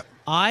 Yeah.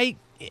 I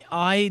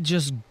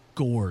just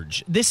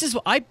gorge.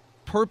 I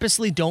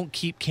purposely don't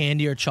keep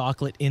candy or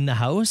chocolate in the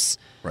house.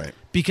 Right.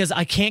 Because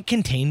I can't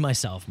contain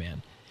myself,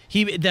 man.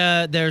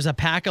 There's a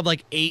pack of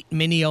like 8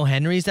 mini O.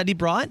 Henrys that he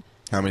brought.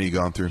 How many you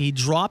gone through? He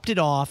dropped it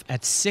off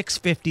at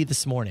 6:50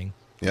 this morning.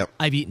 Yep.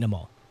 I've eaten them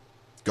all.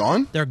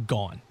 Gone? They're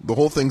gone. The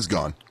whole thing's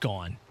gone.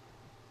 Gone.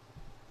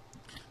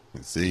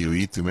 See, you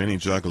eat too many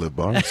chocolate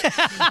bars.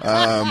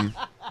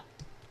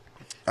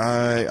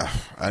 I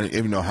don't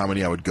even know how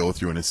many I would go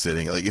through in a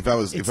sitting. Like if I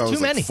was It's like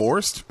too many.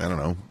 forced, I don't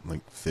know,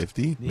 like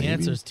 50. The maybe,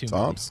 answer's too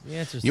tops. many. The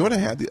answer's You know too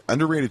what I had? The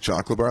underrated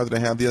chocolate bar that I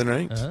had the other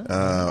night.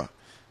 I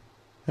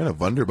had a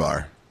Wonder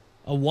Bar.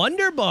 A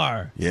Wonder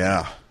Bar.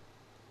 Yeah,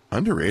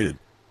 underrated.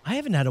 I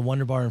haven't had a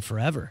Wonder Bar in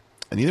forever.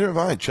 And neither have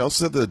I.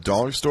 Chelsea's at the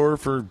dollar store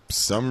for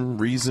some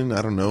reason.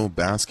 I don't know,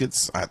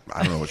 baskets. I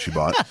don't know what she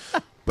bought.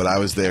 But I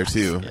was there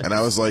too. And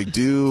I was like,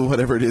 do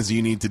whatever it is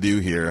you need to do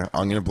here.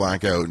 I'm going to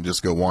black out and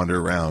just go wander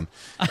around.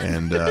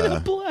 And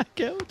black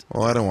out?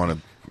 Well, I don't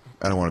want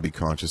to be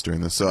conscious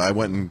during this. So I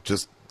went and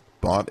just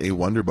bought a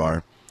Wonder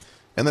Bar.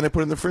 And then I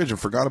put it in the fridge and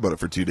forgot about it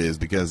for 2 days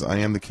because I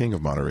am the king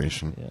of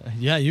moderation.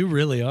 Yeah, you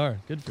really are.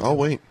 Good for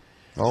you.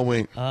 I'll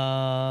wait.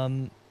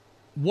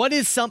 What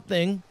is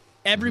something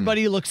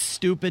everybody looks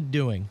stupid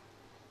doing?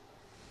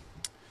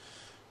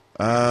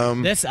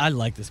 I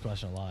like this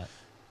question a lot.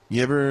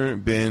 You ever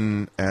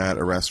been at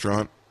a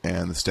restaurant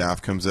and the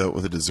staff comes out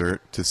with a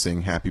dessert to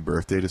sing happy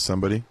birthday to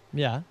somebody?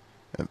 Yeah.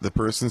 The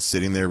person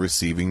sitting there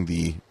receiving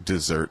the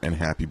dessert and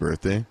happy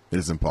birthday, it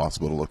is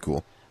impossible to look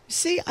cool.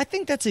 See, I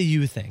think that's a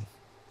you thing.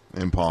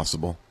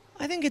 Impossible.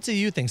 I think it's a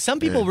you thing. Some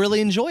people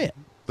really enjoy it.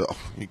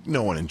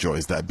 No one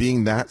enjoys that.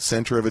 Being that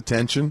center of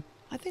attention?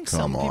 I think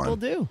Come some people on.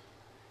 do.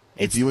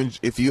 If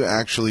you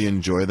actually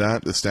enjoy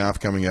that, the staff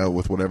coming out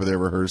with whatever their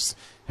rehearsed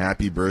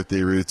happy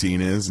birthday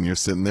routine is, and you're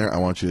sitting there, I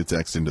want you to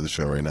text into the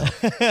show right now.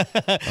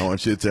 I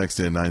want you to text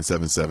in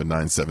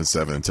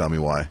 977-977 and tell me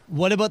why.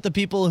 What about the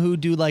people who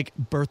do like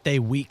birthday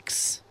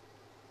weeks?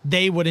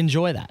 They would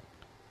enjoy that.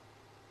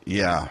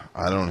 Yeah,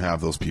 I don't have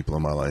those people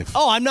in my life.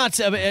 Oh, I'm not.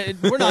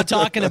 We're not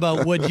talking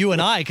about would you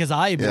and I, because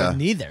I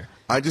wouldn't either.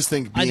 I just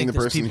think being the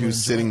person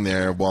who's sitting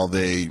there while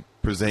they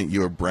present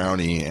you a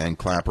brownie and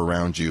clap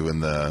around you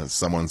and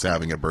someone's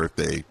having a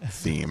birthday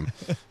theme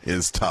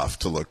is tough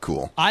to look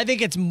cool. I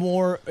think it's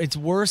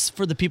worse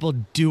for the people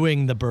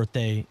doing the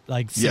birthday,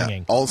 like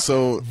singing. Yeah,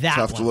 also That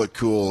tough to one. look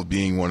cool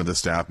being one of the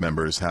staff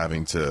members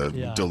having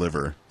to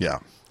deliver. Yeah.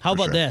 How for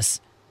about sure.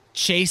 this?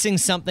 Chasing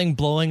something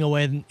blowing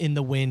away in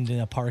the wind in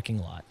a parking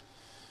lot.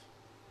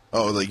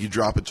 Oh, like you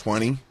drop a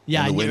 20 Yeah,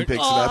 and the and wind you're-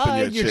 picks it up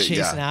and you're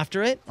chasing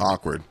after it.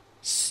 Awkward.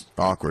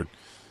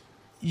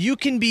 You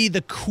can be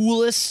the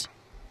coolest,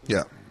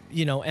 Yeah.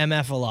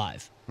 MF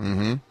alive.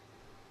 Mm-hmm.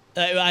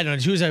 I don't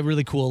know. Who's a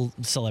really cool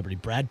celebrity?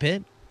 Brad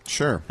Pitt?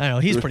 Sure. I know.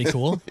 He's pretty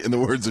cool. In the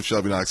words of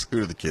Shelby Knox, who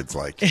do the kids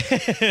like?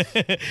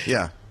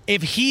 Yeah.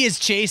 If he is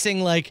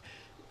chasing like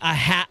a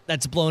hat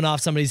that's blown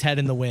off somebody's head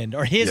in the wind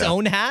or his Yeah.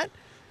 own hat.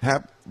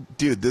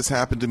 Dude, this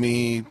happened to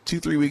me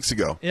 2-3 weeks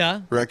ago.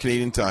 Yeah. We're at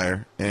Canadian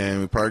Tire,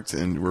 and we parked,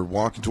 and we're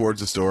walking towards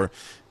the store.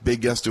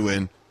 Big gust of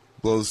wind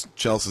blows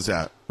Chelsea's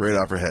hat right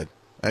off her head.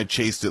 I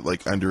chased it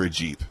like under a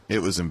Jeep.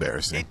 It was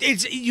embarrassing.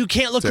 You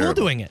can't look cool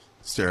Terrible. doing it.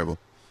 It's terrible.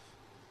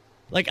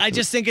 Like, I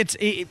just think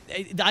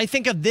I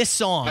think of this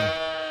song.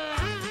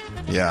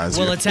 Yeah.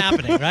 It's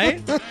happening,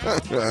 right?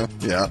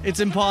 Yeah. It's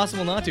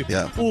impossible not to.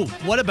 Yeah. Ooh,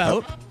 what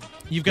about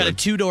you've got a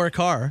 2-door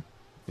car?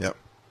 Yep.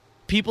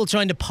 People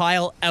trying to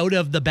pile out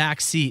of the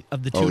back seat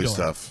of the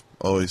 2-door.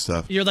 Always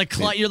tough. You're like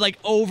you're like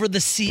over the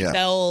seat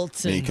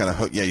belt. And you kind of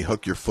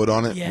hook your foot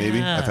on it. Yeah.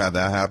 Maybe I've had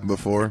that happen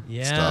before.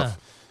 Yeah. It's tough.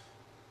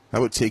 How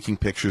about taking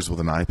pictures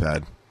with an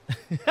iPad?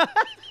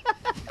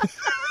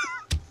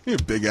 Your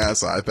big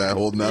ass iPad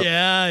holding up.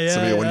 Yeah.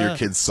 Somebody at one of your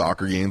kids'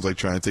 soccer games, like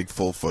trying to take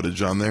full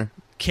footage on there.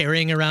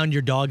 Carrying around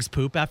your dog's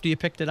poop after you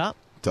picked it up.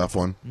 Tough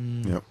one.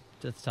 Yep.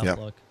 That's a tough Yep.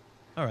 look.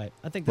 All right.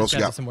 I think What there's else you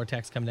got got? some more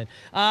text coming in.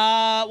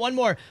 One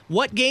more.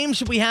 What game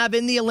should we have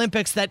in the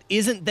Olympics that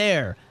isn't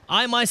there?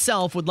 I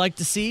myself would like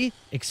to see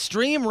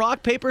extreme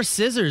rock, paper,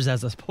 scissors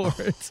as a sport.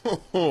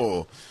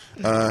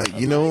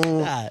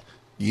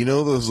 You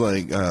know those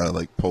like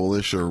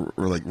Polish or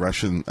like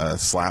Russian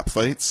slap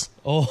fights,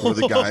 Oh. where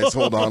the guys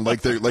hold on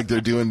like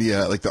they're doing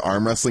the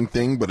arm wrestling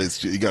thing, but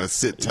it's you got to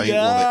sit tight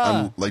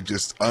while they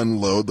just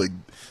unload like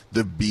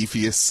the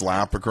beefiest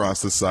slap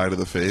across the side of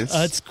the face.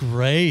 That's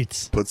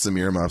great. Put some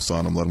earmuffs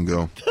on them, let them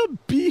go. The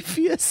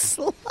beefiest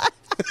slap.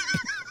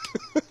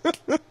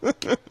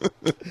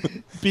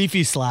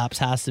 Beefy Slaps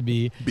has to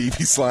be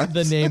Beefy Slaps,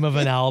 the name of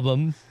an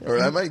album. Or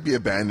that might be a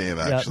band name,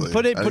 actually.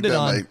 Put it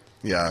on.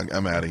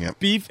 I'm adding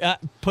it.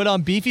 Put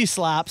on Beefy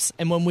Slaps,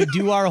 and when we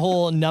do our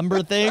whole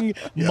number thing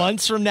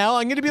months from now,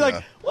 I'm going to be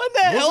like, what the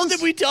hell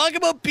did we talk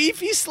about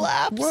Beefy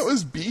Slaps? What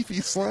was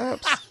Beefy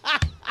Slaps?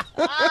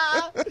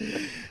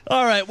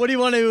 All right, what do you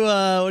want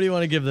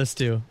to give this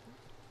to?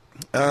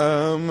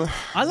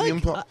 I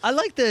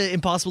like the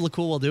Impossible to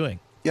Cool While Doing.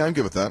 Yeah, I'm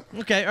good with that.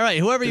 Okay, all right.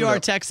 Whoever you are,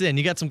 text in.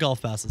 You got some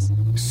golf passes.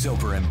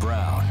 Soper and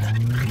Brown,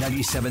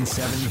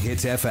 97.7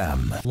 Hits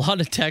FM. A lot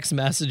of text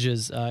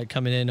messages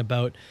coming in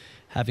about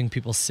having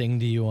people sing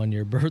to you on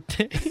your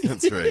birthday.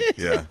 That's right.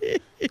 Yeah.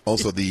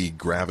 Also, the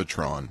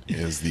Gravitron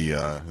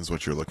is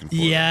what you're looking for.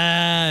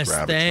 Yes,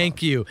 Gravitron.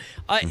 Thank you.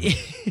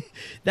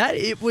 That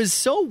it was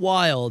so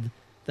wild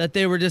that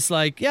they were just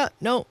like, yeah,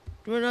 no.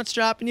 We're not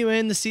strapping you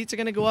in. The seats are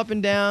going to go up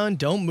and down.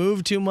 Don't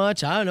move too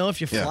much. I don't know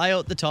if you fly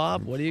out the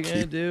top. What are you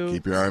going to do?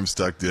 Keep your arms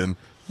tucked in.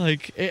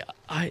 Like,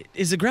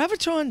 is the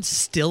Gravitron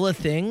still a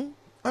thing?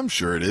 I'm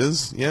sure it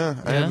is. Yeah.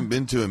 I haven't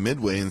been to a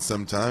Midway in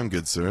some time,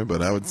 good sir,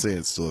 but I would say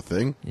it's still a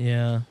thing.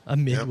 Yeah, a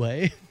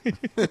Midway.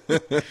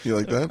 Yep. You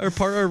like that?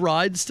 Are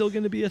rides still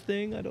going to be a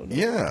thing? I don't know.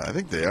 Yeah, I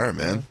think they are,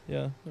 man.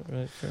 Yeah. All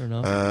right. Fair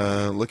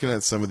enough. Looking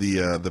at some of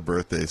the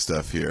birthday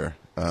stuff here.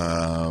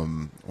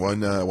 One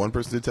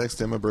person did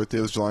text him. My birthday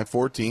was July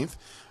 14th.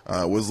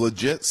 Was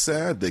legit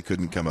sad they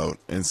couldn't come out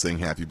and sing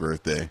happy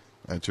birthday.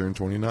 I turned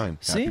 29.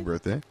 See? Happy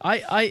birthday.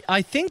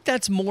 I think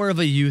that's more of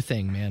a you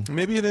thing, man.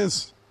 Maybe it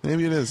is.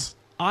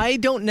 I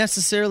don't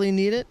necessarily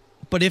need it,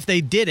 but if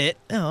they did it,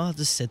 I'll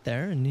just sit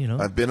there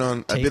and I've been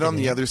on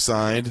the other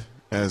side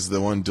as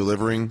the one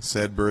delivering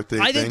said birthday.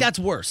 I think that's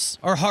worse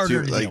or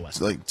harder to deal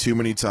with. Like too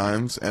many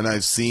times, and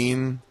I've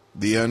seen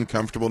the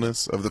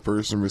uncomfortableness of the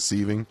person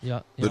receiving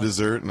the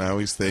dessert, and I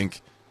always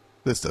think,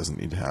 this doesn't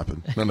need to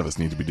happen. None of us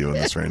need to be doing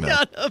this right now.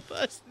 None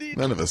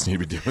of us need to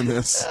be doing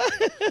this.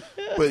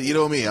 But you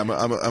know me, I'm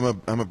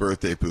a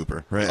birthday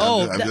pooper, right?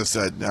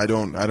 I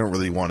don't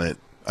really want it.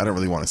 I don't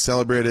really want to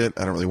celebrate it.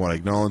 I don't really want to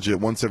acknowledge it.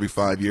 Once every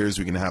 5 years,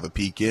 we can have a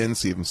peek in,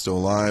 see if I'm still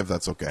alive.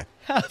 That's okay.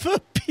 Have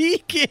a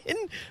peek in?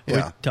 Yeah.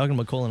 Are we talking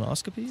about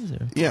colonoscopies?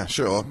 Or? Yeah,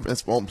 sure.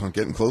 I'm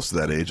getting close to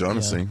that age,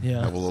 honestly.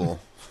 Yeah. Have a little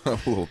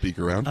peek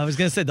around. I was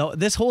going to say, though,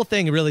 this whole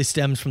thing really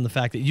stems from the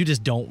fact that you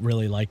just don't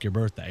really like your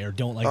birthday or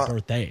don't like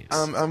birthdays.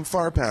 I'm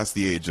far past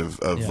the age of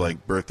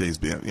like birthdays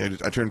being.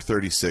 I turned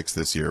 36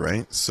 this year,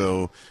 right?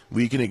 So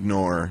we can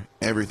ignore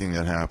everything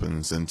that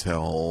happens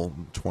until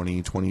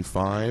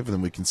 2025, and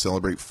then we can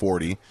celebrate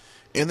 40.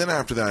 And then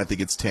after that, I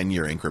think it's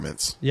 10-year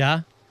increments.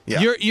 Yeah?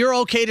 Yeah. You're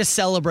okay to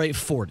celebrate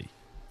 40.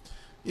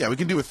 Yeah, we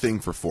can do a thing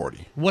for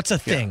 40. What's a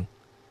thing?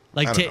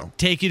 Like I don't know.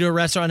 Take you to a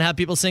restaurant and have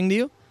people sing to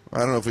you? I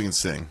don't know if we can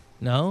sing.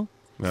 No?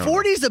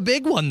 40's a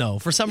big one, though,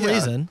 for some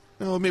reason.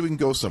 No, maybe we can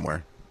go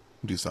somewhere.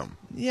 Do something.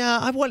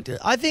 Yeah,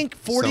 I think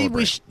 40,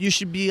 you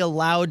should be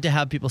allowed to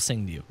have people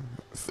sing to you.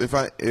 If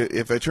I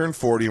turn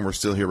 40 and we're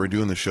still here, we're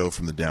doing the show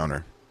from the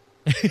Downer.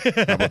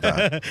 How about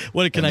that?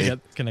 What can I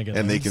get?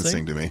 And they can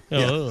sing to me.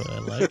 Oh, I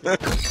like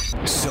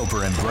it.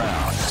 Soper and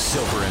Brown.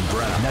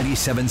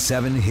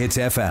 97.7 Hits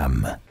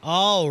FM.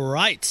 All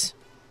right.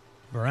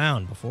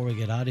 Brown, before we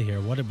get out of here,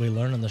 what did we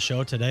learn on the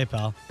show today,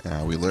 pal?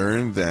 We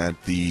learned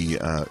that the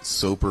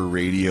Soper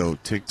Radio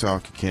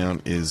TikTok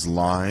account is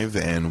live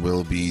and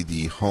will be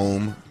the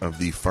home of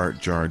the Fart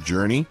Jar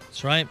Journey.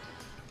 That's right.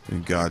 We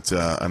got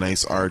a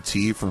nice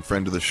RT from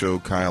friend of the show,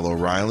 Kyle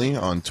O'Reilly,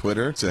 on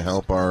Twitter to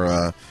help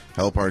our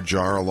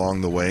jar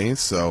along the way.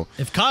 So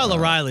if Kyle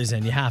O'Reilly's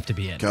in, you have to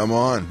be in. Come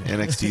on,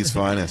 NXT's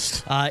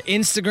finest.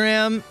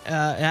 Instagram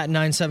at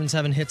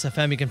 977 Hits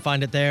FM. You can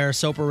find it there.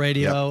 Soper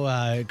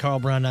Radio, Carl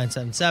Brown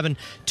 977.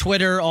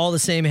 Twitter, all the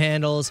same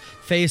handles.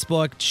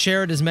 Facebook,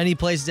 share it as many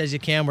places as you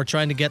can. We're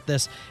trying to get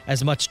this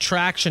as much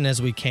traction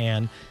as we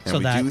can.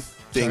 And we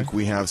think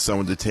we have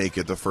someone to take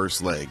it the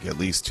first leg, at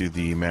least to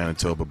the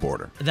Manitoba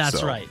border.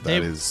 That's right.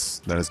 That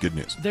is good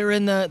news. They're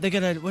in they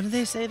got a, what do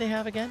they say they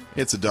have again?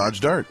 It's a Dodge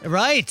Dart.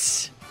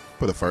 Right.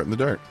 Put a fart in the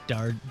dart.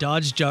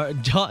 Dodge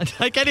Dart.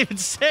 I can't even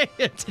say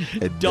it.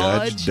 A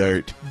Dodge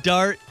Dart.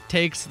 Dart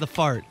takes the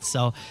fart.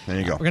 So there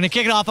you go. We're going to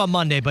kick it off on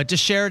Monday, but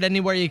just share it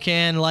anywhere you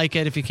can, like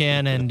it if you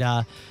can, and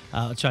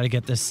try to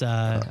get this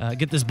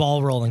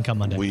ball rolling come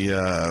Monday. We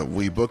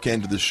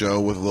bookended the show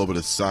with a little bit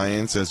of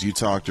science, as you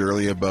talked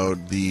earlier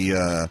about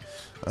the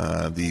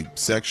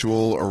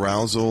sexual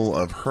arousal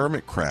of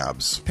hermit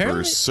crabs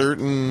for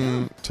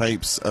certain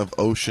types of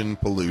ocean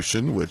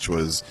pollution, which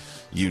was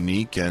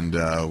unique. And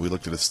we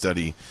looked at a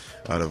study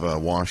out of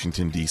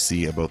Washington,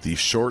 D.C. about the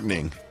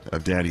shortening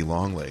of daddy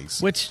long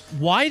legs.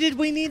 Why did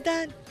we need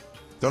that?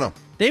 Don't know.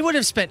 They would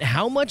have spent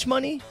how much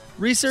money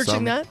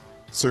researching that?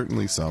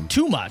 Certainly some.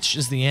 Too much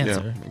is the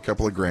answer. Yeah, a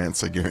couple of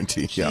grants, I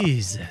guarantee.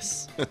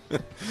 Jesus.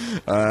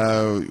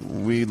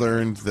 We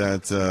learned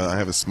that I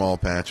have a small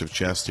patch of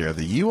chest hair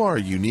that you are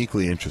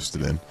uniquely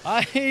interested in.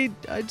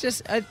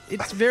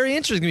 It's very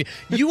interesting to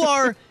me. You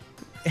are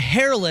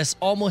hairless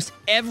almost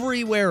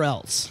everywhere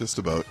else. Just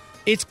about.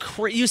 It's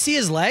you see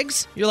his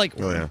legs, you're like,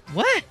 oh yeah,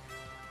 what?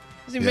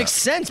 Doesn't even make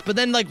sense. But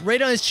then, like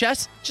right on his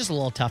chest, just a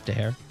little tuft of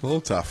hair. A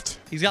little tuft.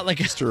 He's got like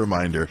just a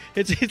reminder.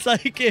 It's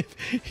like if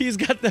he's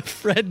got the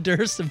Fred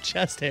Durst of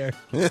chest hair.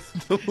 A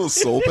little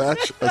soul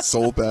patch, a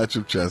soul patch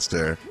of chest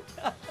hair.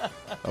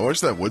 I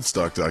watched that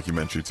Woodstock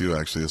documentary too.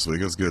 Actually, this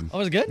week it was good. Oh,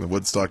 was it good? The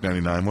Woodstock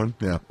 '99 one.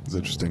 Yeah, it was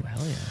interesting. Oh,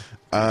 hell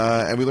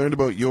yeah. And we learned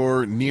about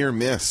your near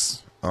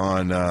miss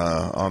on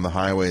the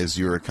highways.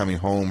 You were coming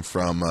home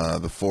from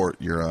the fort,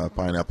 your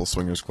Pineapple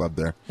Swingers Club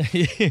there.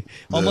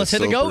 Almost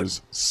hit a goat.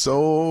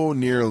 So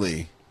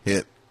nearly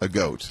hit a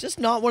goat. Just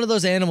not one of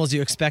those animals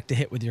you expect to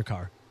hit with your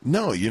car.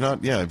 No, you're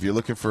not. Yeah, if you're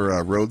looking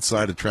for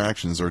roadside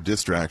attractions or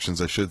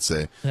distractions, I should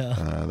say,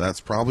 that's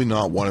probably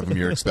not one of them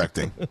you're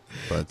expecting.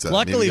 But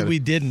luckily we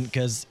didn't,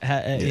 because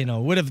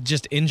would have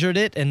just injured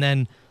it, and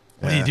then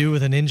what do you do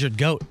with an injured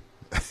goat?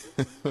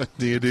 What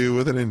do you do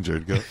with an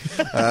injured goat?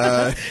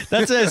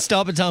 That's a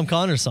Stop It Tom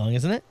Connors song,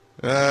 isn't it?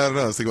 I don't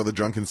know. I was thinking about the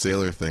Drunken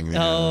Sailor thing.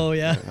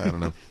 Yeah. I don't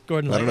know.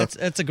 Gordon Lightfoot.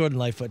 It's a Gordon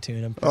Lightfoot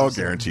tune.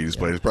 Guaranteed he's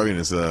played. It's probably in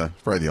his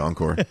probably the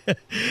encore.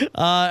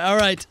 All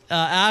right.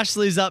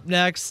 Ashley's up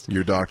next.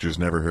 Your doctor's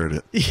never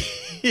heard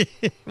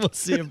it. We'll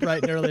see you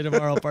bright and early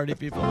tomorrow, party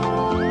people.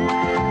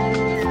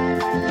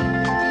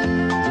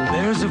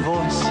 There's a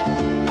voice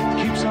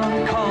keeps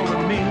on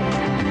calling me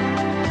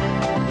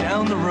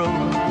down the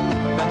road.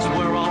 That's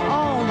where I'll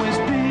always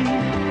be.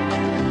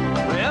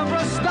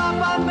 Every stop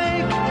I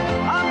make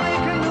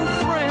a new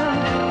friend.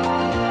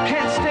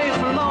 Can't stay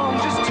for long,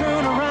 just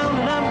turn around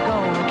and I'm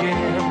gone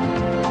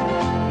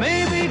again.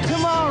 Maybe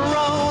tomorrow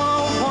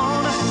I'll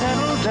wanna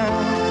settle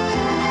down.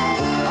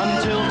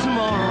 Until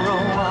tomorrow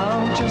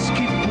I'll just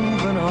keep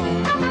moving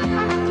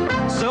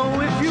on.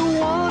 So if you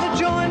wanna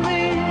join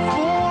me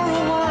for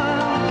a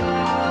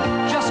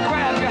while, just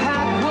grab your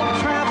hat, we'll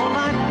travel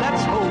like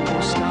that's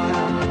old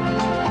style.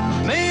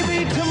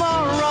 Maybe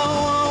tomorrow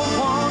I'll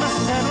wanna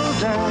settle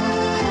down.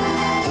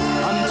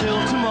 Until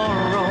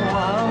tomorrow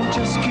I'll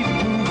just keep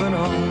moving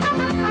on.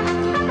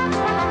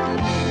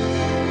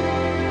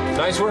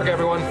 Nice work,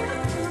 everyone.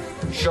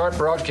 Sharp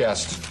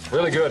broadcast.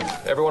 Really good.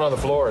 Everyone on the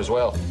floor as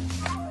well.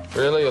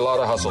 Really a lot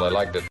of hustle. I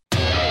liked it.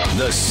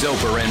 The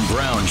Soper and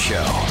Brown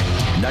Show.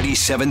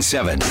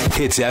 97.7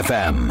 Hits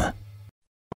FM.